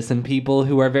express this, and people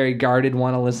who are very guarded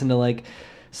want to listen to like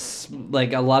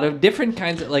a lot of different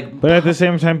kinds of like. But at the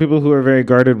same time, people who are very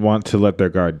guarded want to let their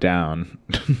guard down.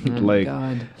 like,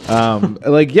 God.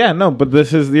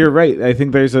 But you're right. I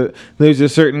think there's a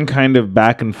certain kind of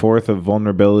back and forth of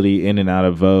vulnerability in and out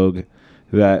of vogue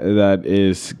that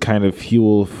is kind of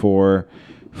fuel for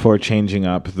changing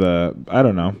up the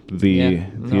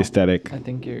aesthetic. I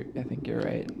think you're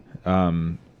right.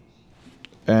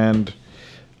 And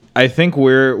I think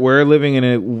we're living in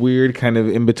a weird kind of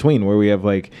in between where we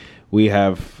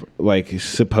have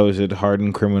supposed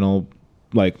hardened criminal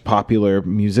like popular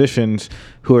musicians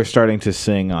who are starting to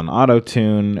sing on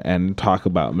auto-tune and talk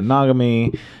about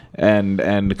monogamy and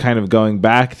kind of going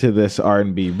back to this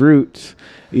R&B roots.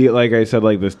 Like I said,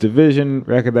 like this Division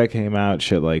record that came out,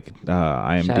 shit like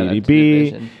I Am Shout out to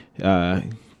DDB, Division.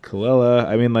 Kalila.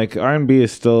 I mean, like R&B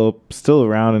is still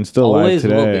around and still Always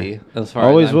alive will today. be, as far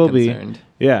Always as I'm will concerned.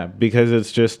 be. Yeah, because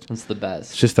it's just It's the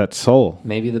best. that soul.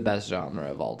 Maybe the best genre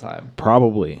of all time.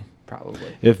 Probably. Probably.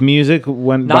 If music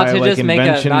went Not by to like just make a-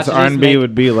 not inventions, to just R&B make-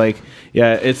 would be like,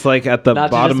 it's like at the Not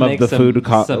to bottom just of make the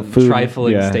some food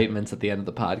trifling yeah. statements at the end of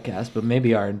the podcast, but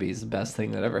maybe R&B is the best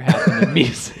thing that ever happened in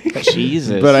music.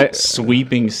 Jesus, But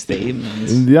sweeping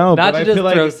statements. No, Not but to I just feel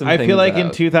throw like some I feel things like in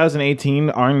out. 2018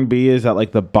 R&B is at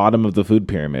like the bottom of the food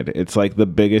pyramid. It's like the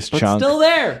biggest But chunk. still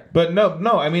there. But no,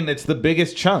 I mean it's the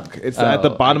biggest chunk. It's Oh, at the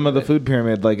bottom of the food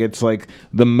pyramid. Like it's like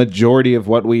the majority of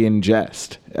what we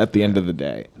ingest at the end of the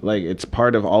day. Like it's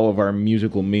part of all of our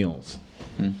musical meals.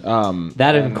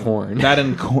 That and corn. That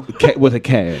and with a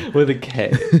K. With a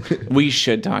K. We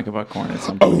should talk about corn at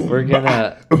some point. We're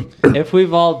gonna. If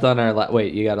we've all done our.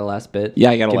 Wait, you got a last bit?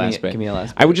 Yeah, I got a Give last me, bit. Give me a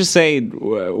last bit. I would just say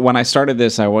when I started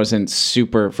this, I wasn't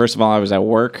super. First of all, I was at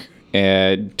work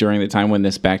during the time when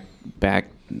this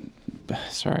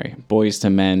Boyz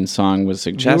II Men song was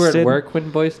You were suggested. at work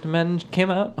when Boyz II Men came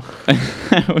out?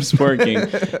 I was working.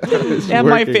 At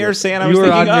my fair Santa, I was You were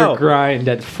thinking, on your oh. grind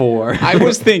at 4. I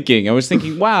was thinking,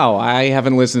 wow, I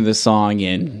haven't listened to this song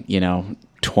in,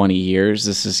 20 years.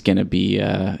 This is going to be,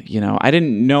 I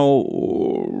didn't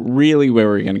know really where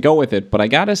we were going to go with it, but I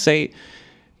got to say,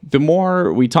 the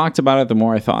more we talked about it, the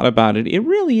more I thought about it. It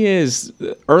really is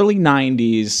early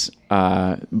 90s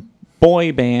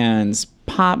boy bands,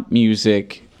 pop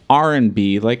music,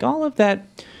 R&B, like all of that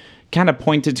kind of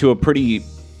pointed to a pretty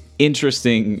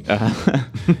interesting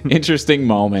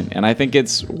moment. And I think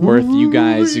it's worth you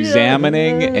guys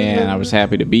examining, and I was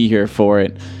happy to be here for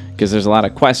it because there's a lot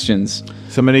of questions.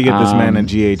 Somebody get this man a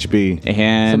GHB.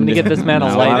 And Somebody get this man a a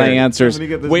lot of lighter. answers. Somebody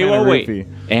get this Wait. man a roofie.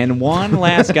 And one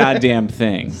last goddamn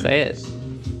thing. Say it.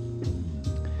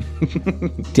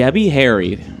 Debbie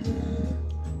Harry.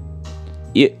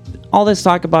 All this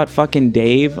talk about fucking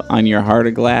Dave on your Heart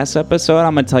of Glass episode,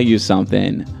 I'm going to tell you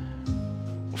something.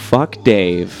 Fuck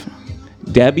Dave.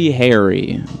 Debbie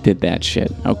Harry did that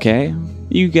shit, okay?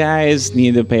 You guys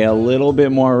need to pay a little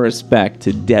bit more respect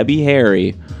to Debbie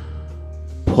Harry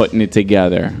putting it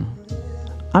together.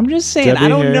 I'm just saying, Debbie I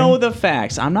don't Harry? know the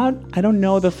facts. I don't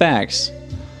know the facts.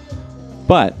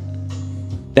 But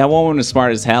that woman was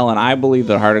smart as hell, and I believe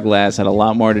that Heart of Glass had a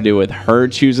lot more to do with her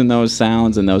choosing those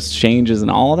sounds and those changes and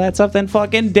all of that stuff than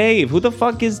fucking Dave. Who the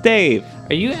fuck is Dave?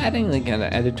 Are you adding like an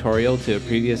editorial to a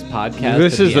previous podcast?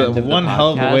 This at is the a end of the one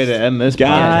hell of a way to podcast? end this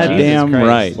God podcast. damn Christ.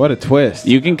 right. What a twist.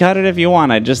 You can cut it if you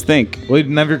want. I just think. We'd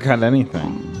never cut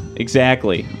anything.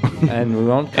 Exactly. And we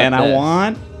won't cut And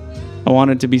this. I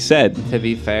want it to be said. To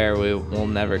be fair, we'll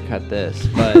never cut this.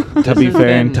 But To be fair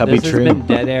and to be this true. has been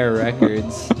Dead Air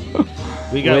Records.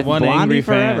 We got With one Blondie angry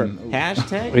forever. fan.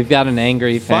 Hashtag. We've got an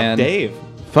angry fan. Fuck Dave.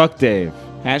 Fuck Dave.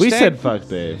 Hashtag? We said fuck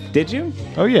Dave. Did you?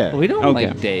 Oh yeah. We don't Okay.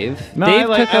 like Dave. No, Dave I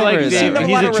like- took I like over Dave. there. He's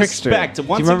a lot a of trickster. respect. Do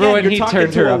Once you remember again, when you're he talking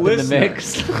turned to her a up in listener. the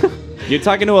mix? You're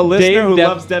talking to a listener Dave who def-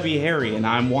 loves Debbie Harry, and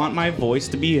I want my voice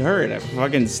to be heard. I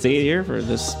fucking stayed here for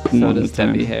this. So moment does of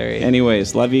time. Debbie Harry.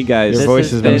 Anyways, love you guys. Your This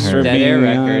voice has has been been heard. Dead Air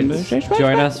Being on Records. the-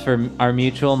 Join us for our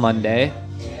mutual Monday.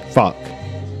 Fuck.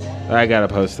 I gotta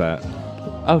post that.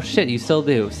 Oh shit, you still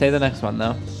do. Say the next one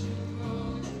though.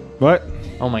 What?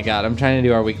 Oh my god, I'm trying to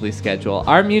do our weekly schedule.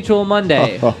 Our mutual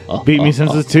Monday. Beat me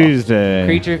since it's Tuesday.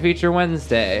 Creature Feature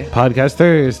Wednesday. Podcast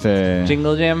Thursday.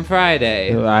 Jingle Jam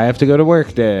Friday. I have to go to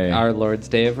work day. Our Lord's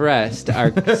Day of Rest.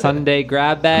 Our Sunday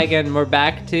grab bag, and we're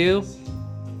back to.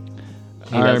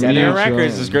 Our Dead Air mutual-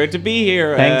 Records. It's great to be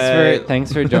here.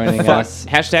 Thanks for joining fuck, us.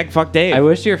 hashtag fuck Dave. I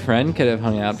wish your friend could have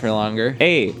hung out for longer.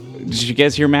 Hey, did you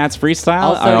guys hear Matt's freestyle?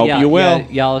 Also, I hope yeah, you will.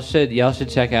 yeah, y'all should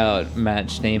check out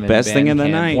Matt's name and Best thing of the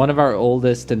Bandcamp. night. One of our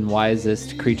oldest and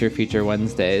wisest Creature Feature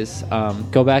Wednesdays.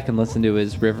 Go back and listen to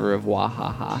his River of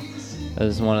Wahaha. That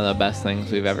is one of the best things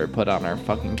we've ever put on our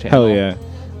fucking channel. Hell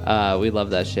yeah. We love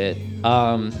that shit.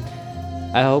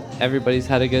 I hope everybody's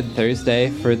had a good Thursday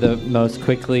for the most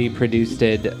quickly produced.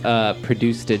 I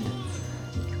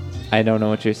don't know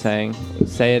what you're saying.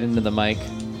 Say it into the mic.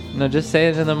 No, just say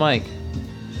it into the mic.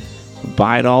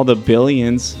 Bite all the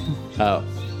billions. Oh,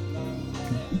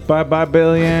 Bye bye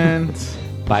billions.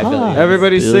 bye, Billy.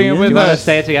 Everybody sing it Do with you want to us.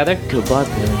 say it together? Goodbye,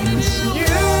 billions.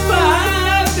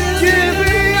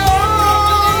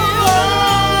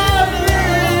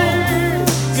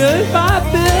 Goodbye,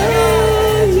 Billy.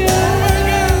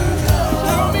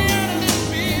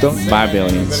 Bye,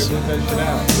 billions.